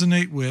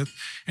resonate with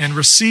and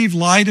receive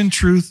light and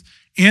truth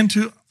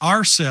into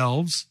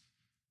ourselves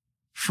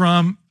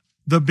from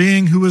the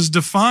being who is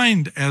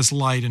defined as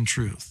light and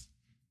truth?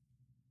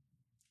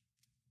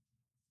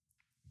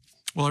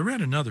 Well, I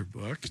read another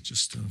book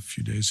just a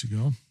few days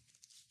ago.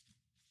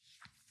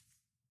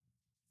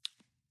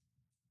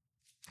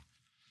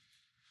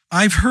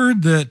 I've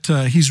heard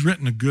that he's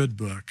written a good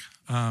book.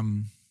 I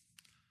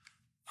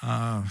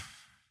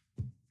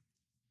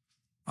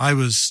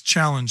was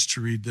challenged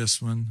to read this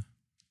one,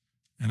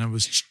 and I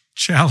was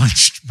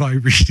challenged by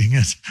reading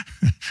it.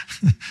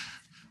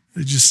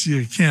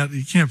 You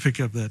can't pick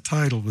up that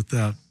title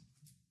without.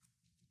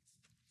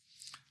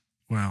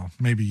 Well,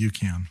 maybe you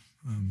can.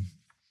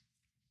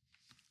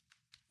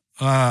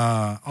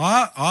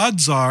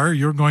 Odds are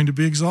you're going to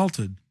be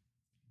exalted.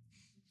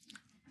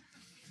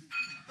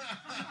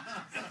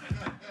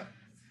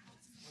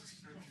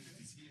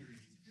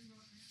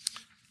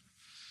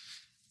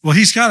 Well,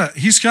 he's got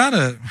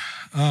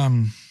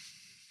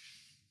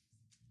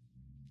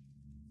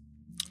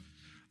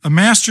a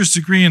master's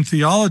degree in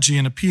theology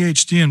and a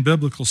PhD in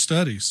biblical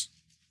studies.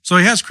 So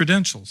he has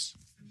credentials.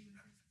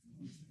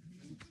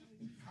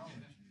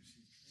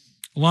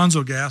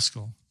 Alonzo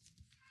Gaskell.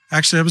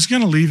 Actually, I was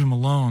going to leave him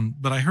alone,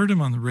 but I heard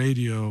him on the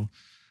radio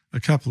a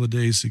couple of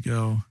days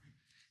ago,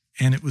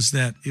 and it was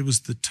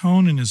the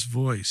tone in his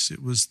voice.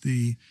 It was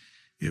the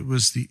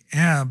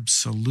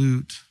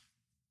absolute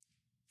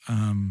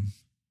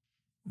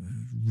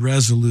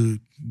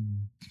resolute,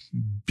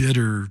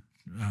 bitter,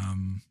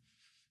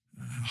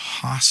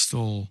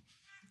 hostile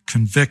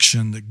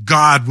conviction that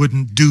God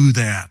wouldn't do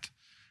that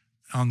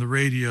on the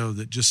radio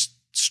that just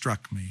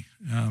struck me.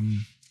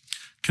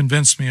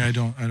 Convinced me I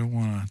don't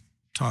want to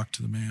talk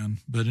to the man.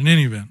 But in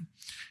any event,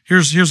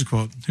 here's a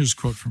quote. Here's a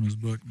quote from his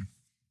book.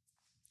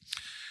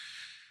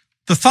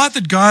 The thought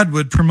that God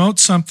would promote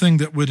something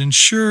that would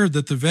ensure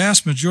that the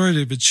vast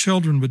majority of his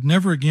children would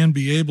never again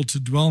be able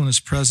to dwell in his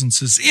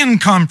presence is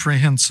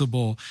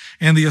incomprehensible,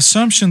 and the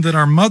assumption that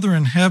our Mother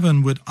in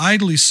heaven would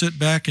idly sit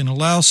back and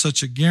allow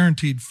such a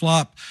guaranteed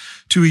flop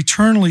to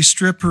eternally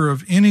strip her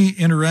of any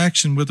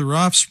interaction with her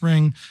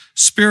offspring,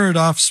 spirit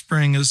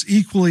offspring, is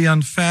equally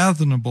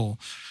unfathomable.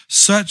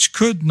 Such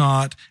could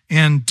not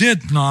and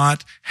did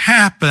not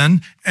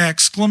happen! !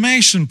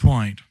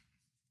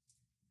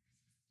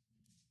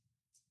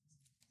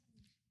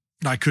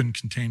 I couldn't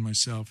contain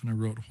myself, and I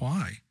wrote,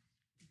 why?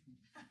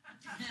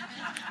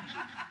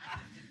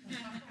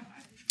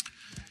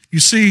 You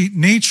see,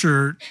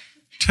 nature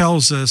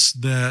tells us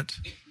that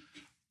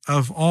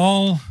of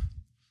all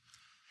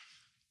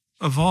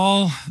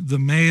the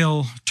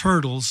male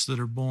turtles that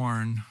are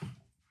born,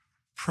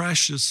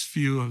 precious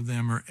few of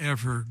them are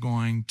ever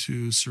going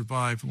to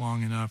survive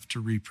long enough to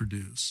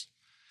reproduce.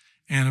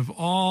 And of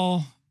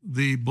all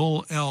the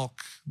bull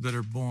elk that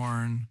are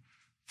born,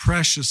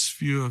 precious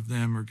few of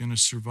them are going to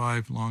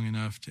survive long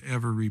enough to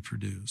ever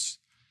reproduce.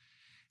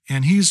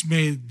 And he's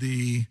made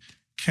the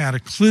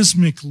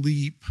cataclysmic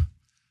leap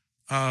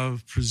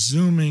of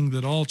presuming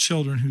that all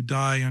children who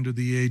die under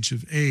the age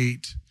of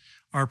 8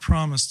 are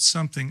promised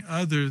something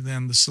other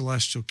than the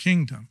celestial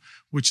kingdom,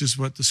 which is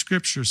what the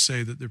scriptures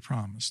say that they're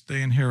promised.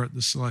 They inherit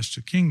the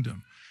celestial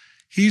kingdom.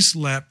 He's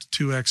leapt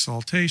to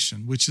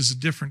exaltation, which is a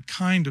different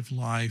kind of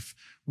life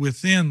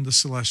within the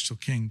celestial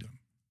kingdom.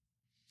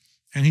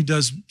 And he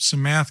does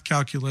some math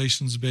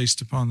calculations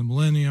based upon the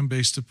millennium,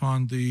 based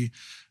upon the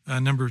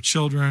number of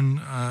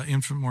children.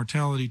 Infant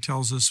mortality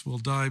tells us will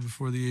die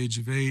before the age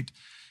of 8.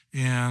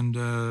 And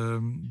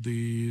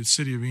the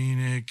city of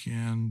Enoch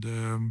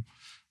and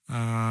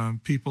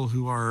people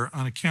who are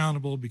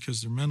unaccountable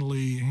because they're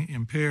mentally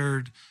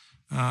impaired,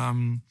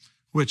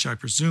 which I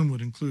presume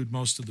would include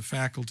most of the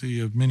faculty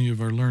of many of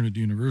our learned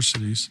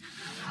universities.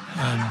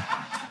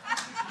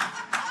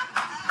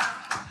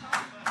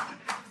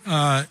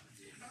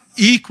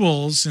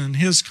 Equals in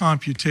his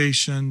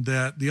computation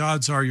that the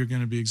odds are you're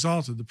going to be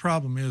exalted. The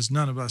problem is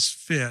none of us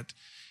fit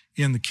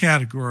in the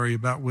category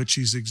about which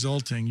he's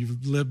exalting.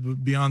 You've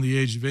lived beyond the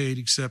age of 8,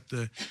 except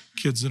the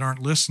kids that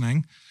aren't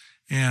listening.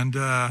 And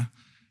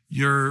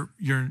you're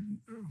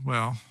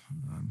well,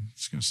 I'm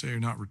just going to say you're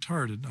not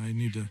retarded.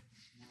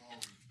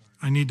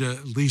 I need to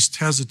at least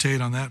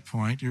hesitate on that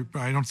point.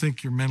 I don't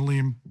think you're mentally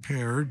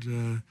impaired,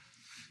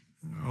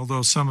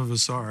 although some of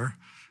us are.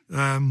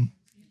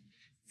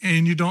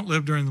 And you don't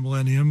live during the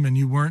millennium, and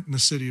you weren't in the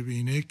city of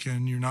Enoch,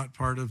 and you're not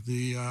part of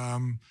the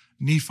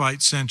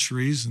Nephite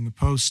centuries and the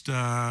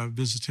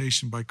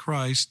post-visitation by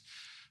Christ.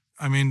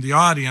 I mean, the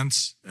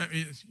audience,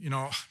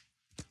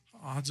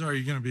 odds are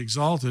you're going to be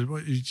exalted.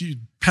 You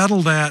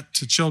peddle that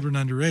to children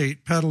under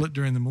 8, peddle it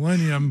during the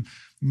millennium,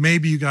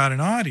 maybe you got an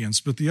audience.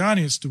 But the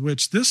audience to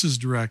which this is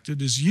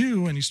directed is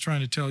you, and he's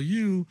trying to tell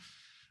you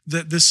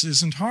that this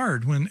isn't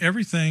hard, when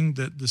everything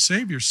that the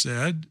Savior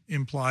said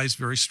implies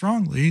very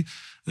strongly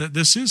that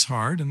this is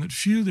hard and that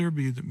few there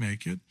be that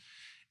make it,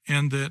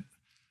 and that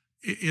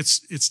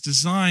it's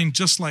designed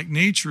just like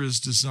nature is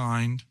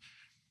designed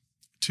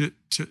to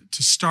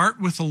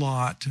start with a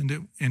lot and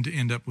to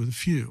end up with a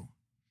few.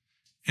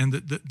 And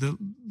that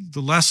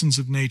the lessons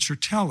of nature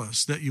tell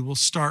us that you will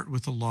start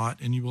with a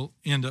lot and you will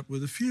end up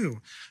with a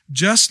few.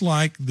 Just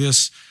like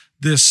this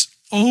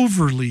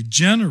overly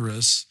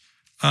generous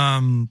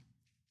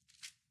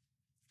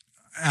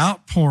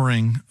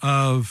outpouring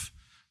of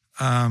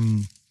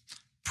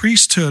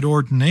priesthood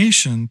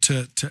ordination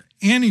to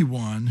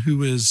anyone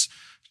who is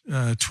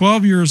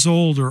 12 years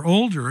old or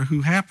older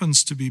who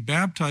happens to be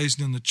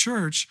baptized in the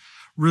church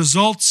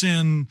results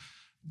in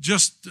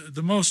just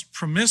the most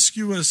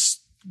promiscuous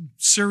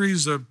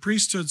series of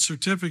priesthood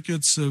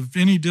certificates of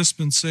any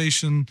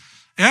dispensation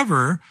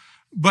ever.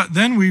 But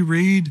then we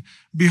read,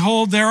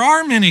 behold, there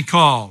are many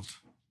called,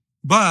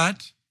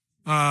 but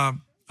a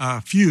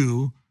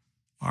few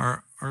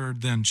are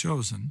then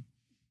chosen.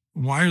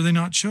 Why are they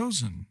not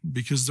chosen?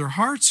 Because their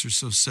hearts are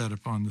so set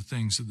upon the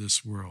things of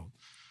this world.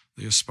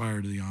 They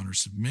aspire to the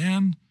honors of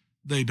men.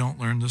 They don't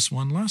learn this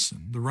one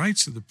lesson. The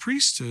rights of the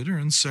priesthood are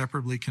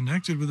inseparably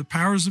connected with the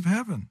powers of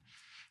heaven.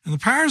 And the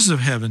powers of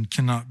heaven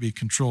cannot be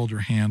controlled or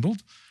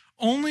handled,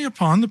 only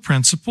upon the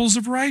principles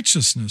of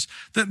righteousness,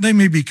 that they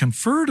may be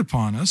conferred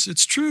upon us.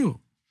 It's true.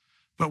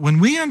 But when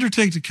we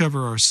undertake to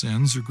cover our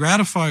sins or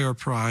gratify our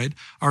pride,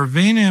 our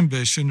vain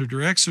ambition, or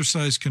to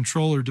exercise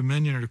control or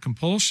dominion or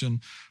compulsion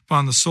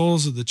upon the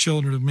souls of the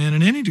children of men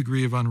in any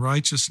degree of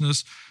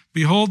unrighteousness,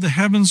 behold, the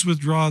heavens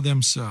withdraw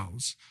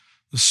themselves.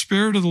 The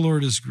Spirit of the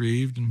Lord is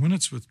grieved, and when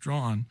it's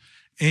withdrawn,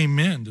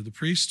 amen to the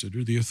priesthood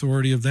or the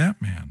authority of that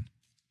man.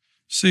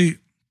 See,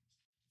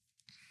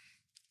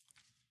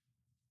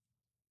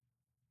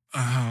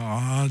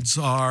 odds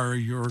are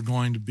you're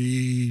going to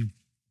be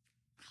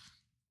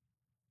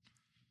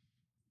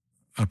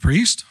a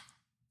priest.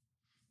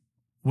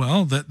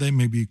 Well, that they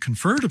may be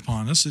conferred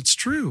upon us, it's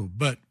true,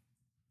 but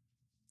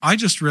I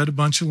just read a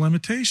bunch of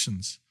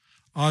limitations.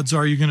 Odds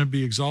are you're going to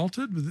be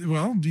exalted.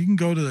 Well, you can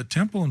go to the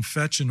temple and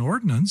fetch an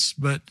ordinance,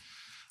 but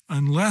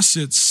unless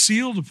it's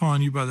sealed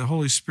upon you by the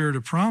Holy Spirit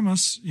of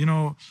promise,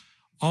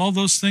 all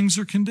those things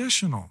are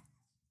conditional.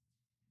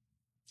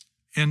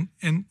 And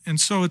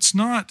so it's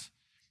not.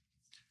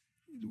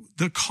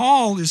 The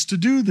call is to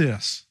do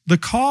this. The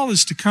call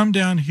is to come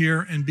down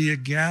here and be a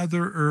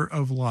gatherer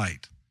of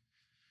light.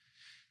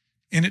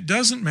 And it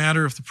doesn't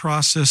matter if the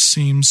process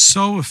seems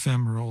so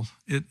ephemeral.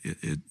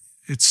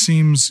 It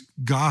seems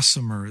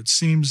gossamer. It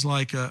seems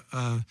like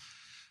the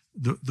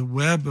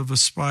web of a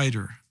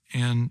spider,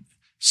 and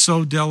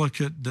so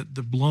delicate that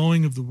the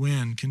blowing of the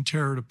wind can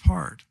tear it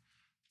apart.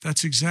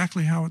 That's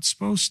exactly how it's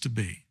supposed to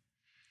be.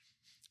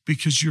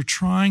 Because you're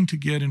trying to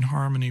get in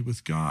harmony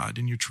with God,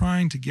 and you're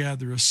trying to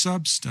gather a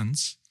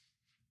substance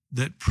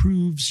that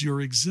proves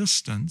your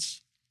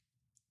existence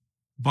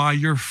by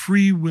your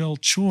free will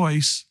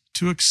choice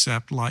to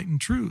accept light and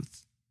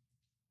truth.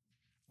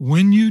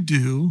 When you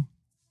do,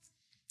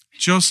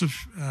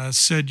 Joseph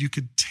said you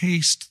could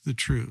taste the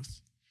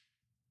truth.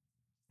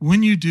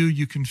 When you do,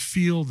 you can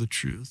feel the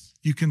truth.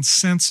 You can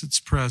sense its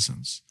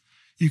presence.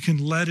 You can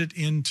let it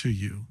into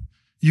you.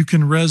 You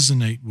can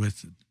resonate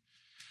with it.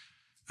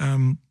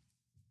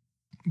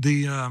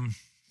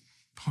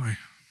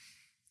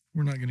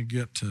 We're not going to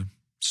get to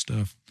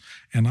stuff,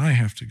 and I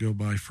have to go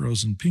buy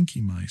frozen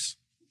pinky mice.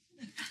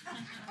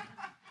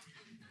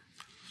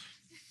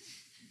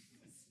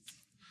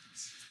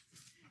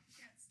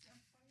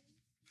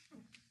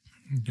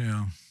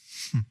 Yeah.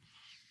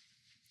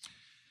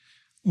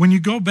 When you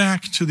go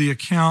back to the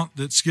account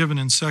that's given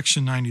in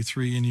section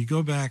 93, and you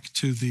go back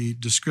to the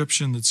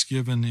description that's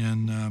given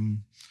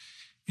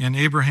in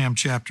Abraham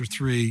chapter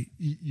 3,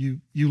 you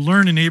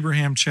learn in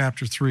Abraham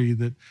chapter 3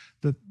 that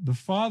the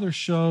Father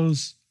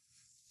shows,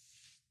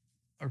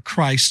 or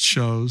Christ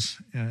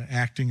shows,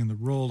 acting in the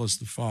role as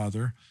the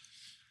Father,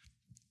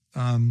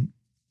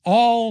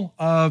 all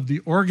of the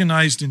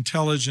organized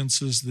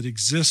intelligences that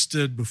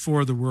existed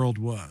before the world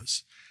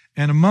was.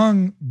 And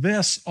among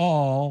this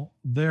all,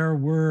 there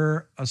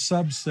were a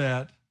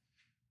subset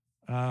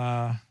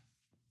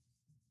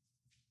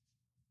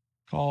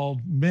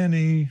called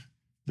many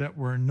that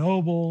were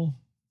noble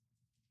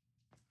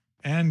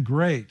and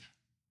great.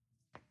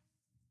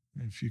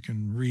 If you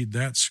can read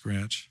that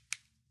scratch.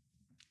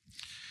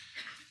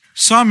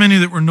 Saw many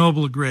that were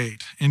noble and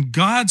great. And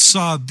God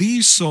saw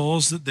these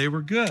souls that they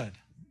were good.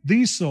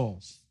 These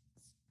souls.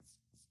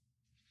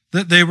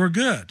 That they were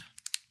good.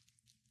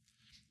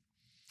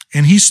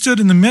 And he stood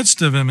in the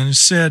midst of them and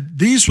said,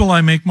 these will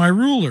I make my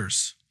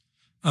rulers.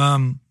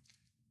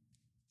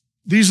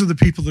 These are the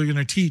people that are going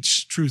to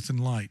teach truth and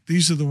light.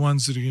 These are the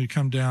ones that are going to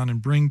come down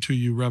and bring to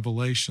you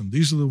revelation.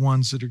 These are the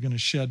ones that are going to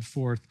shed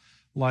forth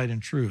light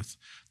and truth.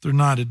 They're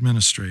not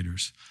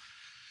administrators.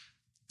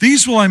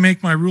 These will I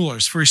make my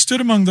rulers. For he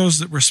stood among those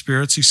that were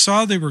spirits. He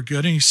saw they were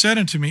good, and he said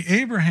unto me,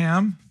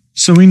 Abraham.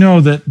 So we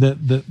know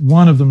that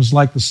one of them is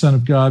like the Son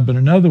of God, but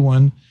another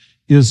one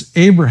is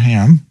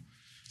Abraham.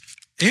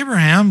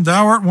 Abraham,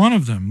 thou art one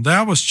of them.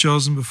 Thou wast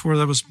chosen before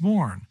thou wast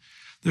born.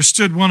 There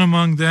stood one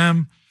among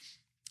them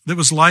that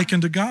was like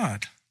unto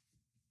God,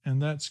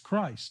 and that's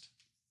Christ.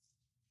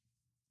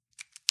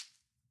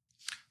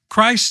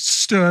 Christ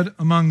stood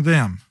among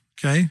them,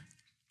 okay?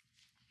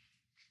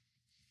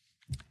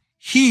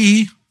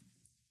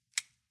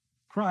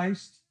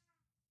 Christ,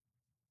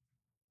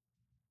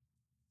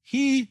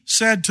 he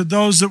said to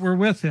those that were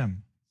with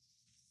him,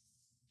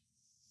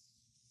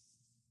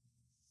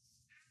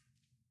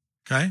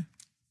 okay?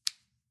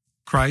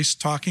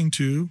 Christ talking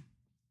to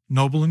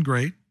noble and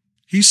great.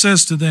 He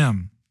says to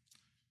them,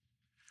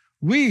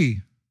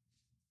 we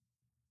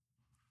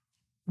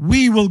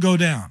will go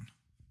down,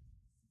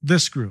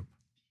 this group.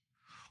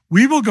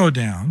 We will go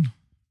down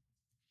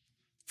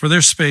for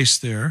their space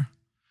there.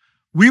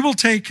 We will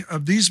take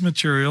of these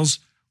materials,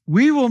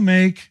 we will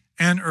make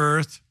an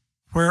earth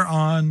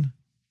whereon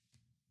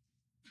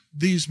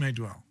these may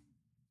dwell.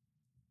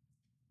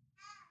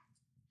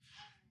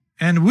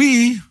 And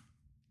we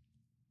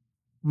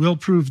will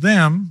prove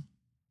them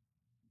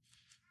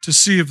to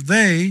see if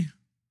they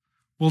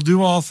will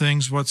do all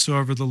things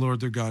whatsoever the Lord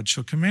their God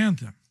shall command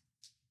them.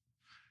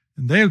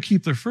 And they will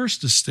keep their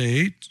first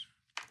estate,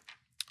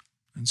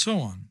 and so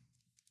on.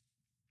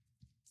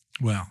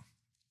 Well,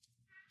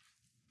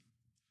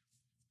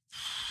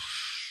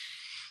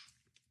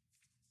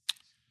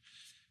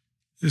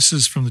 this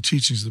is from the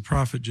teachings of the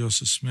prophet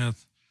Joseph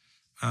Smith,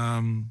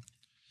 from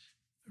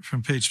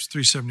page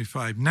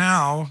 375.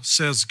 Now,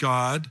 says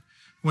God,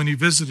 when he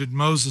visited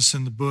Moses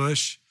in the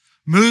bush,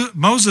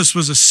 Moses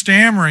was a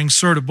stammering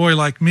sort of boy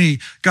like me.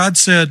 God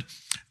said,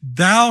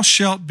 thou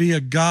shalt be a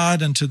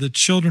God unto the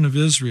children of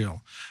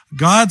Israel.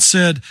 God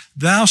said,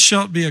 thou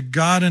shalt be a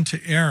God unto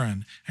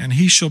Aaron, and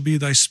he shall be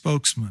thy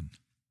spokesman.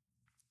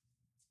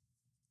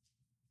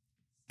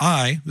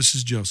 This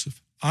is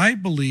Joseph, I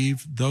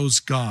believe those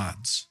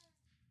gods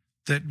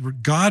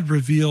that God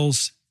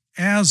reveals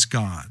as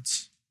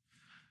gods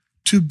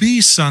to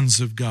be sons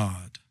of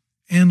God,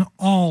 and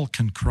all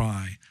can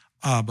cry,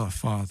 Abba,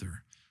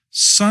 Father.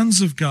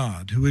 Sons of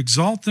God who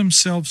exalt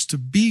themselves to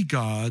be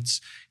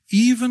gods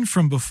even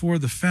from before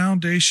the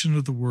foundation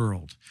of the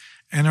world,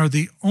 and are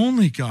the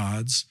only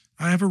gods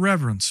I have a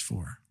reverence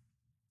for.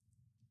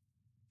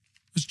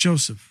 It's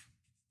Joseph,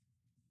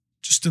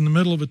 just in the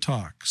middle of a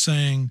talk,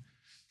 saying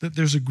that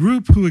there's a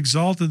group who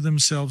exalted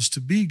themselves to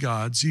be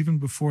gods even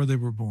before they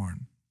were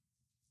born.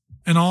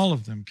 And all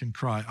of them can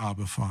cry,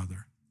 Abba,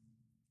 Father.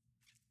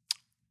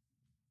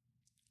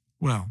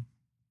 Well,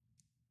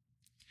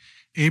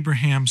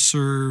 Abraham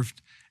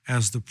served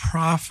as the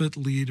prophet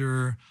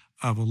leader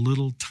of a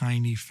little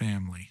tiny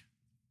family.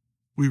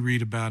 We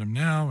read about him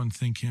now and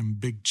think him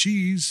big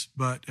cheese,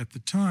 but at the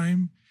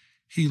time,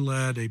 he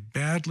led a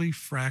badly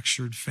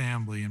fractured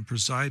family and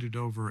presided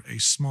over a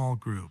small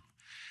group.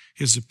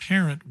 His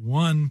apparent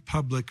one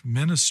public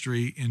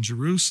ministry in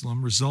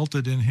Jerusalem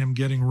resulted in him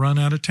getting run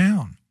out of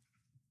town.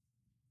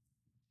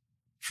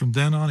 From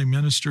then on, he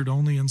ministered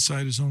only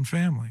inside his own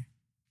family.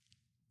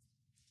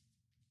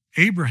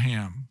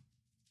 Abraham,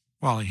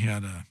 while he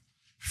had a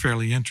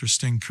fairly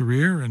interesting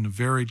career in a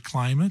varied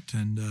climate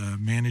and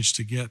managed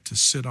to get to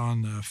sit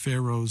on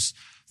Pharaoh's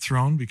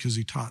throne because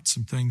he taught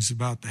some things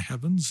about the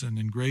heavens and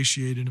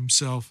ingratiated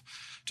himself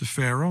to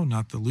Pharaoh,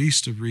 not the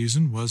least of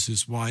reason was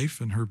his wife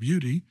and her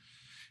beauty,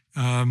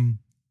 went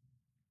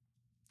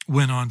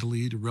on to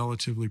lead a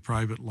relatively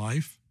private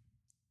life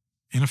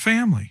in a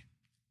family.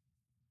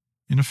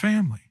 In a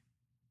family.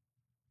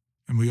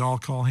 And we all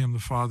call him the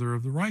father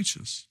of the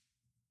righteous.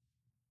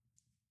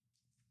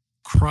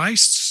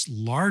 Christ's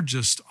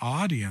largest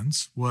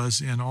audience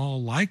was in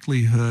all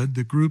likelihood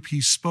the group he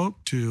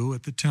spoke to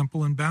at the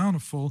temple in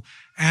Bountiful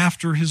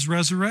after his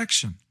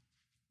resurrection.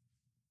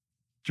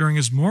 During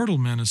his mortal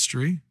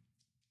ministry,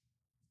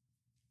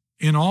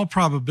 in all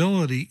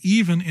probability,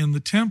 even in the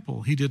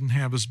temple, he didn't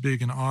have as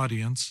big an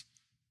audience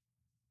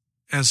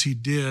as he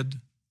did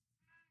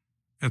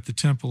at the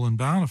temple in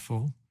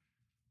Bountiful.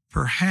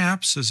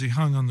 Perhaps as he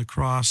hung on the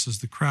cross, as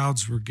the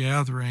crowds were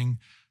gathering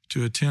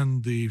to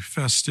attend the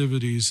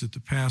festivities at the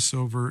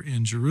Passover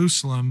in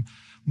Jerusalem,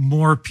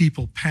 more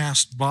people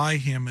passed by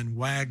him and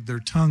wagged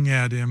their tongue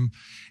at him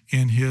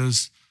in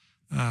his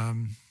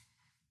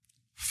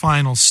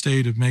final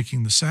state of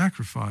making the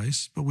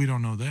sacrifice, but we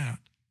don't know that.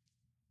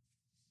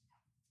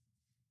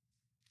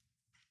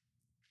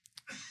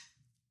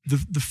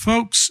 The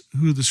folks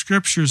who the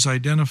scriptures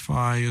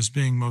identify as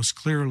being most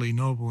clearly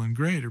noble and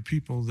great are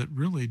people that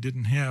really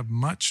didn't have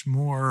much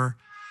more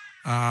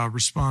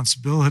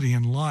responsibility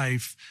in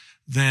life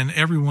than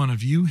every one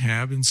of you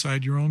have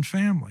inside your own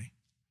family.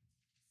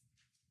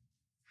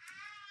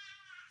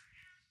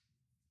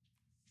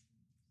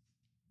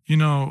 You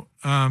know,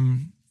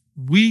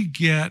 we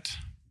get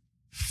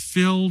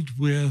filled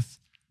with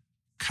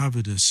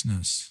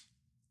covetousness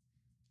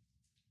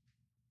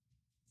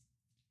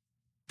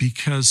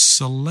because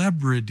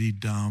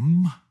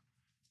celebritydom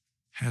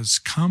has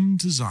come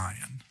to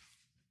Zion.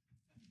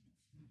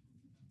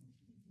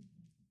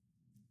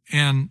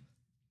 And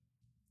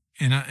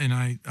and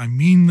I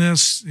mean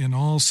this in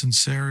all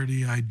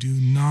sincerity, I do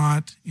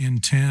not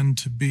intend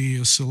to be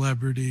a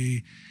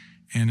celebrity,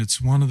 and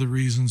it's one of the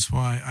reasons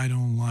why I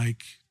don't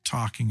like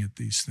talking at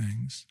these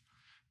things.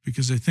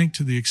 Because I think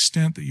to the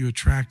extent that you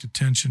attract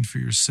attention for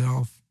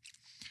yourself,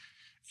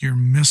 you're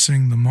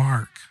missing the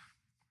mark.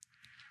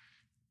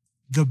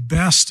 The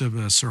best of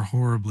us are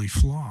horribly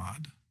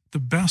flawed. The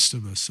best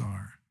of us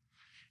are.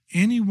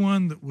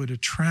 Anyone that would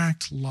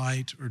attract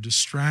light or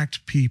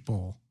distract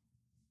people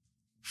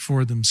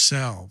for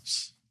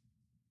themselves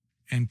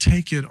and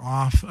take it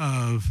off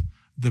of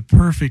the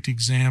perfect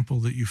example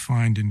that you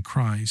find in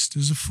Christ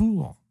is a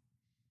fool.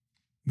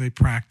 They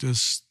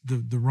practice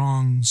the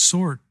wrong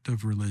sort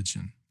of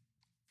religion.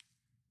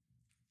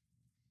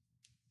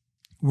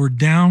 We're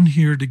down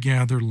here to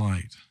gather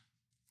light.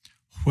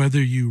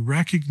 Whether you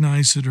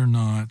recognize it or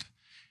not,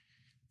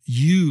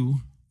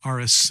 you are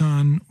a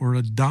son or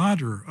a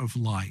daughter of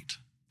light.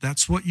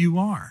 That's what you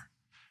are.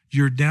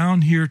 You're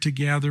down here to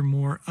gather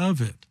more of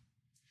it.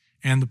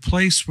 And the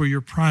place where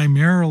you're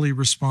primarily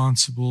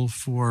responsible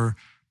for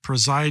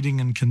presiding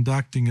and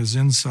conducting is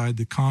inside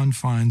the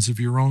confines of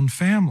your own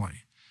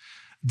family.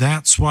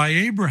 That's why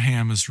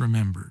Abraham is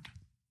remembered.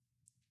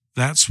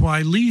 That's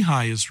why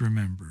Lehi is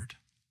remembered.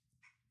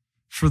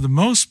 For the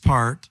most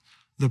part,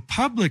 the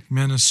public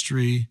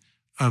ministry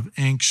of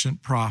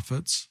ancient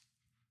prophets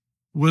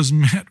was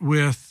met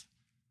with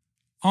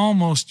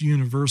almost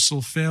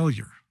universal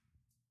failure.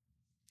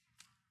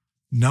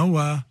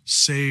 Noah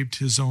saved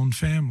his own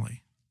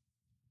family.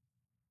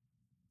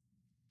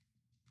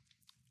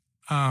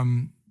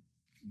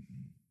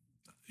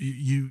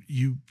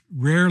 You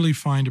rarely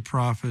find a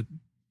prophet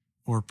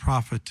or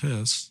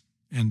prophetess,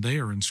 and they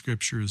are in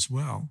Scripture as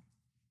well,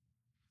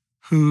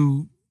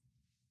 who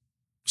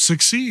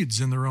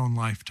succeeds in their own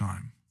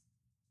lifetime.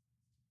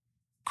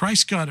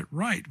 Christ got it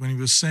right when he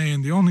was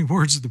saying the only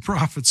words of the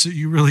prophets that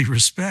you really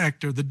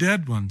respect are the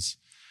dead ones.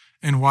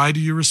 And why do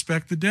you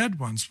respect the dead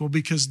ones? Well,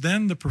 because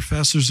then the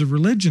professors of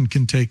religion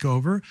can take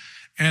over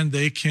and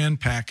they can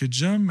package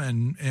them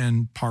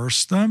and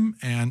parse them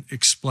and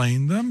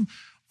explain them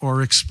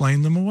or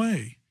explain them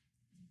away.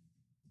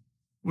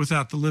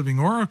 Without the living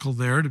oracle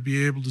there to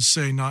be able to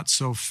say, not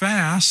so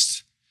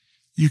fast,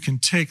 you can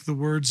take the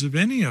words of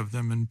any of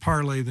them and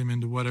parlay them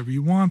into whatever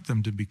you want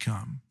them to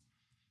become.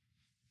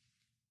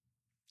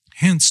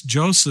 Hence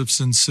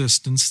Joseph's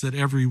insistence that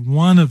every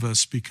one of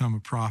us become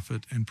a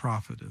prophet and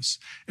prophetess.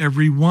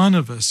 Every one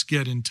of us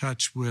get in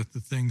touch with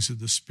the things of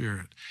the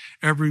Spirit.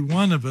 Every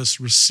one of us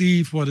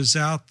receive what is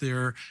out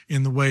there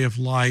in the way of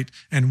light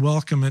and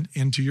welcome it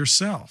into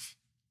yourself.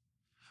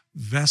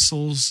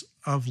 Vessels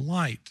of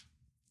light.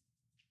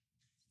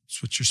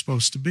 That's what you're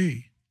supposed to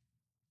be.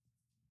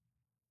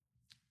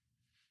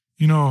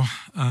 You know,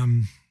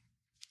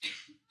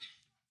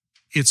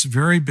 it's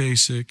very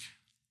basic.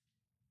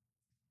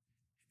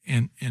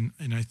 And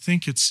I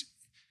think it's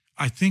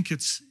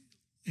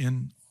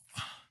in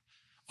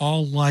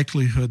all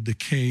likelihood the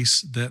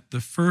case that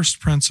the first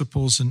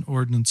principles and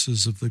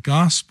ordinances of the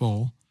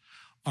gospel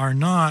are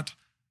not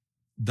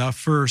the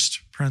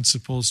first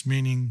principles,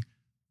 meaning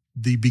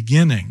the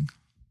beginning,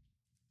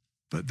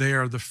 but they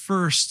are the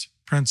first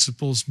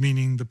principles,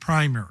 meaning the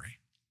primary,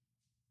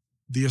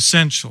 the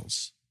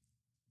essentials,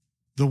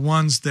 the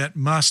ones that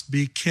must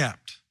be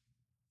kept,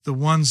 the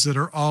ones that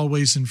are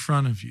always in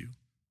front of you.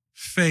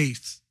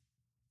 Faith.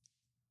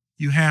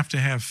 You have to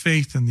have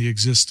faith in the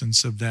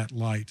existence of that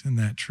light and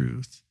that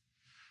truth.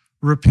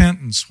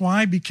 Repentance.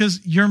 Why?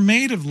 Because you're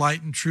made of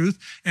light and truth,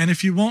 and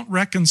if you won't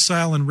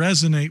reconcile and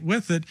resonate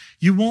with it,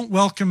 you won't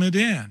welcome it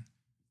in.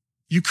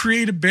 You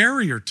create a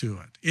barrier to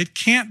it. It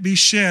can't be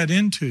shed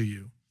into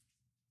you.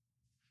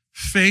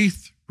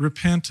 Faith,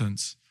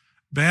 repentance,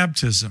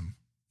 baptism.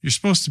 You're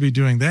supposed to be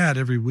doing that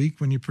every week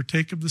when you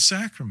partake of the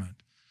sacrament.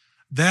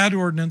 That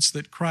ordinance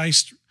that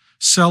Christ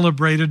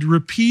celebrated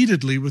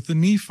repeatedly with the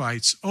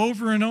Nephites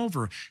over and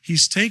over.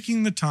 He's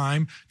taking the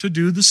time to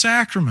do the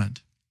sacrament.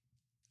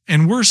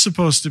 And we're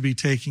supposed to be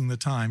taking the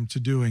time to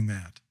doing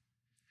that.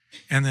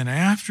 And then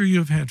after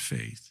you've had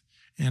faith,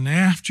 and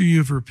after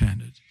you've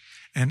repented,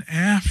 and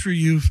after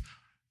you've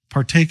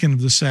partaken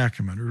of the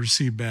sacrament or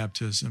received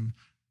baptism,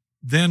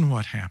 then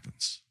what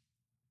happens?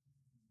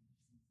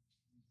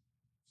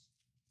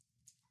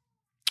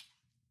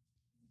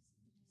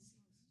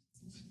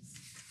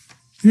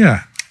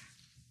 Yeah.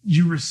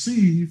 You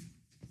receive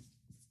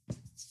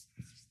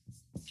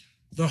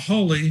the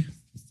Holy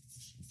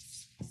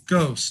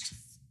Ghost.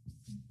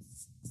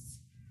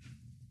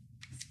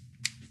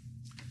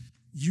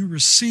 You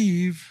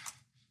receive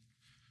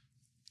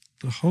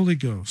the Holy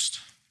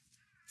Ghost.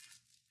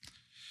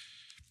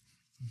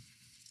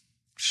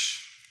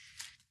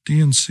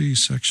 D&C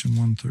section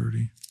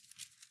 130.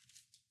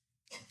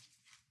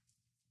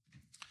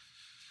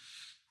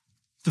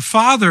 The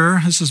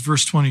Father, this is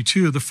verse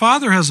 22, the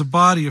Father has a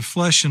body of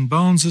flesh and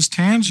bones as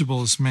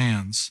tangible as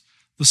man's,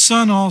 the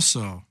Son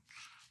also.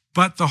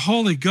 But the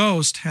Holy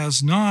Ghost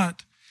has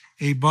not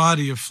a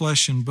body of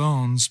flesh and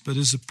bones, but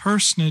is a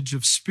personage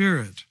of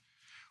spirit.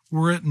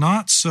 Were it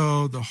not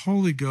so, the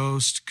Holy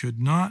Ghost could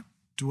not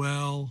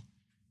dwell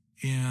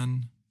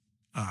in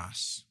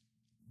us.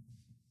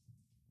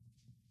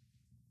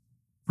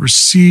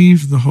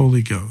 Receive the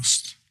Holy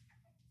Ghost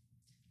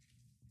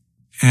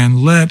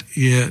and let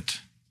it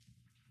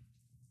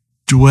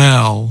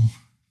dwell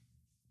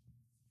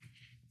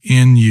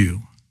in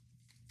you.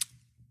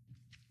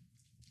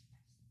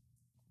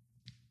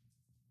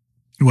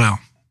 Well,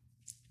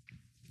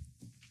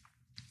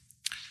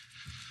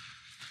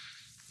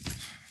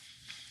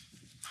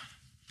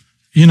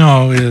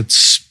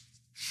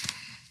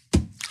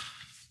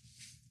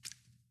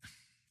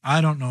 I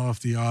don't know if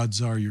the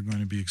odds are you're going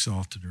to be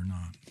exalted or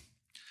not,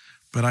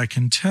 but I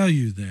can tell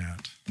you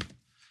that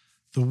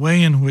the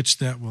way in which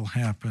that will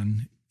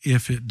happen,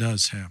 if it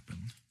does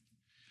happen,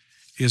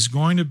 is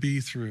going to be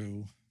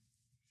through,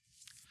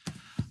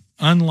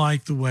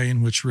 unlike the way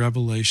in which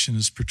Revelation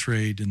is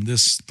portrayed in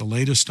the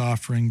latest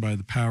offering by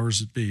the powers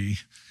that be,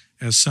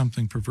 as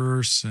something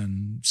perverse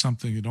and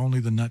something that only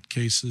the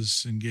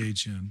nutcases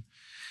engage in.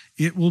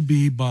 It will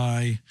be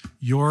by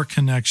your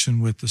connection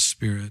with the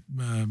Spirit.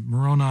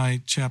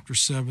 Moroni chapter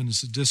 7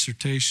 is a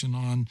dissertation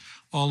on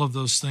all of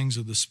those things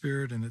of the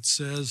Spirit, and it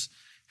says,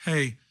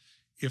 hey,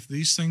 if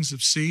these things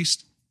have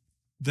ceased,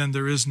 then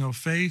there is no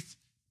faith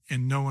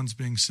and no one's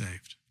being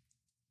saved.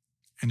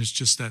 And it's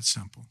just that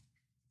simple.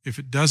 If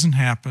it doesn't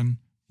happen,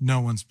 no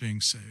one's being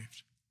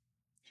saved.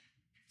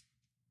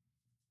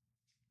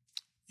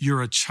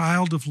 You're a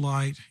child of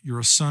light. You're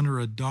a son or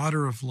a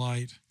daughter of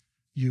light.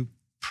 You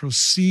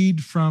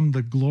proceed from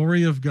the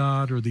glory of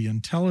God or the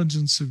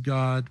intelligence of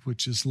God,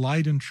 which is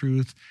light and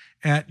truth.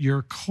 At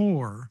your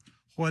core,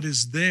 what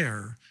is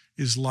there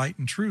is light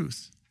and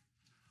truth.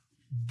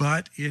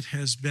 But it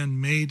has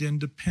been made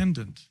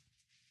independent.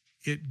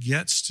 It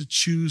gets to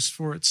choose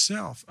for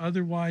itself.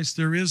 Otherwise,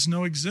 there is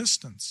no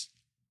existence.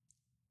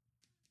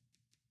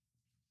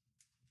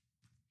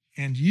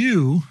 And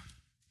you,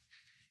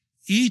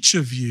 each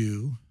of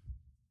you,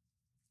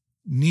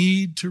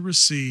 need to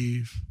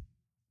receive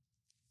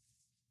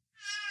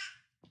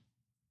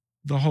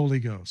the Holy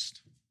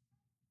Ghost.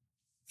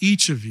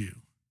 Each of you.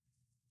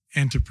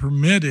 And to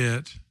permit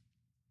it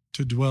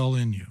to dwell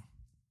in you.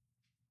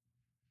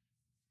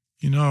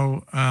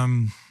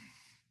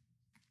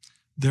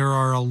 There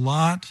are a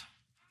lot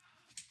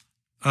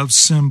of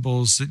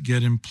symbols that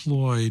get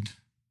employed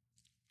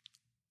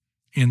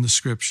in the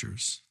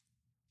Scriptures.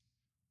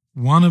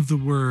 One of the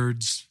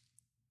words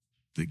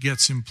that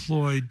gets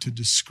employed to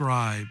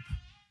describe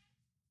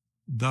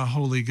the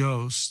Holy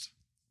Ghost,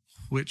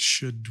 which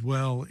should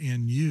dwell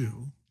in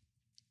you,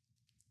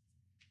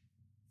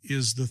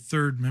 is the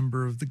third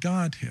member of the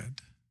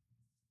Godhead.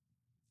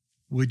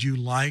 Would you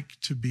like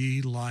to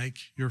be like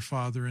your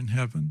Father in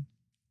heaven?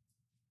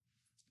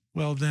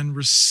 Well, then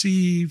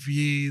receive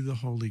ye the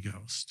Holy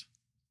Ghost.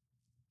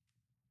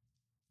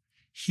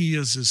 He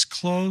is as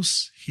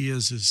close, he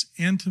is as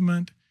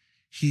intimate,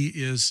 he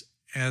is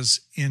as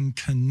in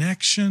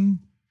connection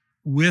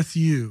with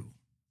you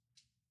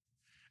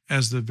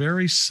as the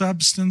very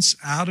substance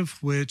out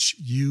of which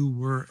you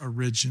were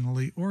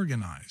originally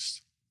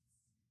organized.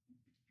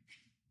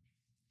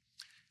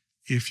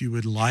 If you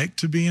would like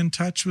to be in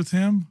touch with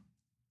him,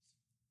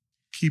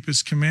 keep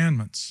his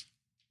commandments.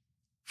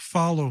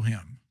 Follow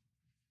him.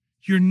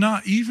 You're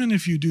not, even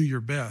if you do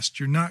your best,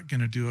 you're not going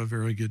to do a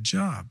very good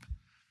job.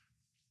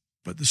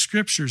 But the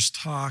Scriptures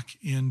talk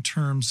in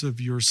terms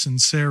of your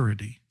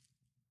sincerity.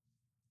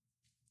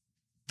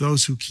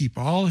 Those who keep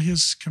all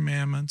his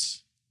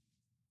commandments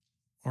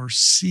or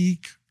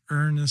seek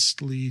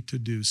earnestly to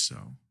do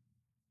so.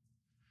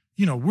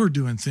 We're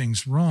doing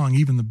things wrong,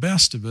 even the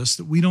best of us,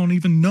 that we don't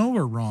even know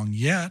are wrong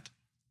yet,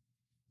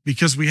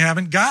 because we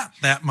haven't got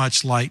that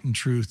much light and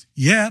truth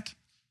yet.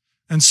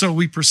 And so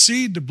we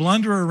proceed to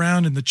blunder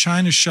around in the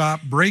china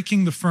shop,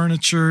 breaking the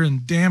furniture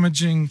and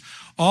damaging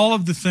all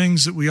of the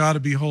things that we ought to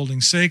be holding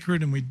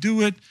sacred, and we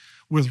do it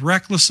with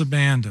reckless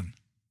abandon.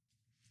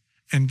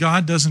 And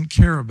God doesn't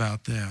care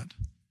about that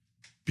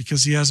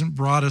because he hasn't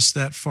brought us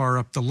that far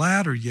up the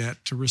ladder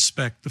yet to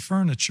respect the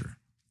furniture.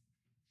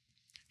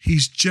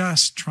 He's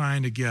just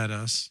trying to get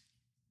us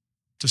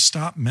to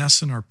stop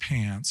messing our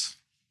pants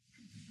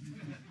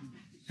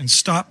and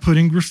stop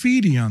putting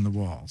graffiti on the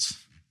walls.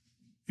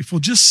 If we'll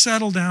just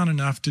settle down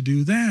enough to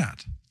do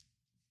that.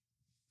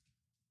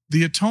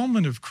 The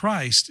atonement of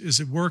Christ is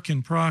a work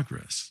in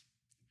progress.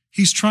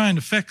 He's trying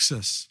to fix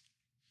us.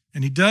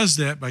 And he does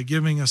that by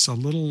giving us a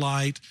little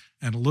light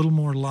and a little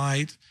more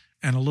light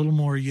and a little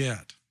more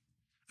yet.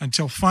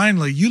 Until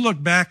finally you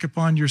look back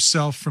upon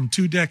yourself from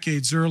 2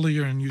 decades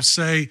earlier and you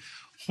say,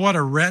 what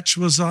a wretch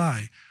was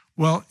I.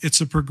 Well,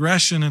 it's a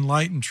progression in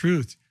light and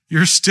truth.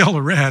 You're still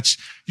a wretch.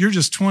 You're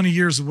just 20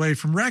 years away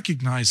from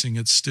recognizing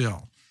it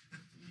still.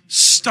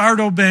 Start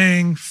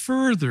obeying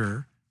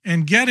further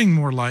and getting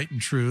more light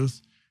and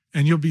truth,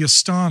 and you'll be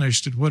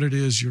astonished at what it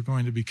is you're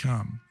going to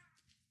become.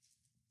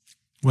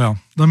 Well,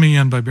 let me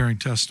end by bearing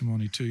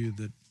testimony to you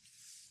that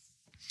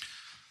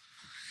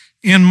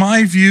in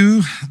my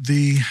view,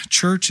 the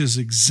church is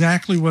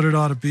exactly what it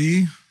ought to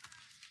be,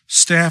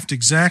 staffed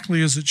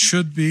exactly as it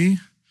should be,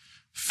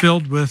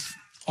 filled with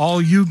all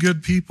you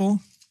good people.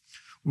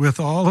 with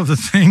all of the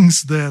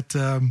things that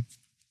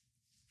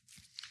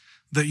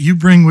that you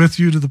bring with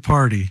you to the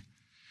party,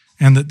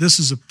 and that this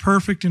is a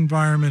perfect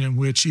environment in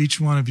which each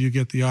one of you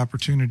get the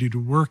opportunity to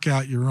work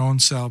out your own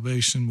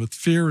salvation with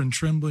fear and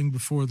trembling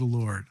before the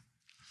Lord.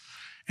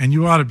 And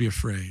you ought to be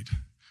afraid.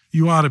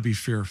 You ought to be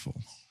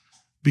fearful,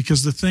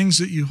 because the things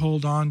that you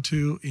hold on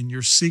to in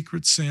your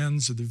secret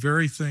sins are the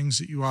very things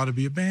that you ought to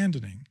be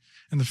abandoning.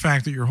 And the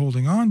fact that you're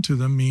holding on to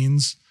them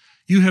means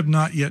you have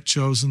not yet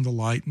chosen the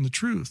light and the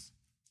truth.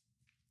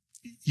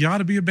 You ought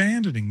to be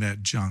abandoning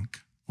that junk,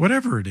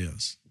 whatever it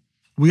is.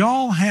 We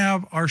all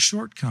have our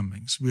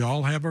shortcomings. We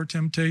all have our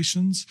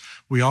temptations.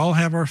 We all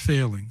have our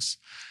failings.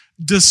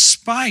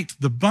 Despite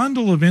the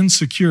bundle of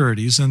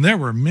insecurities, and there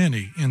were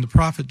many in the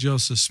prophet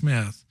Joseph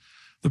Smith,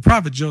 the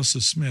prophet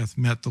Joseph Smith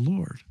met the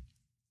Lord.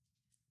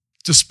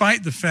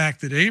 Despite the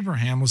fact that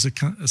Abraham was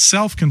a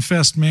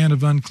self-confessed man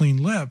of unclean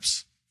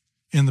lips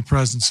in the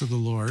presence of the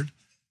Lord,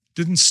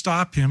 didn't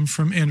stop him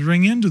from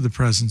entering into the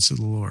presence of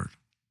the Lord.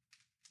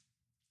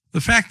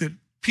 The fact that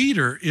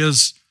Peter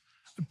is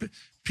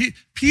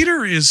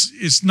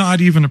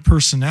not even a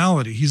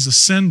personality. He's a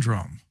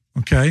syndrome,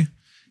 okay?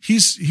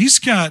 He's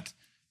got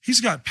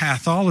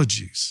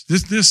pathologies.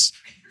 This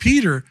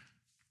Peter,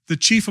 the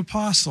chief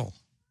apostle,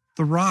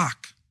 the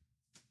rock,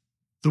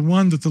 the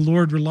one that the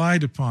Lord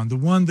relied upon, the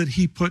one that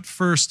he put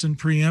first and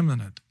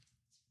preeminent.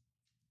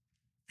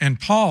 And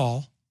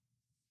Paul,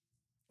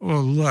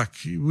 well,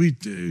 look,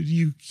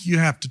 you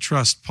have to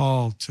trust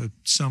Paul to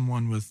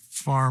someone with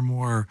far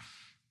more.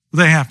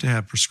 They have to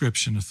have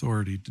prescription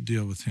authority to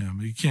deal with him.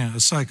 You can't. A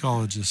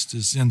psychologist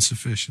is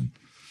insufficient.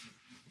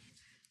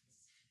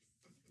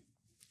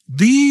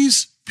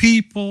 These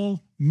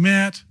people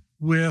met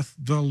with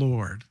the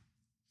Lord.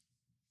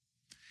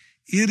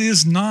 It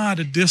is not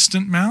a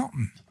distant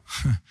mountain.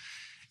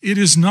 It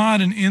is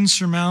not an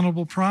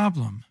insurmountable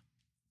problem.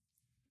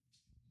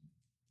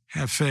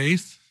 Have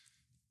faith,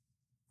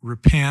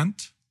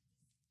 repent,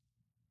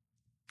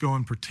 go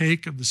and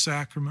partake of the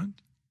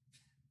sacrament.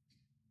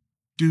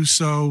 Do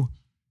so,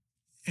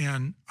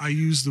 and I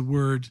use the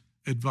word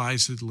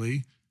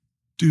advisedly,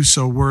 do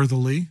so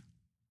worthily.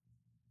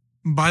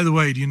 By the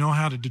way, do you know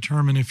how to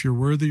determine if you're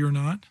worthy or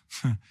not?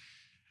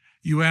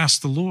 You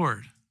ask the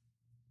Lord.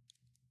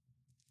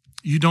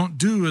 You don't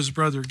do as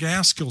Brother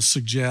Gaskell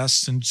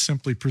suggests and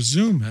simply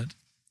presume it.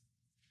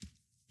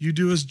 You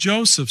do as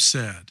Joseph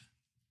said.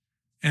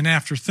 And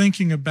after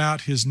thinking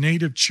about his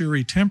native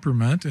cheery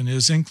temperament and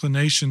his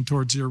inclination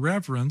towards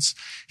irreverence,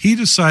 he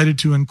decided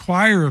to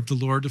inquire of the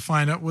Lord to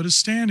find out what his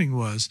standing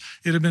was.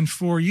 It had been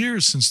 4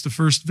 years since the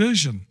first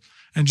vision,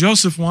 and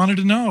Joseph wanted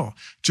to know.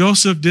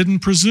 Joseph didn't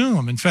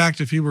presume. In fact,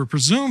 if he were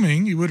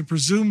presuming, he would have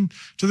presumed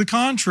to the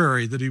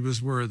contrary, that he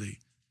was worthy.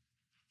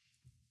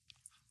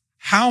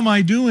 How am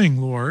I doing,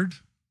 Lord?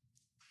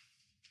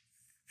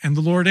 And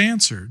the Lord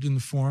answered in the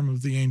form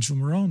of the angel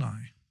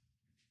Moroni.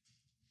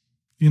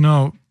 You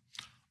know,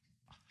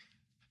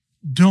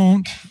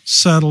 don't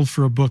settle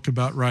for a book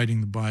about riding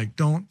the bike.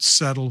 Don't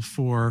settle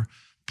for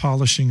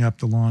polishing up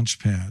the launch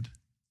pad.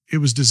 It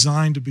was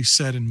designed to be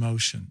set in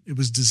motion. It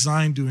was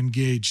designed to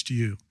engage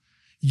you.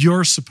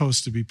 You're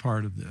supposed to be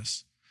part of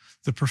this.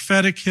 The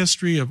prophetic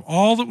history of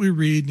all that we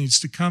read needs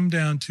to come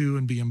down to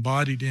and be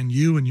embodied in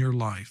you and your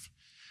life.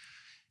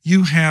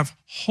 You have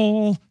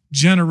whole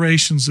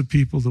generations of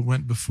people that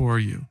went before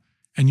you,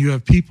 and you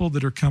have people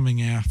that are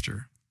coming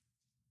after,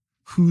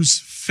 whose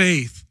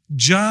faith,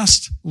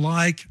 just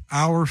like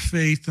our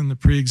faith in the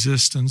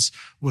preexistence,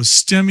 was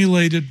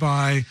stimulated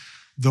by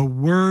the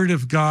Word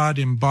of God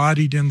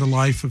embodied in the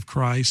life of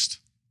Christ.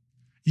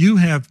 You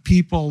have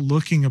people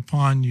looking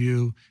upon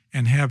you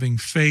and having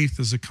faith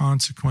as a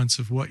consequence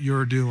of what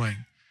you're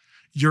doing.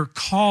 You're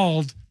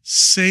called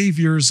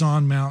saviors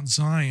on Mount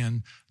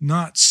Zion,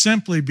 not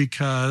simply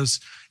because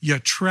you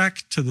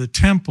trek to the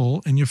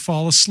temple and you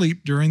fall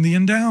asleep during the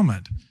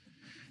endowment.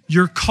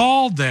 You're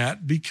called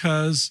that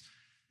because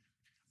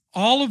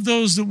all of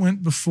those that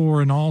went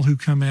before and all who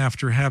come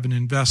after have an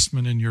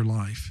investment in your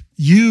life.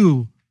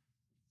 You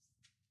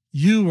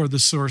are the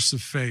source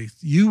of faith.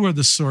 You are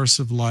the source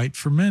of light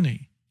for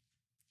many.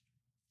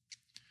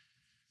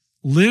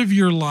 Live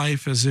your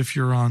life as if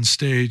you're on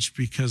stage,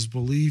 because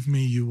believe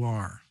me, you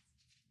are.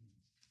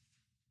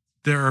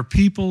 There are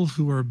people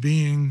who are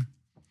being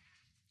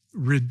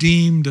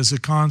redeemed as a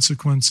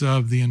consequence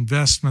of the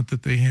investment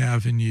that they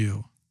have in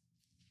you.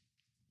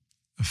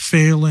 A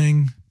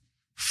failing,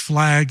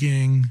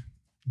 flagging,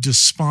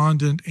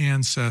 despondent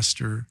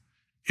ancestor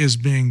is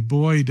being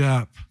buoyed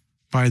up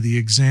by the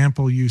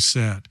example you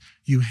set.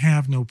 You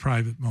have no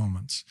private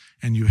moments,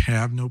 and you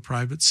have no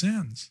private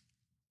sins.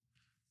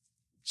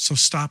 So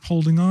stop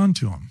holding on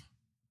to them.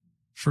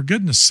 For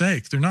goodness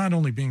sake, they're not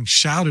only being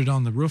shouted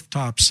on the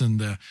rooftops in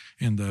the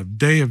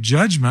day of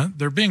judgment,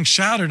 they're being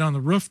shouted on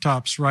the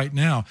rooftops right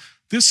now.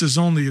 This is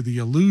only the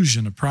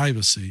illusion of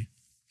privacy.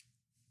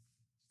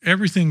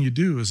 Everything you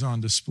do is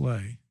on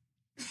display,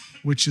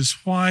 which is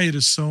why it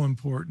is so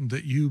important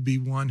that you be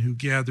one who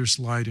gathers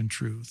light and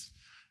truth.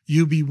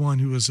 You be one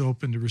who is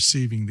open to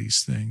receiving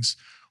these things,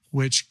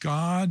 which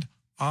God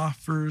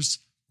offers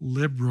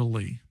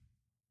liberally.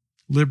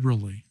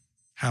 Liberally.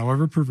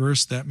 However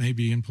perverse that may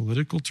be in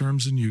political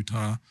terms in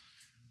Utah,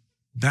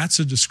 that's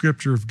a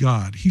descriptor of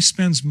God. He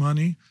spends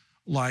money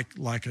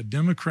like a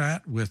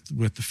Democrat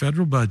with the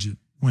federal budget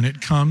when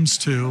it comes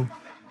to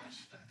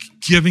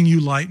giving you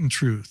light and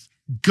truth.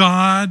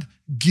 God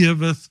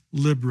giveth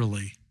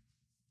liberally.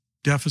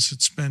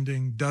 Deficit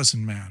spending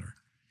doesn't matter.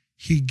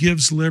 He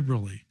gives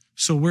liberally.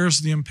 So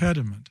where's the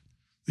impediment?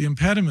 The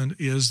impediment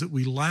is that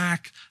we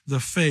lack the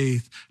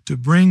faith to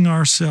bring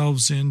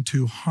ourselves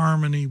into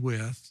harmony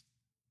with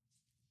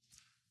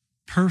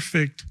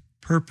perfect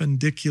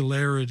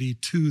perpendicularity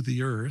to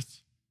the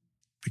earth,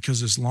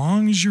 because as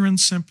long as you're in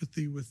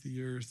sympathy with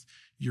the earth,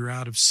 you're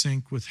out of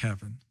sync with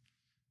heaven.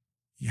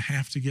 You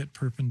have to get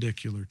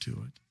perpendicular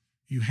to it.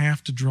 You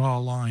have to draw a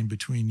line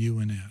between you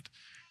and it.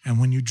 And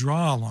when you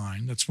draw a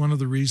line, that's one of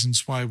the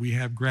reasons why we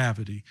have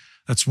gravity.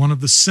 That's one of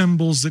the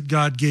symbols that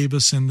God gave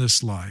us in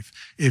this life.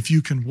 If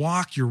you can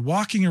walk, you're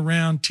walking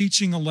around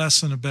teaching a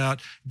lesson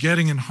about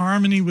getting in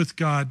harmony with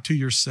God to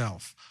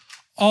yourself.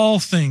 All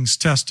things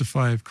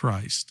testify of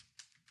Christ.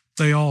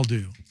 They all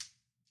do.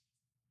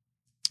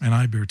 And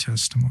I bear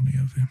testimony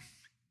of him.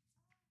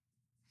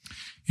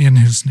 In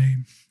his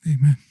name,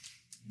 amen.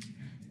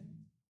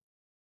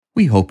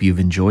 We hope you've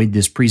enjoyed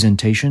this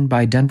presentation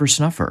by Denver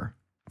Snuffer.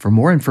 For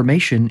more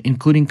information,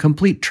 including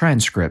complete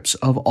transcripts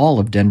of all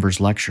of Denver's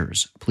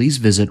lectures, please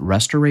visit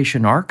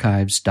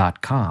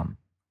restorationarchives.com.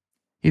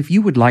 If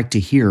you would like to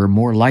hear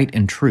more Light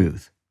and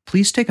Truth,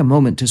 please take a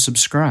moment to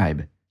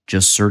subscribe.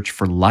 Just search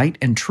for Light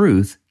and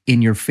Truth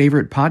in your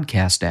favorite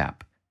podcast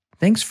app.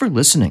 Thanks for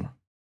listening.